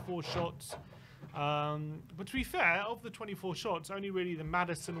 24 shots. But to be fair, of the 24 shots, only really the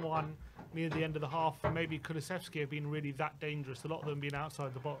Maddison one near the end of the half, and maybe Kulusevski have been really that dangerous. A lot of them being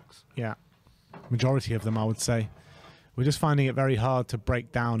outside the box. Yeah, majority of them, I would say. We're just finding it very hard to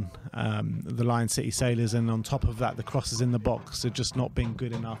break down the Lion City Sailors, and on top of that, the crosses in the box are just not being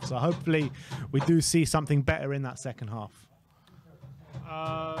good enough. So hopefully we do see something better in that second half.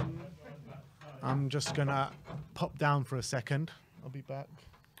 I'm just going to pop down for a second. I'll be back.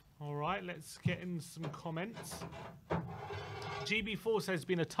 All right, let's get in some comments. GB4 says it's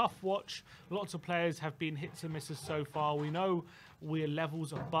been a tough watch. Lots of players have been hits and misses so far. We know we're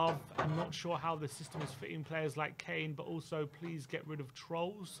levels above. I'm not sure how the system is fitting players like Kane, but also please get rid of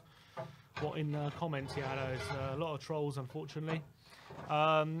trolls. What in the comments? Yeah, there's a lot of trolls, unfortunately.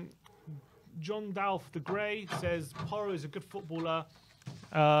 John Dalf the Grey says Porro is a good footballer.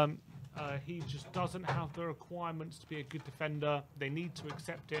 He just doesn't have the requirements to be a good defender. They need to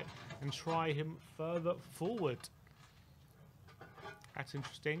accept it and try him further forward. That's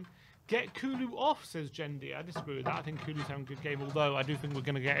interesting. Get Kulu off, says Jendi. I disagree with that. I think Kulu's having a good game, although I do think we're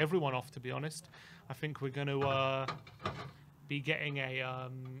going to get everyone off, to be honest. I think we're going to be getting a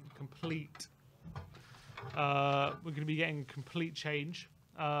complete... we're going to be getting a complete change.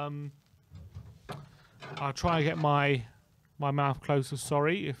 I'll try and get my mouth closer,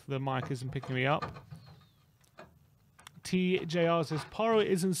 sorry, if the mic isn't picking me up. TJR says, Porro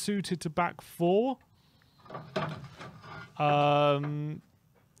isn't suited to back four.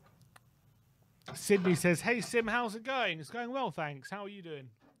 Sydney says, hey Sim, how's it going? It's going well, thanks. How are you doing?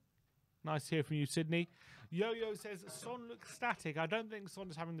 Nice to hear from you, Sydney. Yo-Yo says, Son looks static. I don't think Son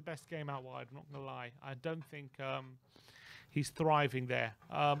is having the best game out wide, I'm not going to lie. I don't think he's thriving there.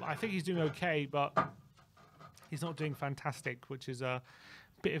 I think he's doing okay, but he's not doing fantastic, which is a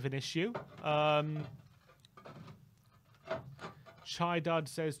bit of an issue. Chai Dud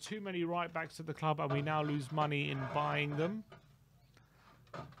says, too many right-backs at the club and we now lose money in buying them.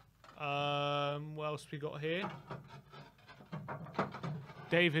 What else we got here?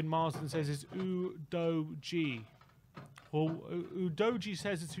 David Marsden says it's Udoji. Well, Udoji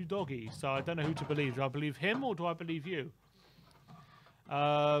says it's Udogi, so I don't know who to believe. Do I believe him or do I believe you?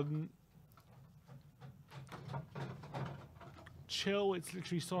 Chill, it's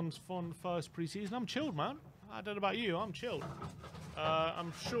literally Son's first pre-season. I'm chilled, man. I don't know about you, I'm chilled.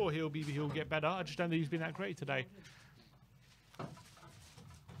 I'm sure he'll get better. I just don't think he's been that great today.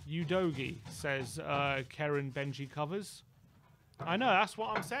 Udogi says Karen Benji covers. I know, that's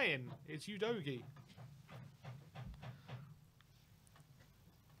what I'm saying. It's Udogi.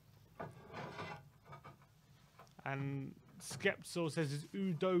 And Skepsor says it's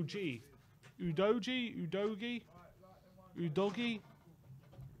Udogi. Udogi? Udogi? Udogi?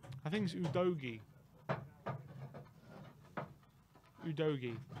 I think it's Udogi.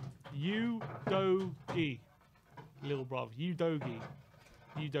 Udogi. Udogi. Little bruv. Udogi.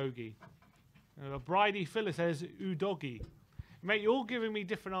 Udogi. Bridie Phyllis says Udogi. Mate, you're all giving me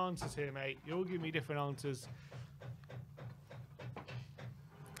different answers here, mate. You're all giving me different answers.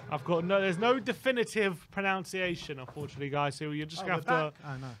 I've got there's no definitive pronunciation, unfortunately, guys. So you're just gonna have to.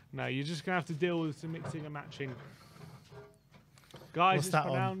 Oh no. No, you're just gonna have to deal with some mixing and matching. Guys, What's it's that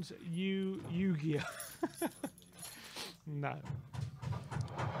pronounced Yu-Gi-Oh. No.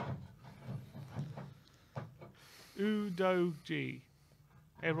 Udogi.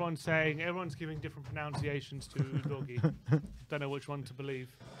 Everyone's giving different pronunciations to Udogi. Don't know which one to believe.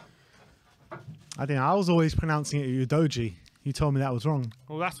 I think I was always pronouncing it Udogi. You told me that was wrong.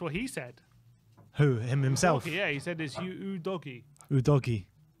 Well, that's what he said. Who? Him himself? Udogi, yeah, he said it's Udogi. Udogi.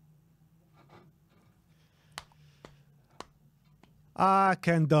 I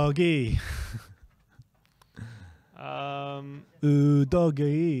can doggy.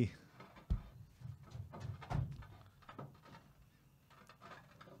 Udogi.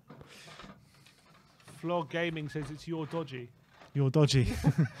 Flog Gaming says it's your dodgy. You're dodgy.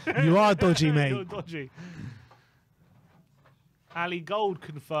 You are dodgy, mate. You're dodgy. Ali Gold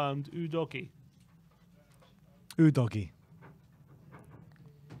confirmed Udogi. Udogi.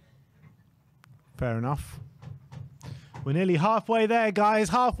 Fair enough. We're nearly halfway there, guys.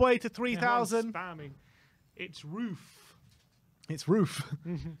 Halfway to 3,000. Spamming. It's Roof. It's Roof.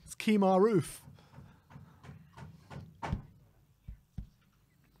 It's Kemar Roof.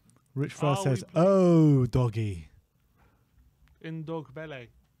 Rich first says, "Oh, doggy." In dog belly.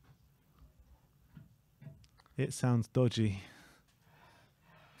 It sounds dodgy.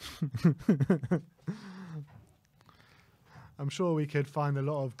 I'm sure we could find a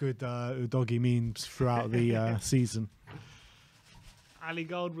lot of good Udogi memes throughout the season. Ali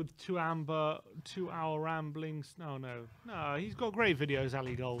Gold with 2-hour ramblings. No, he's got great videos,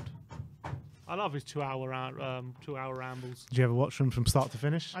 Ali Gold. I love his 2-hour rambles. Did you ever watch them from start to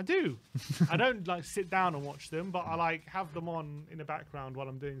finish? I do. I don't like sit down and watch them, but I like have them on in the background while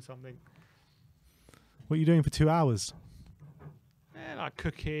I'm doing something. What are you doing for 2 hours? Yeah, like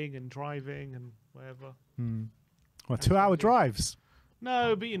cooking and driving and whatever. Well, 2-hour drives.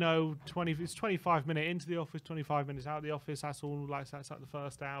 No, but you know, it's 25 minutes into the office, 25 minutes out of the office. That's all. That's like the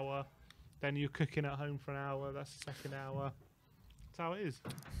first hour. Then you're cooking at home for an hour. That's the second hour. That's how it is.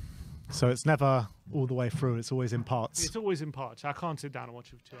 So it's never all the way through. It's always in parts. It's always in parts. I can't sit down and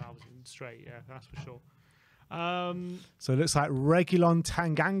watch it for 2 hours straight. Yeah, that's for sure. So it looks like Regulon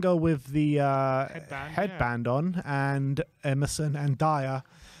Tanganga with the headband on, and Emerson and Dyer.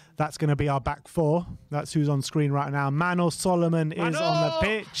 That's going to be our back four. That's who's on screen right now. Mano Solomon is on the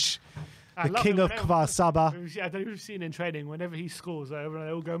pitch. The king of Kvasaba. I don't know if you've seen in training, whenever he scores, they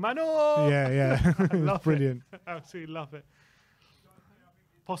all go, Mano! Yeah. Brilliant. Absolutely love it.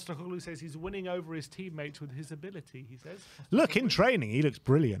 Postecoglou says he's winning over his teammates with his ability, he says. Look, in training, he looks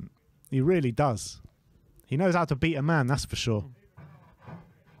brilliant. He really does. He knows how to beat a man, that's for sure.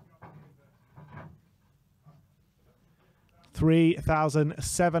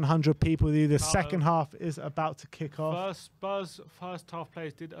 3,700 people with you. The second half is about to kick off. Spurs first half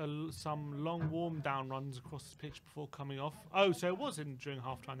players did some long warm down runs across the pitch before coming off. Oh, so it was during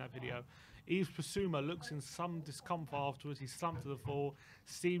half time, that video. Yves Bissouma looks in some discomfort afterwards. He slumped to the floor,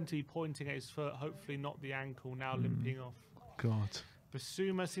 seemed to be pointing at his foot, hopefully not the ankle, now limping off. God.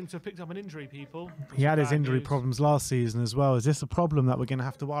 Bissouma seems to have picked up an injury, people. He had his injury problems last season as well. Is this a problem that we're going to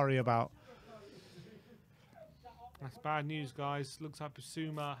have to worry about? That's bad news, guys. Looks like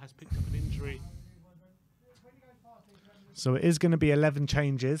Bissouma has picked up an injury. So it is going to be 11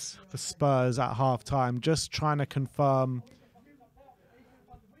 changes for Spurs at half-time. Just trying to confirm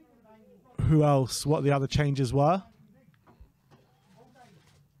what the other changes were.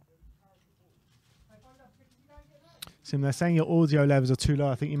 Sim, they're saying your audio levels are too low.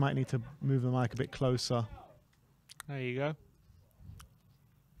 I think you might need to move the mic a bit closer. There you go.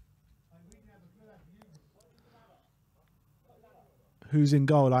 Who's in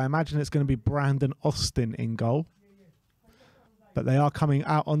goal? I imagine it's going to be Brandon Austin in goal. But they are coming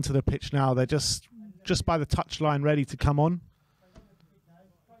out onto the pitch now. They're just by the touchline, ready to come on.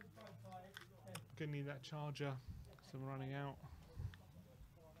 Gonna need that charger, so I'm running out.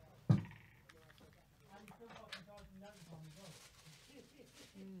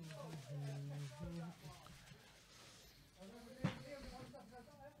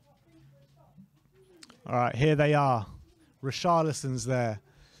 All right, here they are. Richarlison's there.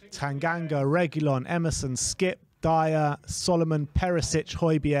 Tanganga, Reguilon, Emerson, Skip, Dyer, Solomon, Perisic,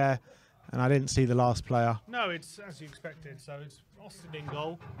 Højbjerg, and I didn't see the last player. No, it's as you expected. So it's Austin in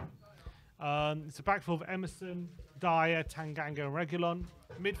goal. It's a back four of Emerson, Dyer, Tanganga, and Reguilon.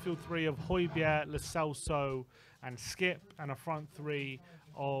 Midfield three of Højbjerg, Lo Celso, and Skip, and a front three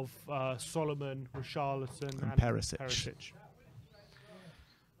of Solomon, Richarlison, and Perisic.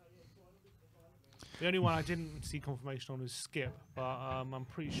 The only one I didn't see confirmation on is Skip, but I'm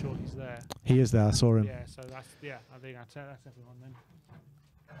pretty sure he's there. He is there. I saw him. Yeah, so I think that's everyone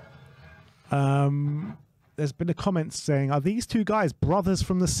then. There's been a comment saying, "Are these two guys brothers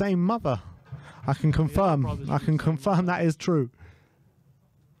from the same mother?" I can confirm. I can confirm that is true.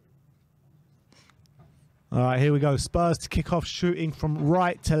 All right, here we go. Spurs to kick off, shooting from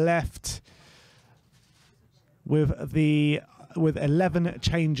right to left with 11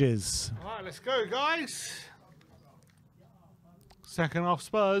 changes. All right, let's go, guys. Second half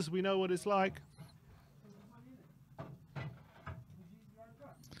Spurs, we know what it's like.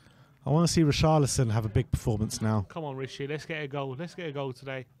 I want to see Richarlison have a big performance now. Come on, Rishi, let's get a goal. Let's get a goal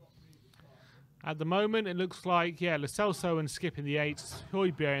today. At the moment, it looks like, yeah, Lo Celso and Skip in the 8s,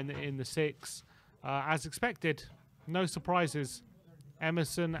 Højbjerg in the 6. As expected, no surprises.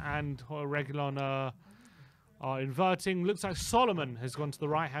 Emerson and Reguilon are inverting. Looks like Solomon has gone to the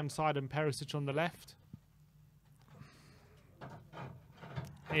right-hand side and Perisic on the left.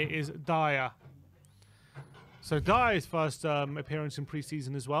 It is Dyer. So Dyer's first appearance in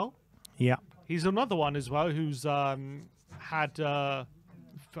pre-season as well. Yeah. He's another one as well who's had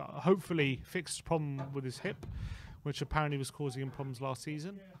hopefully fixed problem with his hip, which apparently was causing him problems last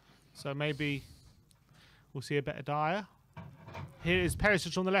season. So maybe we'll see a better Dyer. Here is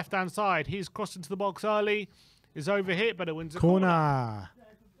Perisic on the left-hand side. He's crossed into the box early. Is overhit, but it wins a corner.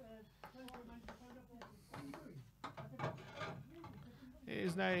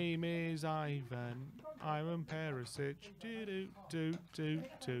 His name is Ivan Perisic.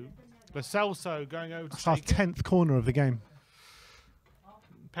 Lo Celso going over to That's our 10th corner of the game.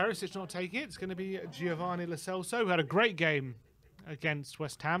 Perisic not taking it. It's going to be Giovanni Lo Celso, who had a great game against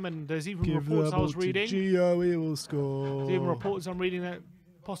West Ham, and there's even reports I was reading. Gio, he will score. There's even reports I'm reading that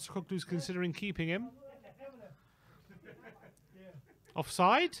Postecoglou's considering keeping him.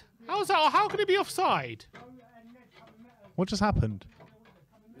 Offside? How's that? How can it be offside? What just happened?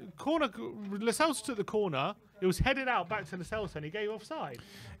 Corner. Lo Celso took the corner. It was headed out back to Lo Celso, and he gave offside.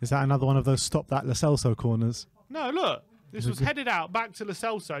 Is that another one of those stop that Lo Celso corners? No, look. This was headed out back to Lo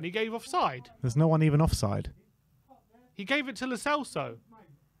Celso, and he gave offside. There's no one even offside. He gave it to Lo Celso.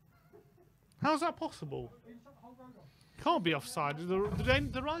 How's that possible? Can't be offside.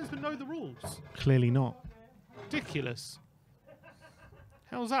 The linesmen know the rules. Clearly not. Ridiculous.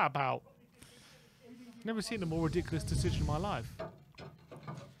 How's that about? Never seen a more ridiculous decision in my life.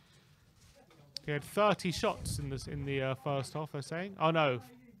 He had 30 shots in the first half, they're saying. Oh no,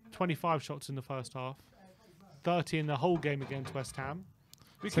 25 shots in the first half. 30 in the whole game against West Ham.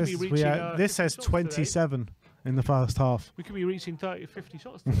 We could be reaching. This says 27 today. In the first half. We could be reaching 30 or 50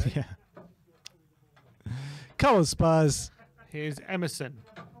 shots today. Yeah. Come on, Spurs. Here's Emerson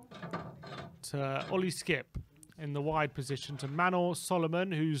to Ollie Skip in the wide position to Manor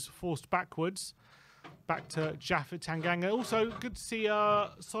Solomon, who's forced backwards. Back to Jaffet Tanganga. Also, good to see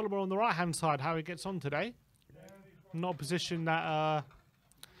Solomon on the right-hand side, how he gets on today. Not a position that...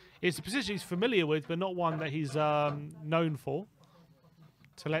 it's a position he's familiar with, but not one that he's known for.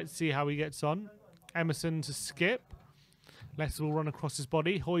 So let's see how he gets on. Emerson to Skip. Leicester will run across his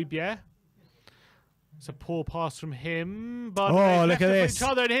body. Højbjerg. It's a poor pass from him. But look at this. Each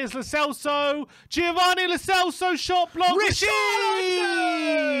other, and here's Lo Celso. Giovanni Lo Celso shot block. Rishi!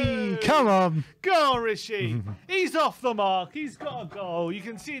 Come on. Go on, Rishi. He's off the mark. He's got a goal. You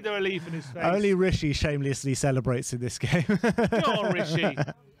can see the relief in his face. Only Rishi shamelessly celebrates in this game. Go on, Rishi.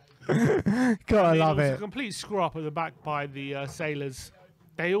 Gotta love it. It was a complete screw up at the back by the Sailors.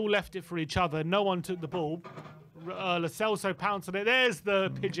 They all left it for each other. No one took the ball. Lo Celso pounced on it. There's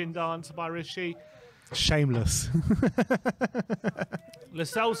the pigeon dance by Rishi. Shameless. Lo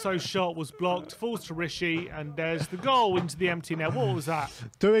Celso's shot was blocked, falls to Rishi, and there's the goal into the empty net. What was that?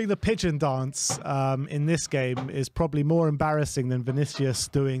 Doing the pigeon dance in this game is probably more embarrassing than Vinicius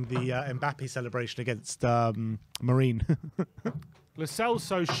doing the Mbappe celebration against Marine. Lo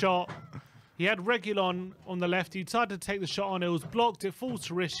Celso's shot. He had Reguilon on the left. He tried to take the shot on. It was blocked. It falls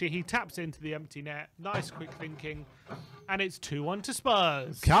to Rishi. He taps it into the empty net. Nice quick thinking. And it's 2-1 to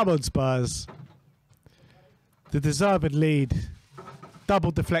Spurs. Come on, Spurs. The deserved lead. Double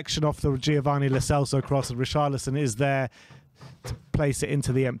deflection off the Giovanni Lo Celso cross, and Richarlison is there to place it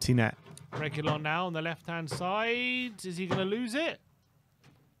into the empty net. Reguilon now on the left-hand side. Is he going to lose it?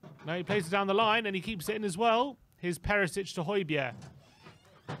 No, he plays it down the line and he keeps it in as well. Here's Perisic to Højbjerg.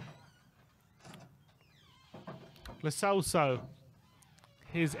 Lo Celso.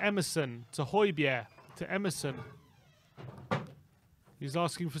 Here's Emerson to Højbjerg to Emerson. He's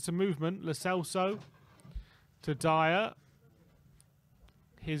asking for some movement. Lo Celso to Dyer.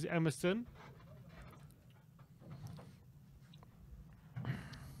 Here's Emerson.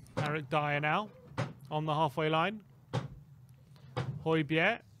 Eric Dyer now on the halfway line.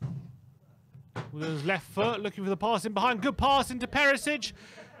 Højbjerg with his left foot looking for the pass in behind. Good pass into Perisic.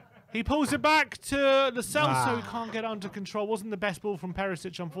 He pulls it back to Lo Celso. He can't get under control. Wasn't the best ball from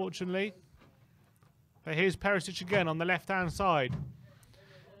Perisic, unfortunately. But here's Perisic again on the left-hand side.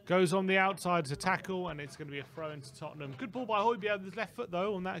 Goes on the outside to tackle, and it's going to be a throw into Tottenham. Good ball by Højbjerg with his left foot,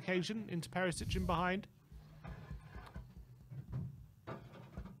 though, on that occasion, into Perisic in behind.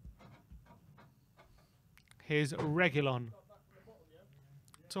 Here's Reguilon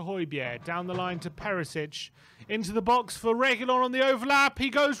to Højbjerg. Down the line to Perisic. Into the box for Reguilon on the overlap. He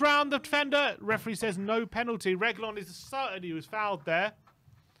goes round the defender. Referee says no penalty. Reguilon is certain he was fouled there.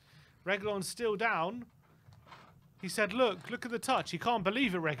 Reguilon's still down. He said, look at the touch. He can't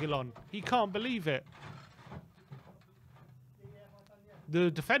believe it, Reguilon. He can't believe it. The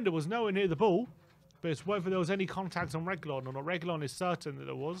defender was nowhere near the ball, but it's whether there was any contact on Reguilon or not. Reguilon is certain that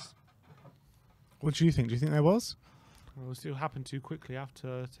there was. What do you think? Do you think there was? Well, it still happened too quickly. I have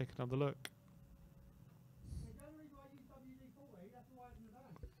to take another look.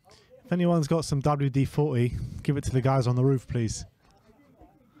 If anyone's got some WD-40, give it to the guys on the roof, please.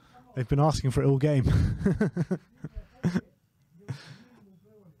 They've been asking for it all game.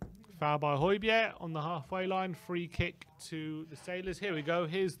 Foul by Højbjerg on the halfway line. Free kick to the Sailors. Here we go.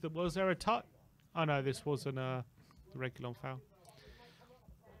 Was there a touch? Oh no, this wasn't the Reguilon foul.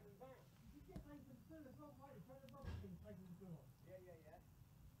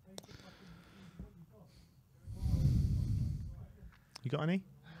 You got any?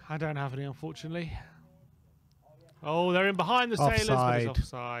 I don't have any, unfortunately. Oh, they're in behind the Sailors, but it's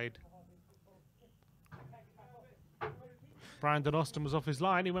offside. Brandon Austin was off his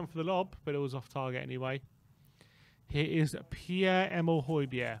line. He went for the lob, but it was off target anyway. Here is Pierre-Emile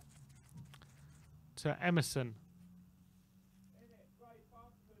Højbjerg to Emerson.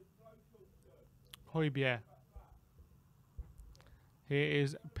 Højbjerg. Here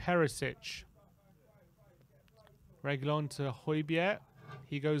is Perisic. Reguilon to Højbjerg.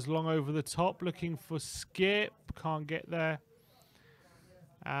 He goes long over the top, looking for Skip. Can't get there.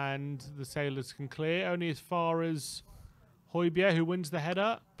 And the Sailors can clear. Only as far as Højbjerg, who wins the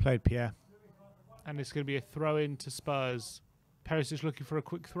header. Played Pierre. And it's going to be a throw-in to Spurs. Perisic looking for a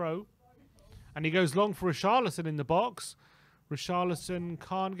quick throw. And he goes long for Richarlison in the box. Richarlison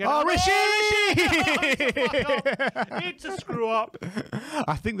can't get... Oh, Rishi! It's a screw-up.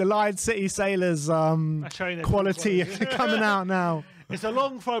 I think the Lion City Sailors quality coming out now. It's a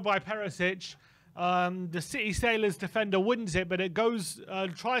long throw by Perisic. The City Sailors defender wins it, but it goes,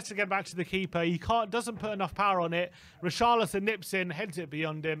 tries to get back to the keeper. He doesn't put enough power on it. Richarlison nips in, heads it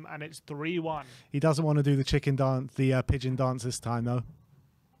beyond him, and it's 3-1. He doesn't want to do the chicken dance, the pigeon dance this time, though.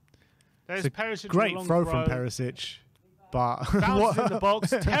 There's Perisic. Great throw from Perisic, but bounces in the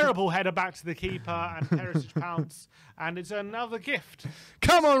box. Terrible header back to the keeper, and Perisic pounce, and it's another gift.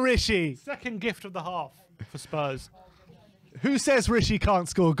 Come on, Rishi! Second gift of the half for Spurs. Who says Rishi can't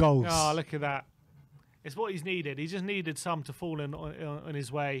score goals? Oh, look at that. It's what he's needed. He just needed some to fall in on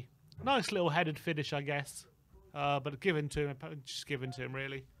his way. Nice little headed finish, I guess. But given to him, just given to him,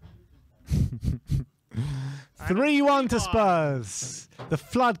 really. 3-1 to Spurs. The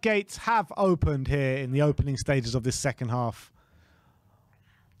floodgates have opened here in the opening stages of this second half.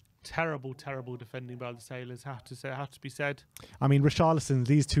 Terrible, terrible defending by the Sailors, have to be said. I mean, Richarlison,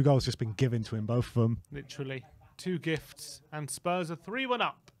 these two goals just been given to him, both of them. Literally. 2 gifts, and Spurs are 3-1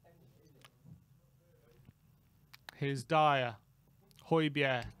 up. Here's Dyer.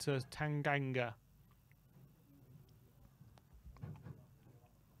 Højbjerg to Tanganga.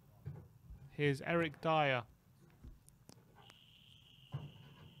 Here's Eric Dyer.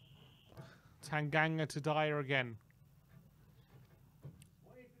 Tanganga to Dyer again.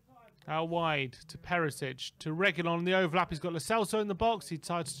 Out wide to Perisic. To Reguilon on the overlap. He's got Lo Celso in the box. He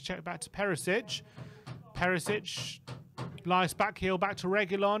decides to check back to Perisic. Perisic. Nice back heel back to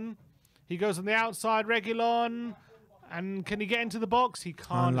Reguilon. He goes on the outside. Reguilon. And can he get into the box? He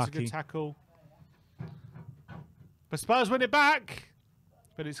can't. It's a good tackle. But Spurs win it back.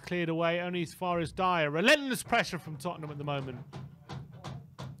 But it's cleared away only as far as Dyer. Relentless pressure from Tottenham at the moment.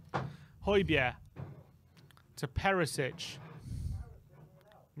 Højbjerg to Perisic.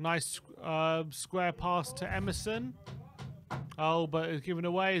 Nice Square pass to Emerson. Oh, but it's given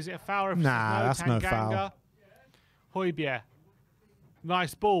away. Is it a foul? Nah, that's no foul. Højbjerg.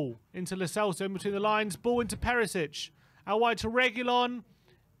 Nice ball into Lo Celso in between the lines. Ball into Perisic. Out wide to Reguilon.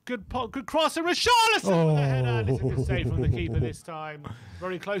 Good cross and Richarlison with a header. And it's a good save from the keeper this time.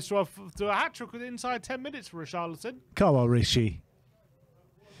 Very close to a hat-trick within inside 10 minutes for Richarlison. Come on, Rishi.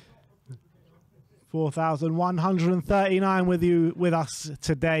 4,139 with us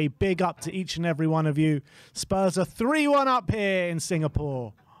today. Big up to each and every one of you. Spurs are 3-1 up here in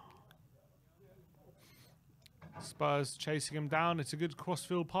Singapore. Spurs chasing him down. It's a good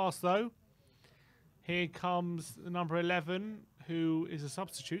crossfield pass, though. Here comes the number 11, who is a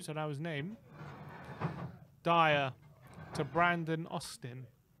substitute, so I know his name. Dyer to Brandon Austin.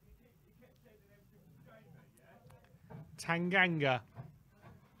 Tanganga.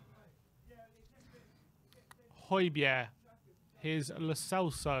 Højbjerg. Here's Lo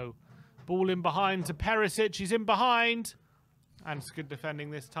Celso. Ball in behind to Perisic. He's in behind. And it's good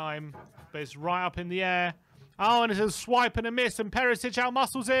defending this time. But it's right up in the air. Oh, and it's a swipe and a miss. And Perisic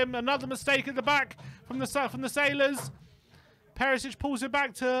outmuscles him. Another mistake at the back from the Sailors. Perisic pulls it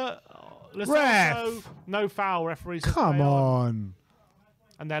back to Lo Celso. No foul, referee. Come on.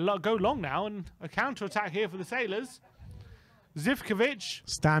 And they'll go long now. And a counter-attack here for the Sailors. Zivkovic.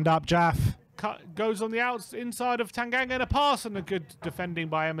 Stand up, Jaff. Goes on the inside of Tanganga and a pass, and a good defending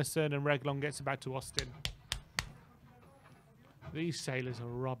by Emerson, and Reguilon gets it back to Austin. These Sailors are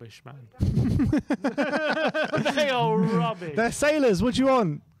rubbish, man. They are rubbish. They're Sailors. What do you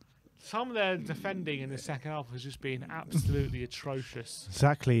want? Some of their defending in the second half has just been absolutely atrocious.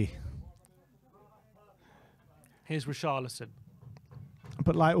 Exactly. Here's Richarlison.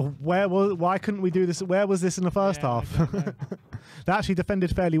 But like, why couldn't we do this? Where was this in the first half? They actually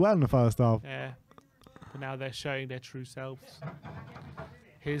defended fairly well in the first half. Yeah. But now they're showing their true selves.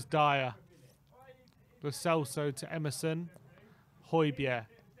 Here's Dyer. Lo Celso to Emerson. Højbjerg.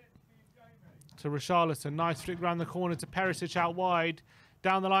 To Richarlison. Nice flick round the corner to Perisic out wide.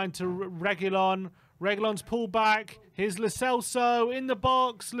 Down the line to Reguilon. Reguilon's pulled back. Here's Lo Celso in the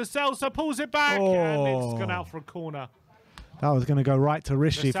box. Lo Celso pulls it back. And it's gone out for a corner. That was going to go right to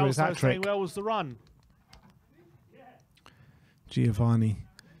Rishi for his hat-trick. Where was the run? Giovanni.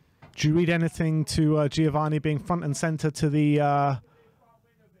 Do you read anything to Giovanni being front and centre to the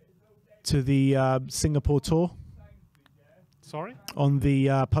Singapore tour? Sorry? On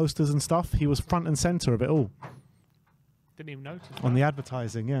the posters and stuff, he was front and centre of it all. Didn't even notice. On the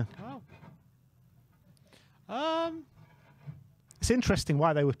advertising, yeah. Oh. It's interesting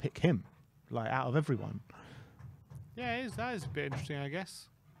why they would pick him, like out of everyone. Yeah, that is a bit interesting, I guess.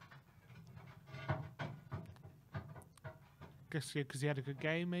 Guess because he had a good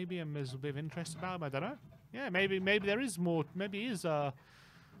game, maybe, and there's a bit of interest about him. I don't know. Yeah, maybe there is more. Maybe he is a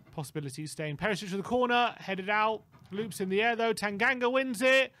possibility of staying. Perisic to the corner, headed out, loops in the air though. Tanganga wins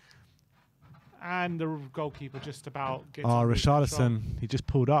it, and the goalkeeper just about gets. Oh, Richarlison, he just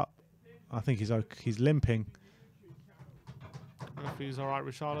pulled up. I think he's limping. If he's all right,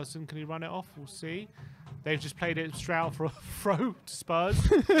 Richarlison, can he run it off? We'll see. They've just played it straight out for a throw to Spurs.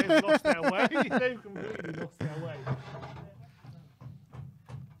 They've lost their way. They've completely lost their way.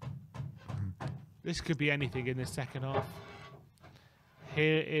 This could be anything in this second half.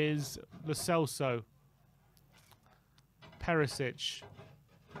 Here is Lo Celso. Perisic.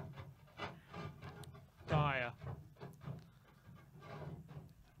 Dyer.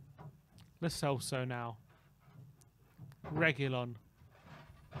 Lo Celso now. Reguilon.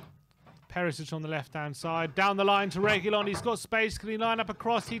 Perisic on the left-hand side. Down the line to Reguilon. He's got space. Can he line up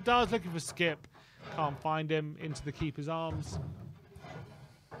across? He does. Looking for Skip. Can't find him. Into the keeper's arms.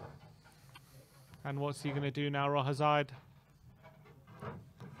 And what's he going to do now, Rohazard?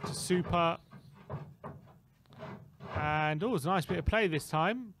 To Super. And, oh, it's a nice bit of play this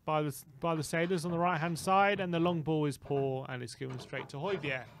time by the Sailors on the right-hand side. And the long ball is poor, and it's given straight to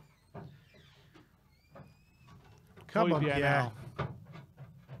Højbjerg. Come on, yeah.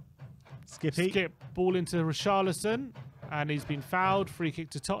 Skippy. Skip, ball into Richarlison, and he's been fouled. Free kick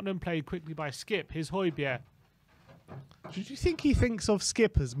to Tottenham, played quickly by Skip. Here's Højbjerg. Do you think he thinks of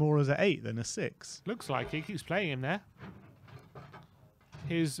Skip as more as an 8 than a 6? Looks like he keeps playing him there.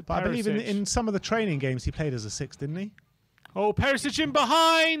 Here's But I believe in some of the training games he played as a 6, didn't he? Oh, Perisic in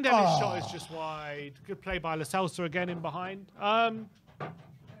behind, and his shot is just wide. Good play by Lo Celso again in behind.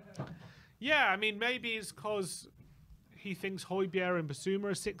 Yeah, I mean, maybe it's because he thinks Højbjerg and Basuma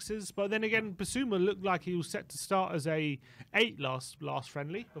are 6s, but then again, Basuma looked like he was set to start as a 8 last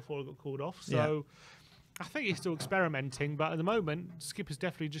friendly before he got called off. So I think he's still experimenting, but at the moment, Skip has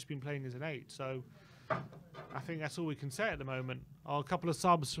definitely just been playing as an 8. So I think that's all we can say at the moment. Are a couple of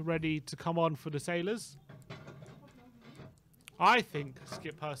subs ready to come on for the Sailors? I think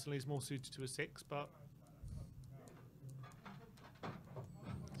Skip personally is more suited to a 6, but...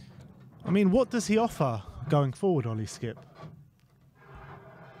 I mean, what does he offer going forward, Ollie Skip?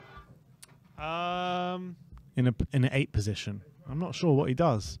 In an 8 position. I'm not sure what he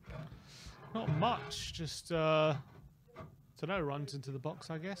does. Not much. Just, don't know, runs into the box,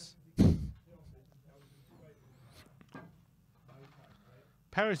 I guess.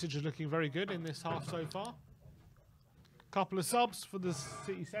 Perisic is looking very good in this half so far. Couple of subs for the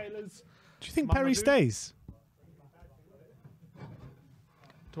City Sailors. Do you think Perry stays?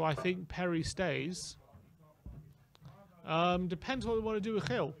 Do I think Perry stays? Depends what we want to do with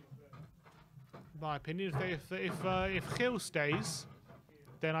Gil. In my opinion, if Gil stays,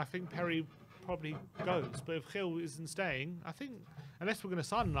 then I think Perry probably goes. But if Gil isn't staying, I think unless we're going to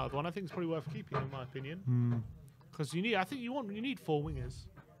sign another one, I think it's probably worth keeping, in my opinion. Because you need 4 wingers.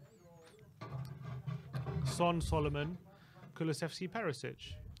 Son, Solomon, Kulusevski,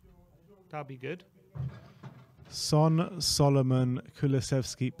 Perisic. That'd be good. Son, Solomon,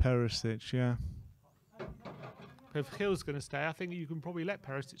 Kulusevski, Perisic, yeah. But if Gil's going to stay, I think you can probably let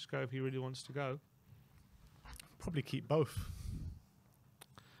Perisic go if he really wants to go. Probably keep both.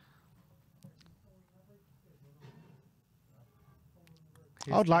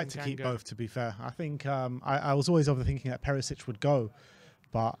 I'd like to keep both, to be fair. I think I was always overthinking that Perisic would go,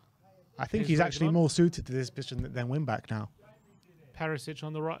 but I think he's actually more suited to this position than wing-back now. Perisic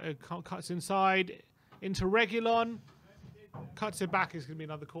on the right, cuts inside into Reguilon, cuts it back. It's going to be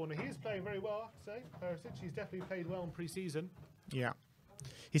another corner. He's playing very well, I have to say. Perisic, he's definitely played well in pre-season. Yeah.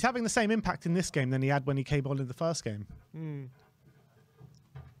 He's having the same impact in this game than he had when he came on in the first game.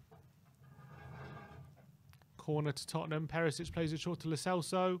 Corner to Tottenham. Perisic plays it short to Lo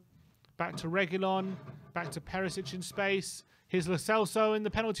Celso. Back to Reguilon. Back to Perisic in space. Here's Lo Celso in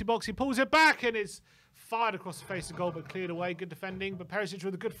the penalty box. He pulls it back and it's fired across the face of goal but cleared away. Good defending. But Perisic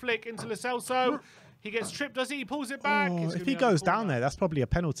with a good flick into Lo Celso. He gets tripped, does he? He pulls it back. Oh, if he goes down there, that's probably a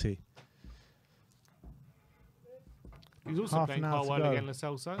penalty. He's also playing quite well again, Lo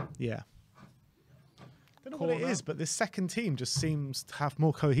Celso. Yeah. I don't know what it is, but this second team just seems to have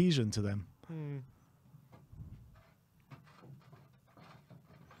more cohesion to them.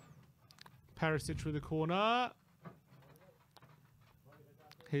 Perisic with the corner.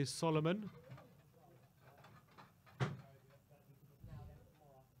 Here's Solomon.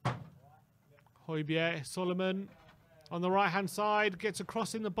 Højbjerg, Solomon on the right-hand side, gets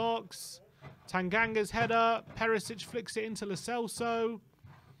across in the box. Tanganga's header. Perisic flicks it into Lo Celso.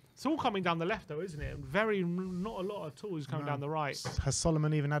 It's all coming down the left, though, isn't it? Not a lot at all is coming down the right. Has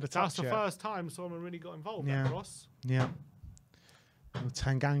Solomon even had a touch yet? That's the first time Solomon really got involved in that cross. Yeah. Well,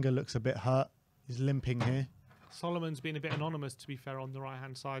 Tanganga looks a bit hurt. He's limping here. Solomon's been a bit anonymous, to be fair, on the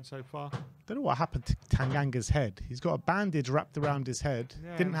right-hand side so far. Don't know what happened to Tanganga's head. He's got a bandage wrapped around his head.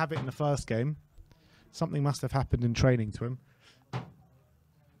 Yeah. Didn't have it in the first game. Something must have happened in training to him.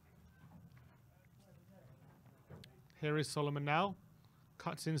 Here is Solomon now.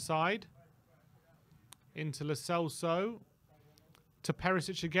 Cuts inside. Into Lo Celso. To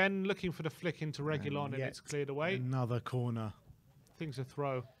Perisic again, looking for the flick into Reguilon, and it's cleared away. Another corner. I think it's a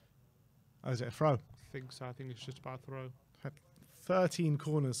throw. Oh, is it a throw? I think so. I think it's just about a throw. Had 13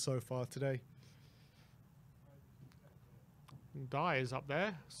 corners so far today. Dyer is up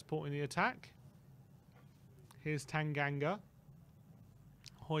there, supporting the attack. Here's Tanganga.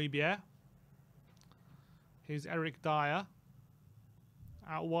 Højbjerg. Here's Eric Dyer.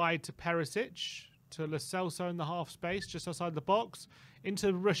 Out wide to Perisic. To Lo Celso in the half space, just outside the box.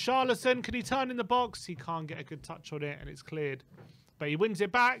 Into Richarlison. Can he turn in the box? He can't get a good touch on it, and it's cleared. But he wins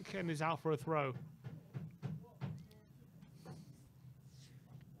it back and is out for a throw.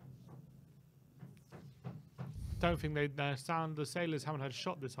 Don't think the Sailors haven't had a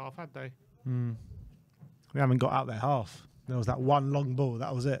shot this half, had they? We haven't got out their half. There was that one long ball.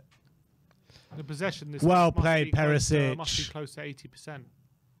 That was it. The possession this well played, Perisic. Must be close to 80%.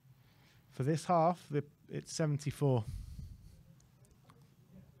 For this half, it's 74.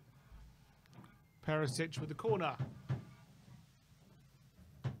 Perisic with the corner.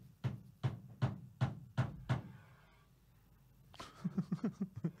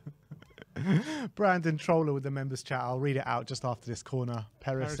 Brandon Troller with the members chat. I'll read it out just after this corner.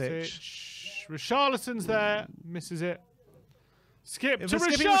 Perisic. Richarlison's there. Misses it. Skip to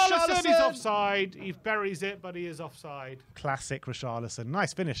Richarlison. He's offside. He buries it, but he is offside. Classic Richarlison.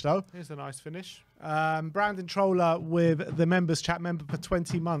 Nice finish, though. Here's a nice finish. Brandon Troller with the members chat, member for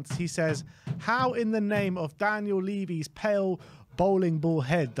 20 months. He says, how in the name of Daniel Levy's pale bowling ball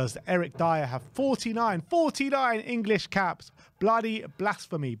head does Eric Dyer have? 49 English caps. Bloody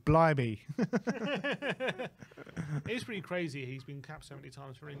blasphemy, blimey. It's pretty crazy. He's been capped so many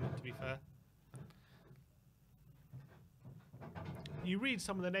times for England, to be fair. You read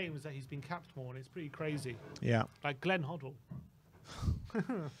some of the names that he's been capped more, and it's pretty crazy. Yeah. Like Glenn Hoddle.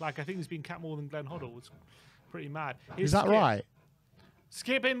 Like, I think he's been capped more than Glenn Hoddle. It's pretty mad. Is that right?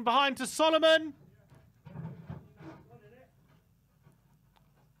 Skip in behind to Solomon.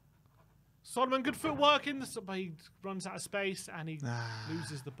 Solomon, good footwork in the... But he runs out of space and he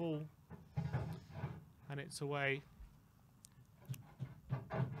loses the ball. And it's away.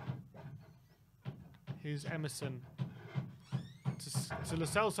 Here's Emerson. To Lo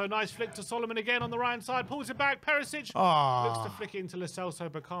Celso. Nice flick to Solomon again on the right side. Pulls it back. Perisic looks to flick it into Lo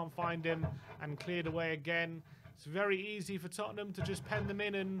Celso but can't find him. And cleared away again. It's very easy for Tottenham to just pen them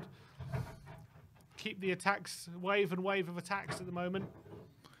in and keep the attacks, wave of attacks at the moment.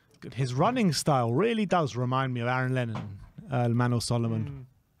 His running style really does remind me of Aaron Lennon, Manor Solomon.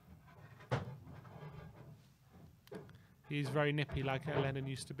 He's very nippy like Lennon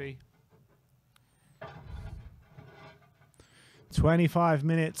used to be. 25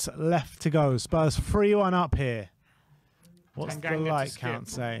 minutes left to go. Spurs 3-1 up here. What's the like count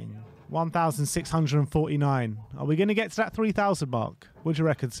saying? 1,649. Are we going to get to that 3,000 mark? What do you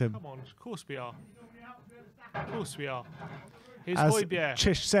reckon, Sim? Come on, of course we are. Of course we are. Here's As Højbjerg.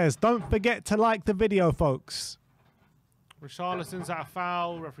 Chish says, don't forget to like the video, folks. Richarlison's at a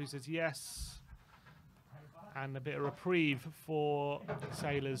foul. Referee says yes. And a bit of reprieve for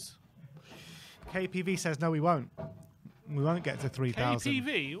Sailors. KPV says, no, we won't. We won't get to 3,000.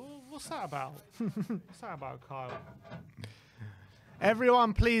 KPV? What's that about? What's that about, Kyle?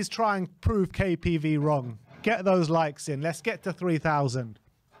 Everyone, please try and prove KPV wrong. Get those likes in. Let's get to 3,000.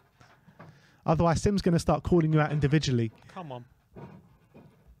 Otherwise, Sim's going to start calling you out individually. Come on.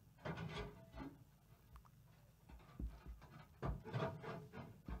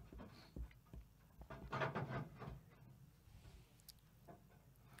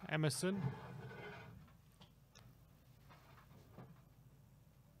 Emerson.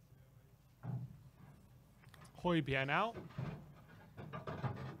 Højbjerg now.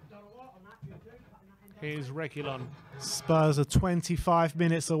 Here's Reguilon. Spurs are 25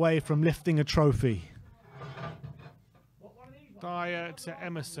 minutes away from lifting a trophy. Dyer to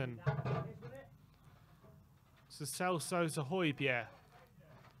Emerson. To Celso to Højbjerg.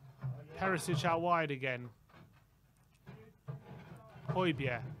 Perisic out wide again.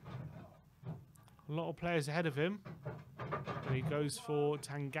 Højbjerg. A lot of players ahead of him. And he goes for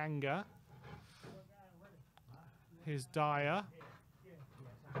Tanganga. Here's Dyer.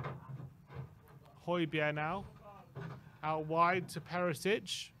 Højbjerg now. Out wide to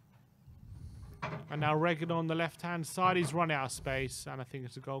Perisic. And now Reguilon on the left-hand side. He's run out of space. And I think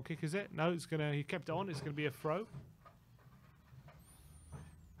it's a goal kick, is it? No, it's gonna. He kept it on. It's going to be a throw.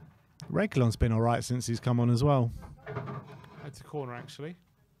 Reguilon's been all right since he's come on as well. It's a corner, actually.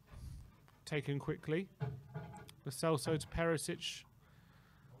 Taken quickly. Lo Celso to Perisic.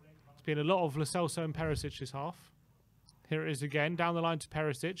 It's been a lot of Lo Celso and Perisic this half. Here it is again. Down the line to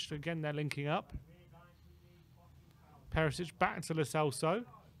Perisic. Again, they're linking up. Perisic back to Lo Celso.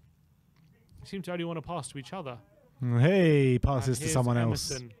 They seem to only want to pass to each other. Hey, passes to someone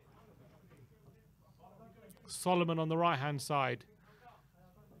Emerson. else. Solomon on the right-hand side.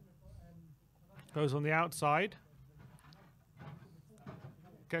 Goes on the outside.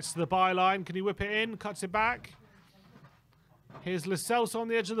 Gets to the byline. Can he whip it in? Cuts it back. Here's Lo Celso on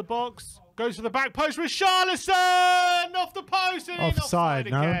the edge of the box. Goes for the back post. Richarlison! Off the post and offside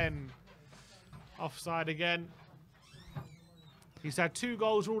again. Offside again. He's had 2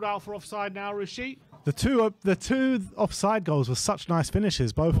 goals ruled out for offside now, Rishi. The two offside goals were such nice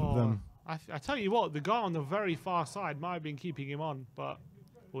finishes, both of them. I tell you what, the guy on the very far side might have been keeping him on, but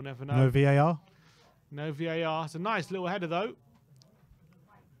we'll never know. No VAR? No VAR. It's a nice little header, though.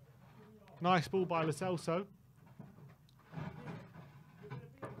 Nice ball by Lo Celso.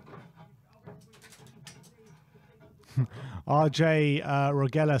 RJ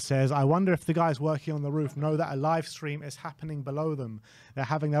Rogella says, I wonder if the guys working on the roof know that a live stream is happening below them. They're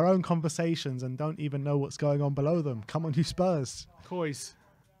having their own conversations and don't even know what's going on below them. Come on, you Spurs. COYS.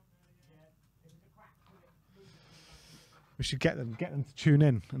 We should get them to tune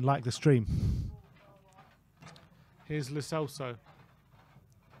in and like the stream. Here's Lo Celso.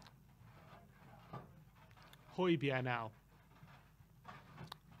 Højbjerg now.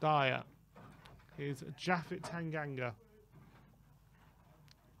 Dyer. Here's Japhet Tanganga.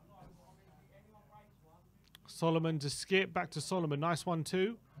 Solomon to Skip. Back to Solomon. Nice one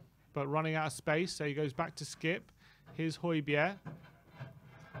too. But running out of space. So he goes back to Skip. Here's Højbjerg.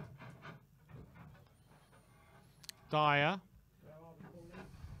 Dyer.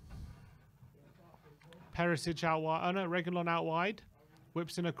 Perisic out wide. Oh no, Reguilon out wide.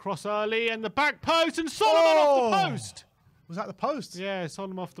 Whips in a cross early and the back post and Solomon off the post. Was that the post? Yeah,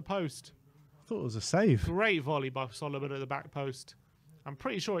 Solomon off the post. I thought it was a save. Great volley by Solomon at the back post. I'm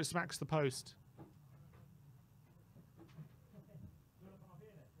pretty sure it smacks the post.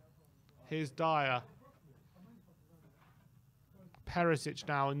 Here's Dyer. Perisic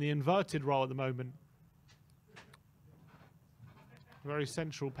now in the inverted role at the moment. Very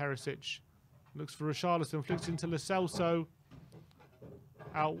central Perisic. Looks for Richarlison, flicks into Lo Celso.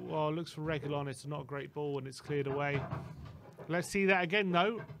 Out, well, looks for Reguilon. It's not a great ball and it's cleared away. Let's see that again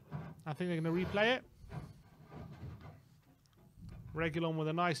though. I think they're going to replay it. Reguilon with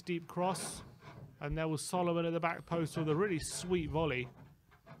a nice deep cross. And there was Solomon at the back post with a really sweet volley.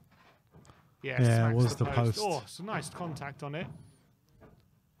 Yeah, it was the post. Oh, it's a nice contact on it.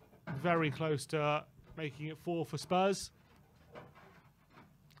 Very close to making it 4 for Spurs.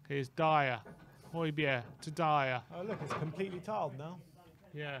 Here's Dyer. Højbjerg to Dyer. Oh, look, it's completely tiled now.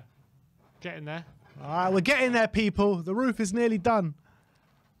 Yeah. Getting there. All right, we're getting there, people. The roof is nearly done.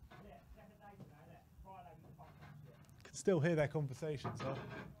 Can still hear their conversations, though.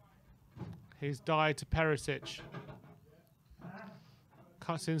 Here's Dyer to Perisic.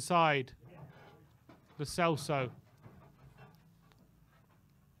 Cuts inside. Lo Celso.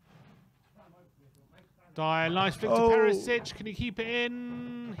 Dyer, nice flick to Perisic. Can he keep it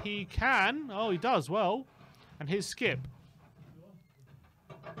in? He can. Oh, he does well. And here's Skip.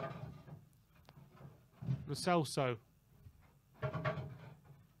 Lo Celso.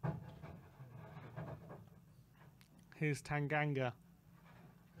 Here's Tanganga.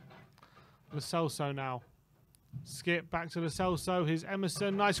 Lo Celso now. Skip back to Lo Celso. Here's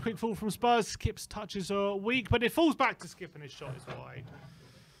Emerson. Nice quick fall from Spurs. Skip's touches are weak, but it falls back to Skip and his shot is wide.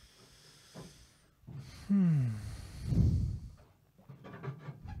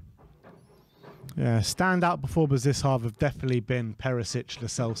 Yeah, standout performers this half have definitely been Perisic, Lo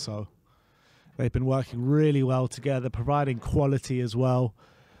Celso. They've been working really well together, providing quality as well.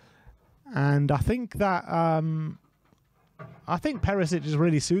 And I think that Perisic is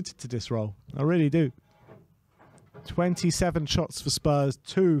really suited to this role. I really do. 27 shots for Spurs,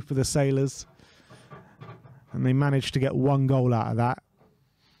 2 for the Sailors. And they managed to get 1 goal out of that.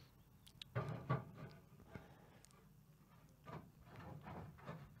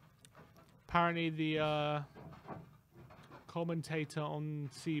 Apparently the commentator on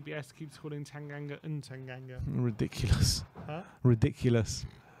CBS keeps calling Tanganga Tanganga. Ridiculous. Huh? Ridiculous.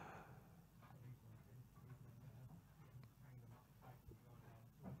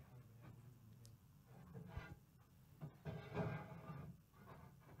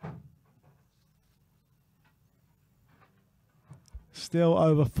 Still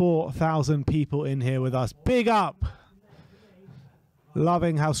over 4,000 people in here with us. Big up!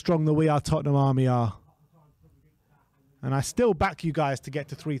 Loving how strong the We Are Tottenham army are. And I still back you guys to get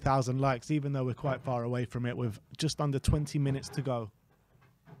to 3,000 likes, even though we're quite far away from it with just under 20 minutes to go.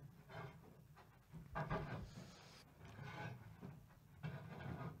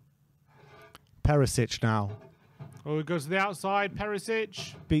 Perisic now. Oh, he goes to the outside.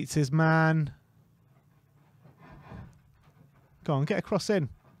 Perisic. Beats his man. Go on, get a cross in.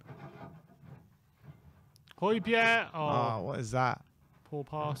 Højbjerg. Oh, what is that? Poor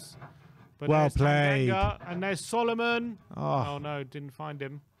pass. But Well there's played. Tanganga, and there's Solomon. Oh. Oh no, didn't find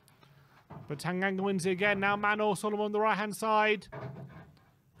him. But Tanganga wins it again. Now Manor, Solomon on the right-hand side.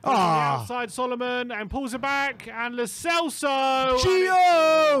 On the outside, Solomon, and pulls it back. And Lo Celso.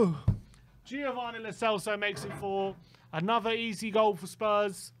 Gio! Giovanni Lo Celso makes it 4. Another easy goal for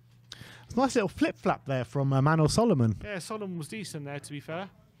Spurs. It's a nice little flip-flap there from Manor Solomon. Yeah, Solomon was decent there, to be fair.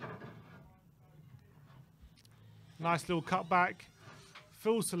 Nice little cutback.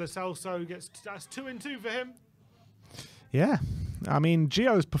 Falls to Lo Celso. That's 2 and 2 for him. Yeah. I mean,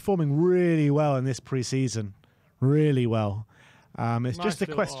 Gio's performing really well in this pre-season. Really well. It's Nice just a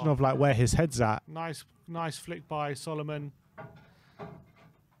little question of like where his head's at. Nice flick by Solomon.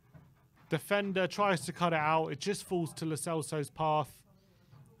 Defender tries to cut it out. It just falls to Lo Celso's path.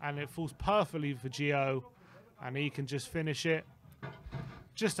 And it falls perfectly for Gio. And he can just finish it.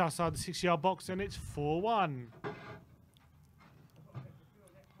 Just outside the 6-yard box. And it's 4-1.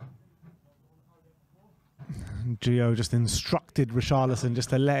 Gio just instructed Richarlison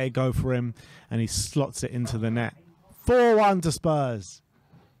just to let it go for him. And he slots it into the net. 4-1 to Spurs.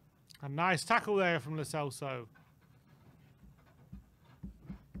 A nice tackle there from Lo Celso.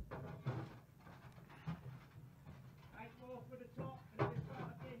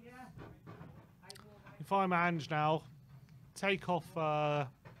 In Fire Ange now. Take off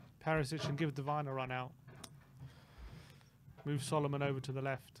Perisic and give Divine a run out. Move Solomon over to the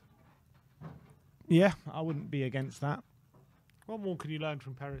left. Yeah, I wouldn't be against that. What more can you learn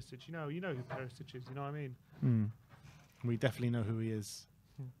from Perisic? You know who Perisic is. You know what I mean? We definitely know who he is.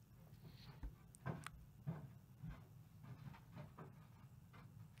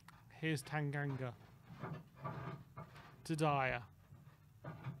 Here's Tanganga. To Dyer.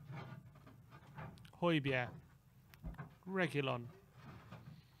 Højbjerg. Reguilon.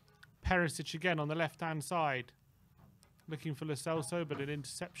 Perisic again on the left-hand side. Looking for Lo Celso, but an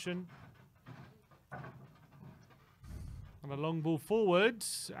interception. And a long ball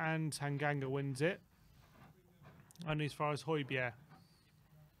forwards, and Tanganga wins it. Only as far as Højbjerg.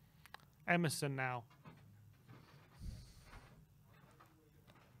 Emerson now.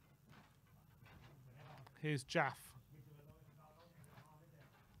 Here's Jaff.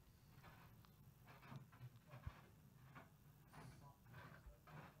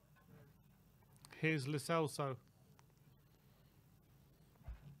 Here's Lo Celso.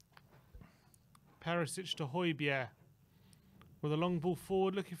 Perisic to Højbjerg. With a long ball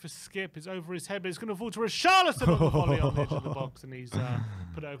forward, looking for Skip. It's over his head, but it's going to fall to Richarlison on the volley on the edge of the box, and he's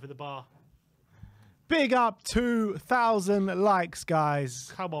put it over the bar. Big up 2,000 likes,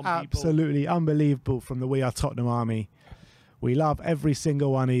 guys. Come on, Absolutely unbelievable from the We Are Tottenham army. We love every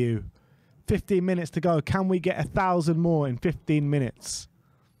single one of you. 15 minutes to go. Can we get 1,000 more in 15 minutes?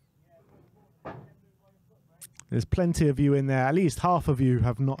 There's plenty of you in there. At least half of you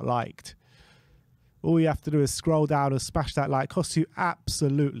have not liked. All you have to do is scroll down and smash that like. Costs you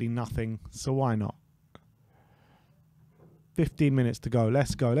absolutely nothing, so why not? 15 minutes to go.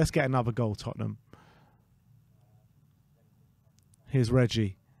 Let's go. Let's get another goal, Tottenham. Here's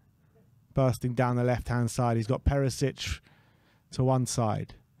Reggie. Bursting down the left-hand side. He's got Perisic to one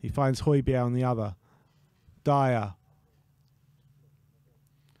side. He finds Højbjerg on the other. Dyer.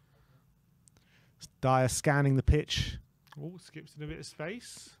 Dyer scanning the pitch. Oh, skips in a bit of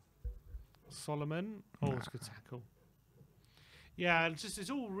space. Solomon. Oh, it's a good tackle. Yeah, it's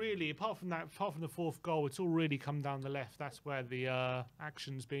all really, apart from the fourth goal, it's all really come down the left. That's where the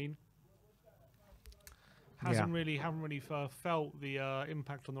action's been. Haven't really felt the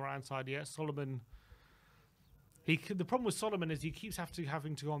impact on the right hand side yet. Solomon. The problem with Solomon is he keeps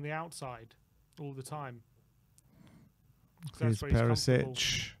having to go on the outside all the time. Here's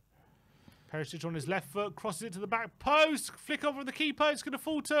Perisic. Perisic on his left foot, crosses it to the back post, flick over the keeper, it's going to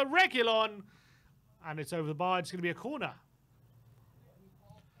fall to Reguilon, and it's over the bar, it's going to be a corner.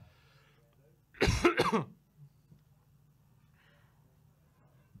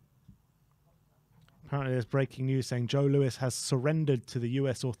 Apparently there's breaking news saying Joe Lewis has surrendered to the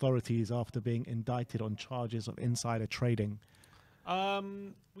US authorities after being indicted on charges of insider trading.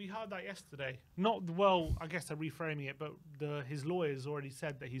 We heard that yesterday. Not well. I guess they're reframing it, but his lawyers already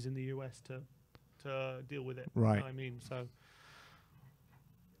said that he's in the US to deal with it. Right. You know what I mean, so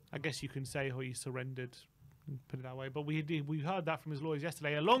I guess you can say how he surrendered, put it that way. But we heard that from his lawyers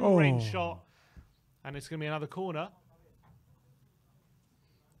yesterday. A long range shot, and it's going to be another corner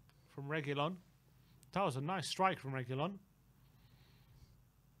from Reguilon. That was a nice strike from Reguilon.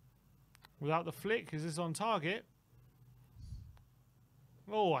 Without the flick, is this on target?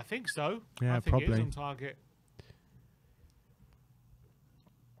 Oh, I think so. Yeah, I think probably. It is on target.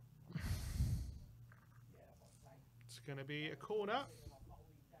 It's going to be a corner.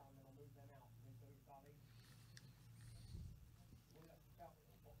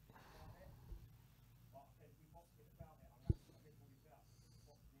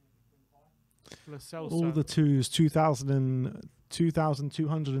 Lo Celso. All the twos,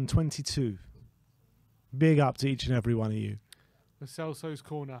 2,222. Big up to each and every one of you. Lo Celso's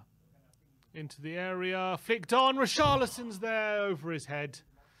corner. Into the area. Flicked on. Richarlison's there over his head.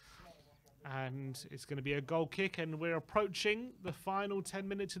 And it's going to be a goal kick. And we're approaching the final 10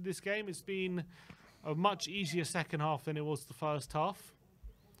 minutes of this game. It's been a much easier second half than it was the first half.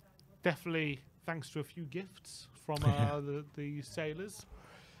 Definitely thanks to a few gifts from the Sailors.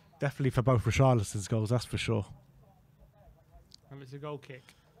 Definitely for both Richarlison's goals, that's for sure. And it's a goal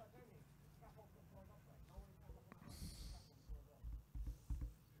kick.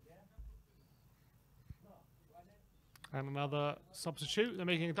 And another substitute. They're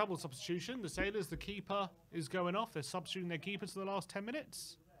making a double substitution. The Sailors, the keeper is going off. They're substituting their keeper to the last 10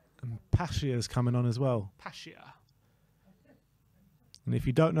 minutes. And Pashia's coming on as well. Paschia. And if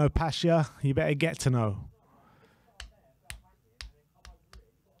you don't know Paschia, you better get to know.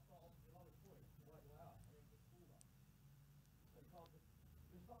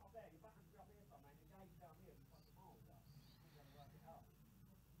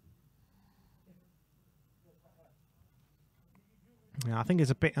 Yeah, I think it's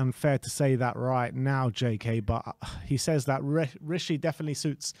a bit unfair to say that right now, JK, but he says that Rishi definitely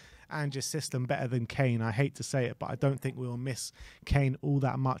suits Ange's system better than Kane. I hate to say it, but I don't think we'll miss Kane all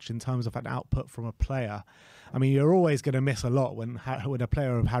that much in terms of an output from a player. I mean, you're always going to miss a lot when a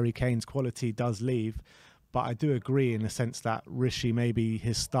player of Harry Kane's quality does leave, but I do agree in the sense that Rishi, maybe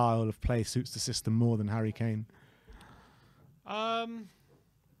his style of play suits the system more than Harry Kane. I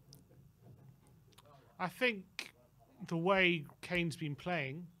think the way Kane's been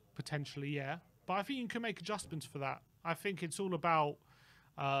playing, potentially, yeah. But I think you can make adjustments for that. I think it's all about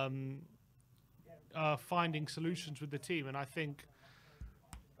finding solutions with the team. And I think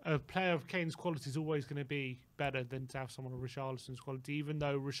a player of Kane's quality is always going to be better than to have someone of Richarlison's quality, even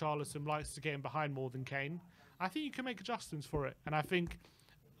though Richarlison likes to get in behind more than Kane. I think you can make adjustments for it. And I think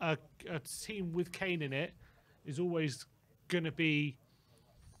a team with Kane in it is always going to be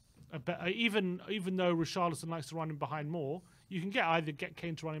even though Richarlison likes to run in behind more, you can either get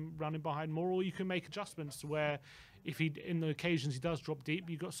Kane to run in behind more, or you can make adjustments to where, if he in the occasions he does drop deep,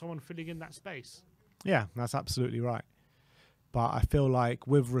 you've got someone filling in that space. Yeah, that's absolutely right. But I feel like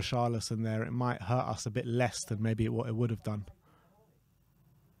with Richarlison there, it might hurt us a bit less than maybe what it would have done.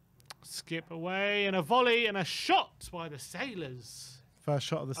 Skip away, and a volley and a shot by the Sailors. First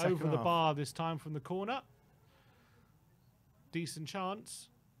shot of the second half. Over the bar this time from the corner. Decent chance.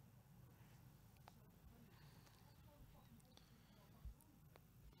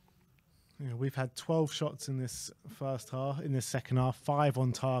 Yeah, we've had 12 shots in this second half, 5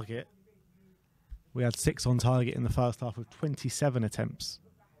 on target. We had 6 on target in the first half with 27 attempts.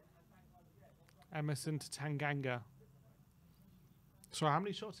 Emerson to Tanganga. So how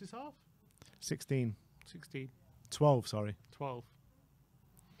many shots this half? 16. 12, sorry. 12.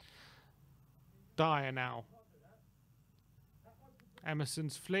 Dyer now.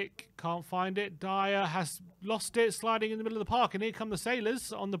 Emerson's flick, can't find it. Dyer has lost it, sliding in the middle of the park, and here come the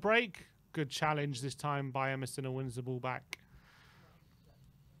Sailors on the break. Good challenge this time by Emerson, and wins the ball back.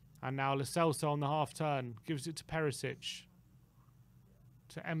 And now Lo Celso on the half turn, gives it to Perisic.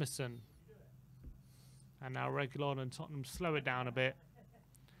 To Emerson. And now Reguilon and Tottenham slow it down a bit.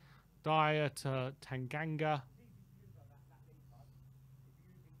 Dyer to Tanganga.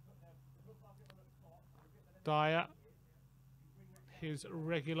 Dyer. Here's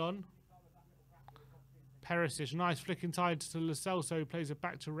Reguilon. Perisic, nice flick inside to Lo Celso, who plays it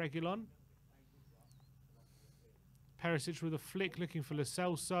back to Reguilon. Perisic with a flick looking for Lo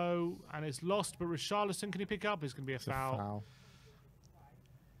Celso, and it's lost, but Richarlison, can he pick up? It's going to be a foul.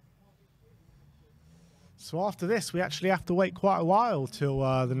 So after this, we actually have to wait quite a while till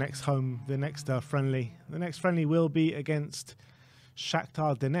the next friendly. The next friendly will be against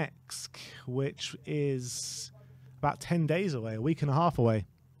Shakhtar Donetsk, which is about 10 days away, a week and a half away.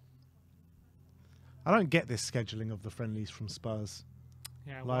 I don't get this scheduling of the friendlies from Spurs.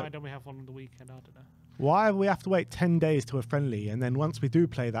 Yeah, why don't we have one on the weekend? I don't know. Why do we have to wait 10 days to a friendly, and then once we do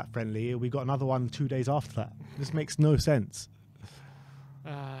play that friendly, we got another one 2 days after that? This makes no sense.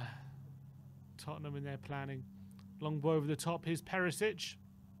 Tottenham in their planning. Long ball over the top. Here's Perisic.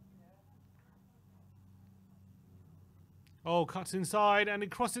 Oh, cuts inside, and he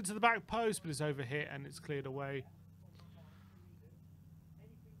crossed it to the back post, but it's overhit and it's cleared away.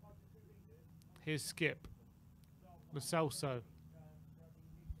 Here's Skip. Lo Celso.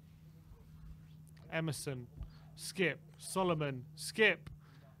 Emerson. Skip. Solomon. Skip.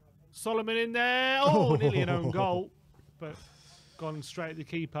 Solomon in there. Oh, nearly an own goal, but gone straight at the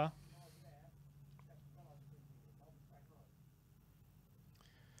keeper.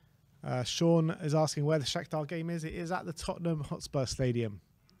 Sean is asking where the Shakhtar game is. It is at the Tottenham Hotspur Stadium.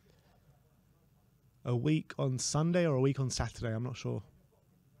 A week on Sunday or a week on Saturday, I'm not sure.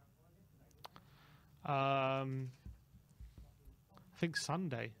 I think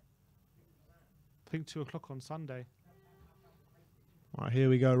Sunday. I think 2 o'clock on Sunday. All right, here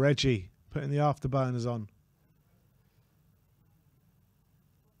we go. Reggie putting the afterburners on.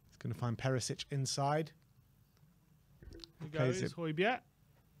 He's going to find Perisic inside. Here goes Højbjerg.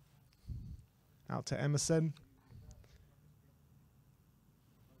 Out to Emerson.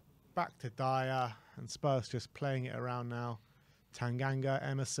 Back to Dyer. And Spurs just playing it around now. Tanganga,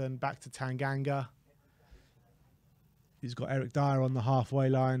 Emerson, back to Tanganga. He's got Eric Dyer on the halfway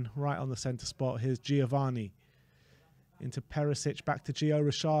line, right on the centre spot. Here's Giovanni. Into Perisic, back to Gio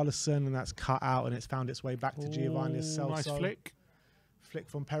Richarlison, and that's cut out, and it's found its way back to Giovanni Lo Celso. Nice flick. Flick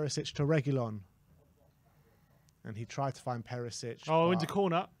from Perisic to Reguilon. And he tried to find Perisic. Oh, into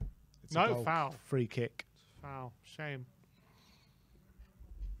corner. No, foul. Free kick. Foul. Shame.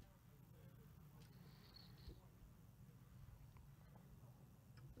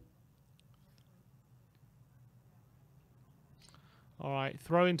 All right,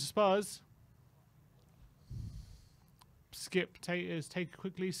 throw into Spurs. Skip, take it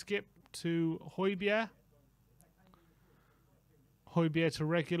quickly. Skip to Højbjerg. Højbjerg to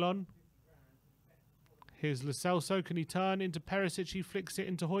Reguilon. Here's Lo Celso. Can he turn into Perisic? He flicks it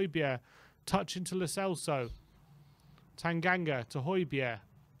into Højbjerg. Touch into Lo Celso. Tanganga to Højbjerg.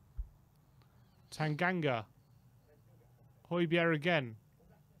 Tanganga. Højbjerg again.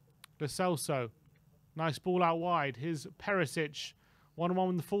 Lo Celso. Nice ball out wide. Here's Perisic. 1-on-1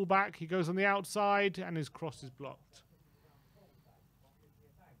 with the fullback. He goes on the outside and his cross is blocked.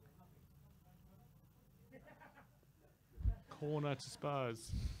 Corner to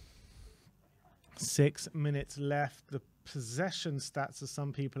Spurs. 6 minutes left. The possession stats, as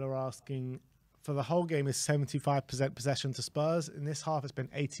some people are asking, for the whole game is 75% possession to Spurs. In this half, it's been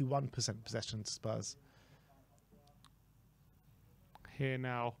 81% possession to Spurs. Here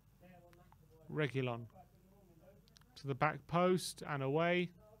now. Reguilon. To the back post and away.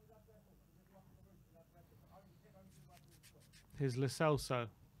 Here's Lo Celso.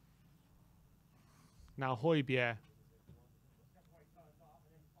 Now Højbjerg.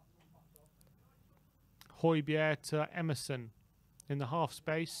 Højbjerg to Emerson in the half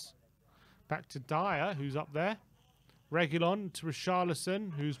space. Back to Dyer, who's up there. Reguilon to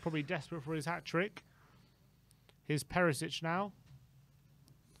Richarlison, who's probably desperate for his hat-trick. Here's Perisic now.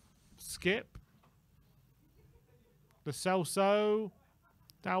 Skip. Lo Celso.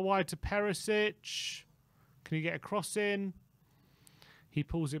 Down wide to Perisic. Can he get a cross in? He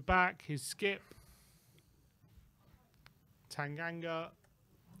pulls it back. His Skip. Tanganga.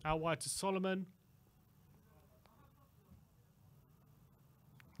 Out wide to Solomon.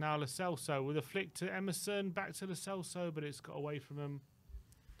 Now Lo Celso with a flick to Emerson. Back to Lo Celso, but it's got away from him.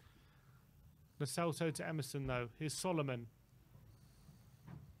 Lo Celso to Emerson, though. Here's Solomon.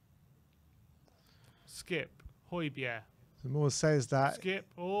 Skip. Højbjerg. The more says that Skip.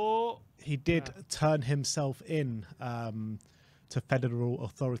 Oh, he did turn himself in to federal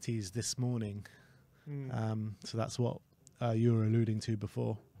authorities this morning. So that's what you were alluding to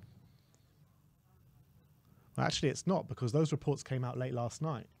before. Well, actually, it's not, because those reports came out late last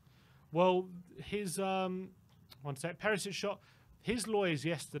night. well, his one sec. Perisic shot. His lawyers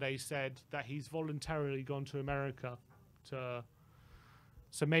yesterday said that he's voluntarily gone to America to.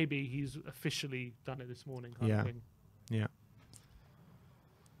 So maybe he's officially done it this morning. Kind of thing. Yeah.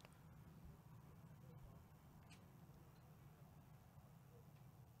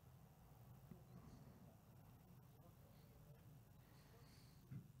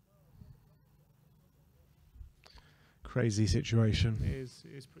 Crazy situation. It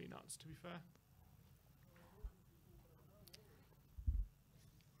is pretty nuts, to be fair.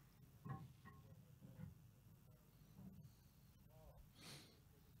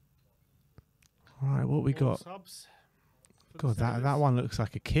 All right, what we got? Subs God, that one looks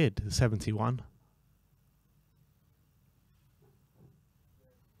like a kid. The 71.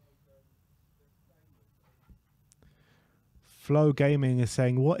 Flow Gaming is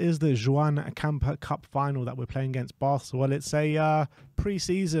saying, what is the Joan Camper Cup final that we're playing against Barcelona? Well, it's a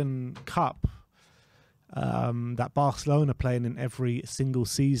pre-season cup that Barcelona playing in every single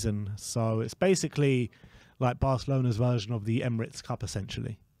season. So it's basically like Barcelona's version of the Emirates Cup,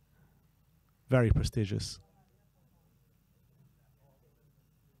 essentially. Very prestigious.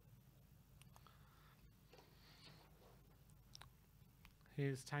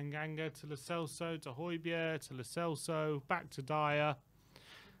 Here's Tanganga to Lo Celso, to Højbjerg, to Lo Celso, back to Dyer.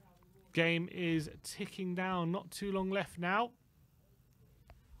 Game is ticking down. Not too long left now.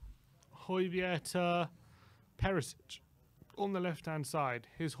 Højbjerg to Perisic on the left-hand side.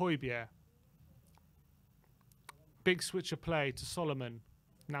 Here's Højbjerg. Big switch of play to Solomon.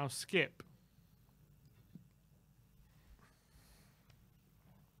 Now Skip.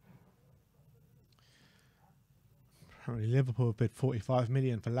 Apparently Liverpool bid 45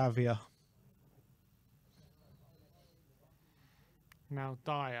 million for Lavia. Now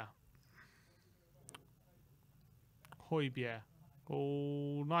Dyer. Højbjerg.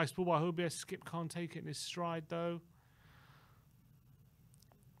 Oh, nice ball by Højbjerg. Skip can't take it in his stride, though.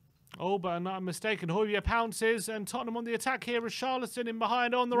 Oh, but I'm not mistaken. Højbjerg pounces, and Tottenham on the attack here. Richarlison in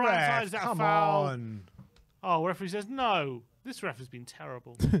behind on the right side. Is that a foul? On. Oh, referee says no. This ref has been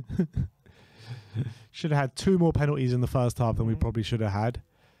terrible. Should have had 2 more penalties in the first half than we probably should have had.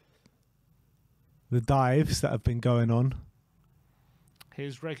 The dives that have been going on.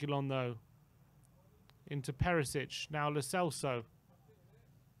 Here's Reguilon, though. Into Perisic. Now Lo Celso.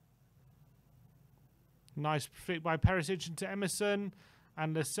 Nice flick by Perisic into Emerson.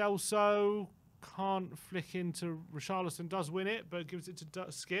 And Lo Celso can't flick into Richarlison. Does win it, but gives it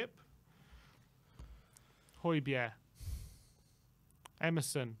to Skip. Højbjerg.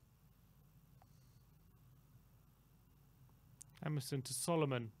 Emerson. Emerson to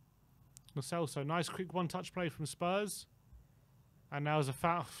Solomon. Lo Celso. Nice quick one-touch play from Spurs. And now there's a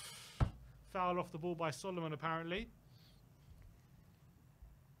foul. Foul off the ball by Solomon, apparently.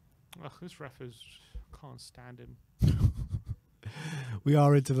 Ugh, this ref is... can't stand him. We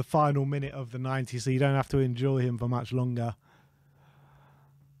are into the final minute of the 90, so you don't have to enjoy him for much longer.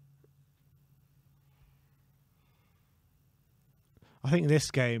 I think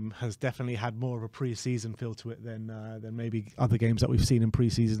this game has definitely had more of a pre-season feel to it than maybe other games that we've seen in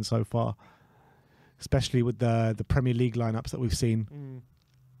pre-season so far, especially with the Premier League lineups that we've seen.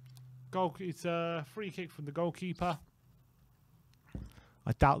 Goal. It's a free kick from the goalkeeper.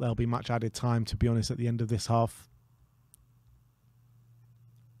 I doubt there'll be much added time, to be honest, at the end of this half.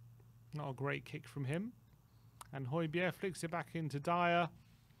 Not a great kick from him. And Højbjerg flicks it back into Dyer.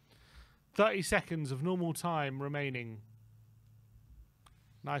 30 seconds of normal time remaining.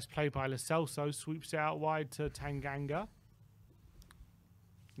 Nice play by Lo Celso. Sweeps it out wide to Tanganga.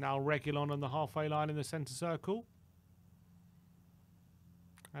 Now Reguilon on the halfway line in the centre circle.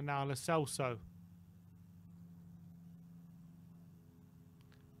 And now Lo Celso.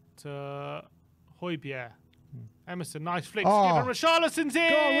 To Højbjerg. Emerson, nice flick. Oh. Richarlison's in!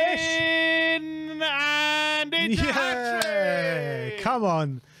 Go on, Rish. And it's a hat-trick! Come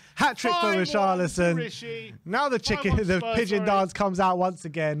on. Hat-trick for Richarlison. Now the pigeon dance comes out once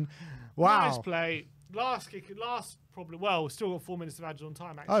again. Wow. Nice play. Last kick, probably, well, we've still got 4 minutes of added on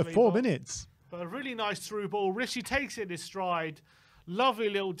time, actually. Oh, 4 minutes. But a really nice through ball. Rishi takes it in his stride. Lovely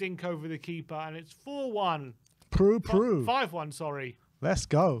little dink over the keeper, and it's 4-1. 5-1, sorry. Let's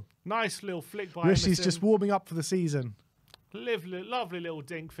go. Nice little flick by Rishi's Emerson. just warming up for the season. Lovely little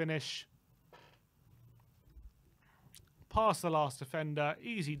dink finish. Past the last defender.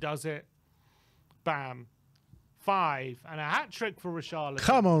 Easy does it. Bam. 5. And a hat-trick for Richarlison.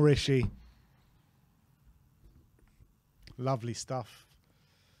 Come on, Rishi. Lovely stuff.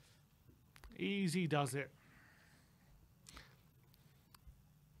 Easy does it.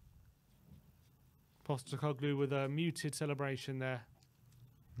 Postecoglou with a muted celebration there.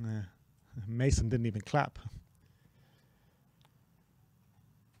 Yeah. Mason didn't even clap.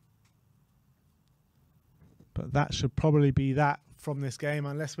 But that should probably be that from this game,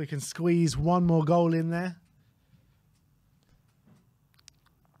 unless we can squeeze one more goal in there.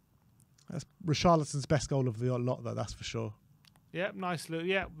 That's Richarlison's best goal of the lot, though, that's for sure. Yep, nice little,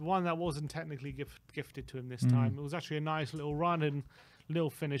 yeah, one that wasn't technically gifted to him this time. It was actually a nice little run and little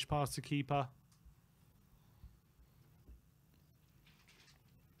finish past the keeper.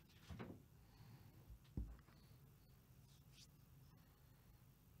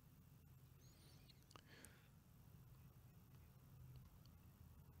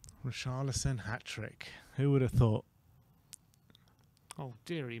 Richarlison hat-trick. Who would have thought? Oh,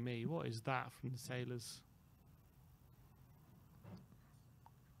 dearie me. What is that from the Sailors?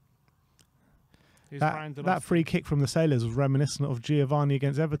 That free kick from the Sailors was reminiscent of Giovanni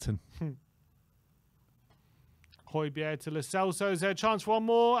against Everton. Højbjerg to Lo Celso. Is there a chance for one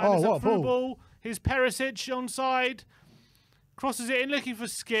more? And it's a through ball. Here's Perisic onside. Crosses it in looking for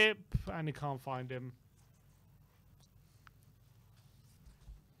Skip. And he can't find him.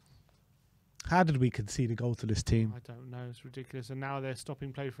 How did we concede a goal to this team? I don't know. It's ridiculous. And now they're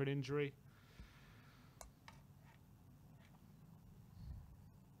stopping play for an injury.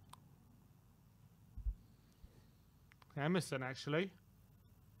 Emerson, actually.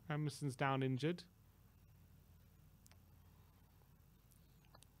 Emerson's down injured.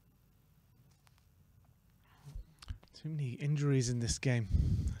 Too many injuries in this game.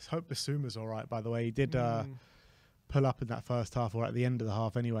 Let's hope Basuma's all right, by the way. He did pull up in that first half, or at the end of the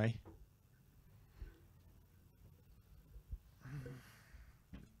half anyway.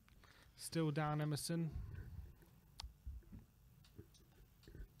 Still down, Emerson.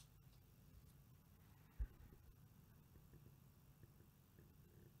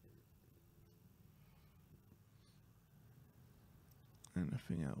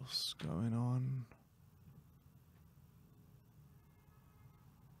 Anything else going on?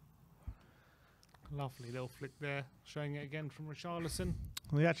 Lovely little flick there. Showing it again from Richarlison.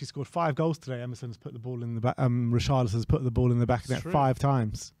 Well, he actually scored 5 goals today. Emerson's put the ball in the back. Richarlison's put the ball in the back of net 5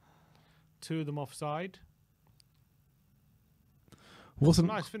 times. 2 of them offside. Wasn't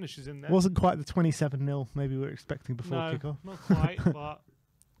nice finishes in there. Wasn't quite the 27-0 maybe we were expecting before kickoff. Not quite, but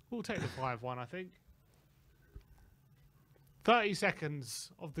we'll take the 5-1, I think. 30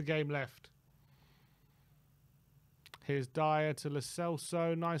 seconds of the game left. Here's Dyer to Lo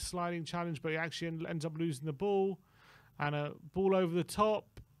Celso. Nice sliding challenge, but he actually ends up losing the ball. And a ball over the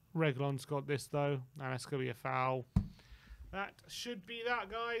top. Reguilon's got this, though. And it's going to be a foul. That should be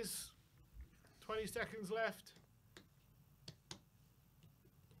that, guys. 20 seconds left.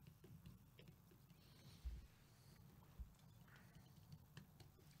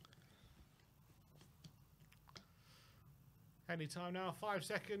 Anytime now, 5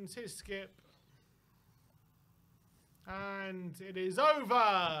 seconds, his skip. And it is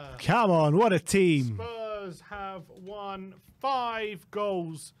over. Come on, what a team. Spurs have won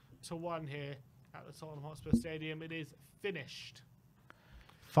 5-1 here at the Tottenham Hotspur Stadium. It is finished.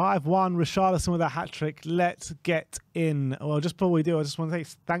 5-1, Richarlison with a hat-trick. Let's get in. Well, just before we do, I just want to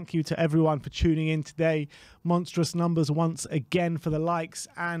say thank you to everyone for tuning in today. Monstrous numbers once again for the likes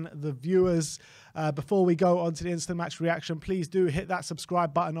and the viewers. Before we go on to the instant match reaction, please do hit that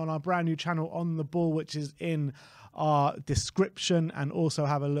subscribe button on our brand new channel On The Ball, which is in our description, and also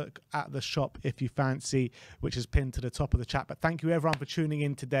have a look at the shop if you fancy, which is pinned to the top of the chat. But thank you everyone for tuning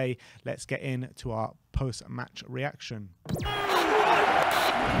in today. Let's get into our post-match reaction.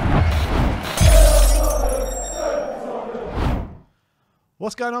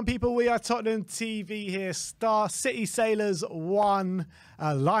 What's going on, people? We are Tottenham TV here. Star City Sailors 1,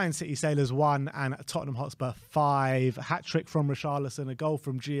 Lion City Sailors 1, and Tottenham Hotspur 5. Hat-trick from Richarlison, a goal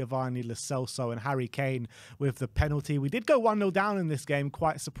from Giovanni Lo Celso, and Harry Kane with the penalty. We did go 1-0 down in this game,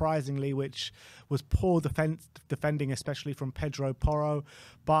 quite surprisingly, which was poor defending, especially from Pedro Porro.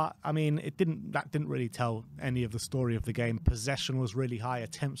 But, I mean, that didn't really tell any of the story of the game. Possession was really high.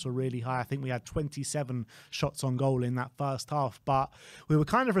 Attempts were really high. I think we had 27 shots on goal in that first half. But we were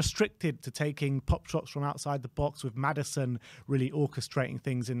kind of restricted to taking pop shots from outside the box, with Maddison really orchestrating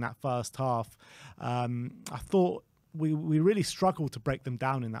things in that first half. I thought we really struggled to break them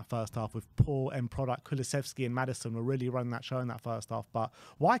down in that first half with poor end product. Kulusevski and Maddison were really running that show in that first half. But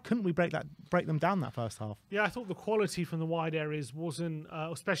why couldn't we break them down that first half? Yeah, I thought the quality from the wide areas wasn't,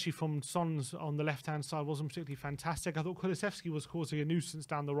 especially from Son's on the left-hand side, wasn't particularly fantastic. I thought Kulusevski was causing a nuisance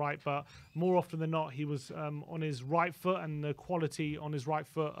down the right, but more often than not, he was on his right foot, and the quality on his right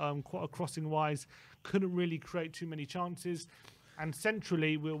foot, crossing-wise, couldn't really create too many chances. And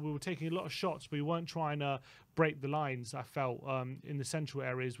centrally, we were taking a lot of shots, but we weren't trying to break the lines, I felt, in the central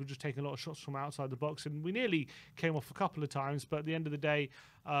areas. We were just taking a lot of shots from outside the box, and we nearly came off a couple of times, but at the end of the day,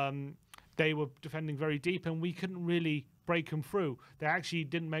 they were defending very deep, and we couldn't really break them through. They actually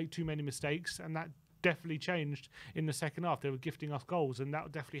didn't make too many mistakes, and that definitely changed in the second half. They were gifting us goals, and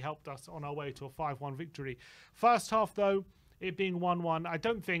that definitely helped us on our way to a 5-1 victory. First half, though, it being 1-1, I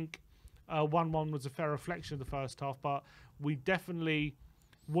don't think 1-1 was a fair reflection of the first half, but we definitely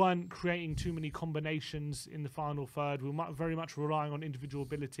weren't creating too many combinations in the final third. We were very much relying on individual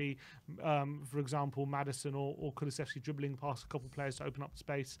ability. For example, Maddison or Kulusevski dribbling past a couple of players to open up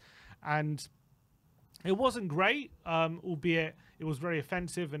space. And it wasn't great, albeit it was very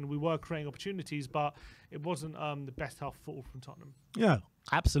offensive and we were creating opportunities, but it wasn't the best half football from Tottenham. Yeah,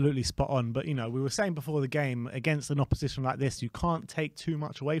 absolutely spot on. But, you know, we were saying before the game, against an opposition like this, you can't take too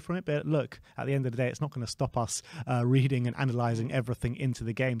much away from it. But look, at the end of the day, it's not going to stop us reading and analysing everything into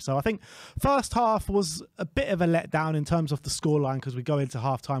the game. So I think first half was a bit of a letdown in terms of the scoreline, because we go into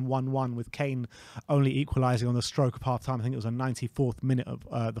halftime 1-1 with Kane only equalising on the stroke of halftime. I think it was a 94th minute of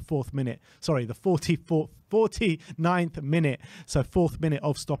the 49th minute, so 4th minute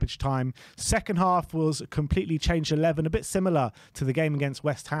of stoppage time. Second half was completely changed 11, a bit similar to the game against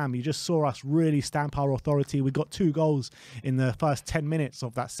West Ham. You just saw us really stamp our authority. We got 2 goals in the first 10 minutes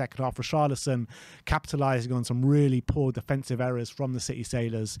of that second half. Richarlison capitalising on some really poor defensive errors from the City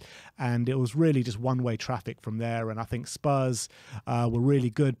Sailors, and it was really just one-way traffic from there. And I think Spurs were really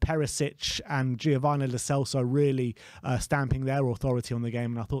good. Perisic and Giovanni Lo Celso really stamping their authority on the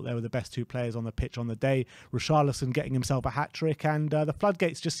game, and I thought they were the best 2 players on the pitch on the day. Richarlison getting himself a hat-trick, and the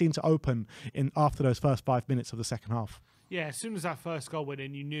floodgates just seemed to open after those first 5 minutes of the second half. Yeah, as soon as that first goal went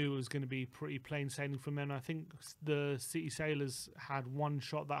in, you knew it was going to be pretty plain sailing from them. I think the City Sailors had 1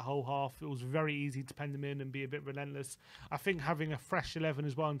 shot that whole half. It was very easy to pen them in and be a bit relentless. I think having a fresh 11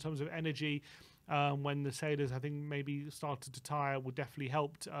 as well in terms of energy, when the Sailors, I think, maybe started to tire, would definitely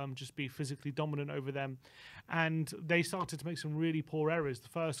help just be physically dominant over them. And they started to make some really poor errors. The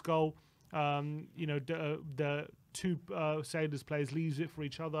first goal, you know, the 2 Sailors players leaves it for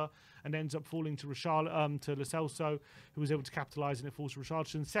each other and ends up falling to Lo Celso, who was able to capitalise, and it falls to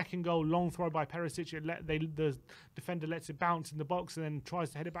Richarlison. Second goal, long throw by Perisic. The defender lets it bounce in the box and then tries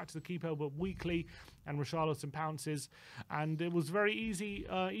to head it back to the keeper, but weakly, and Richarlison pounces. And it was very easy.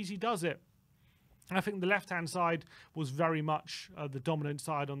 Easy does it. And I think the left-hand side was very much the dominant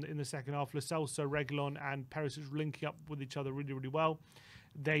side in the second half. Lo Celso, Reguilón and Perisic linking up with each other really, really well.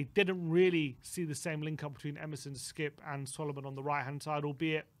 they didn't really see the same link up between Emerson, Skip and Solomon on the right hand side,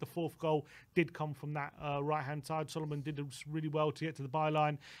 albeit the fourth goal did come from that right hand side. Solomon did really well to get to the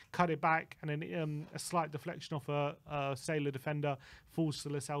byline, cut it back, and then a slight deflection off a Sailor defender falls to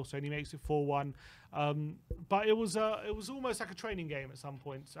Lo Celso, and he makes it 4-1. But it was almost like a training game at some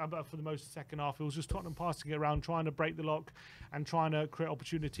points. But for the most of the second half, it was just Tottenham passing it around, trying to break the lock and trying to create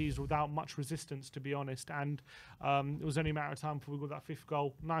opportunities without much resistance, to be honest. And it was only a matter of time before we got that fifth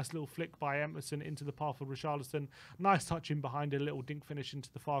goal. Nice little flick by Emerson into the path of Richarlison. Nice touch in behind, a little dink finish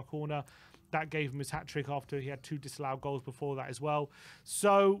into the far corner. That gave him his hat-trick after he had 2 disallowed goals before that as well.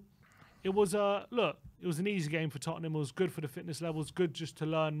 So it was it was an easy game for Tottenham. It was good for the fitness levels, good just to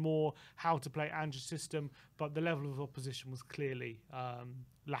learn more how to play Ange's system, but the level of opposition was clearly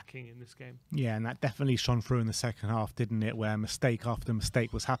lacking in this game. Yeah, and that definitely shone through in the second half, didn't it, where mistake after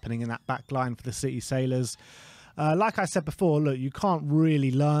mistake was happening in that back line for the City Sailors. Like I said before, look, you can't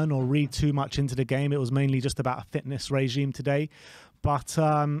really learn or read too much into the game. It was mainly just about a fitness regime today. But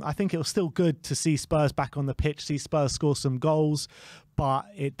I think it was still good to see Spurs back on the pitch, see Spurs score some goals. But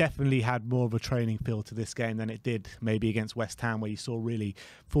it definitely had more of a training feel to this game than it did maybe against West Ham, where you saw really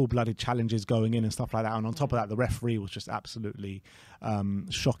full-blooded challenges going in and stuff like that. And on top of that, the referee was just absolutely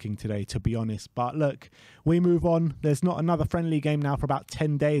shocking today, to be honest. But look, we move on. There's not another friendly game now for about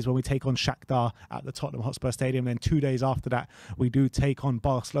 10 days when we take on Shakhtar at the Tottenham Hotspur Stadium. Then 2 days after that, we do take on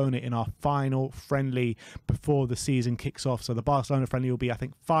Barcelona in our final friendly before the season kicks off. So the Barcelona friendly will be, I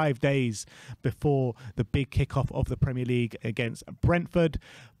think, 5 days before the big kickoff of the Premier League against Brentford.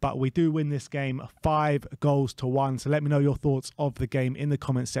 But we do win this game 5-1. So let me know your thoughts of the game in the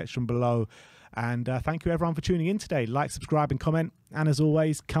comments section below. And thank you everyone for tuning in today. Like, subscribe and comment. And as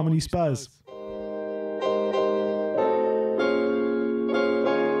always, come on you Spurs.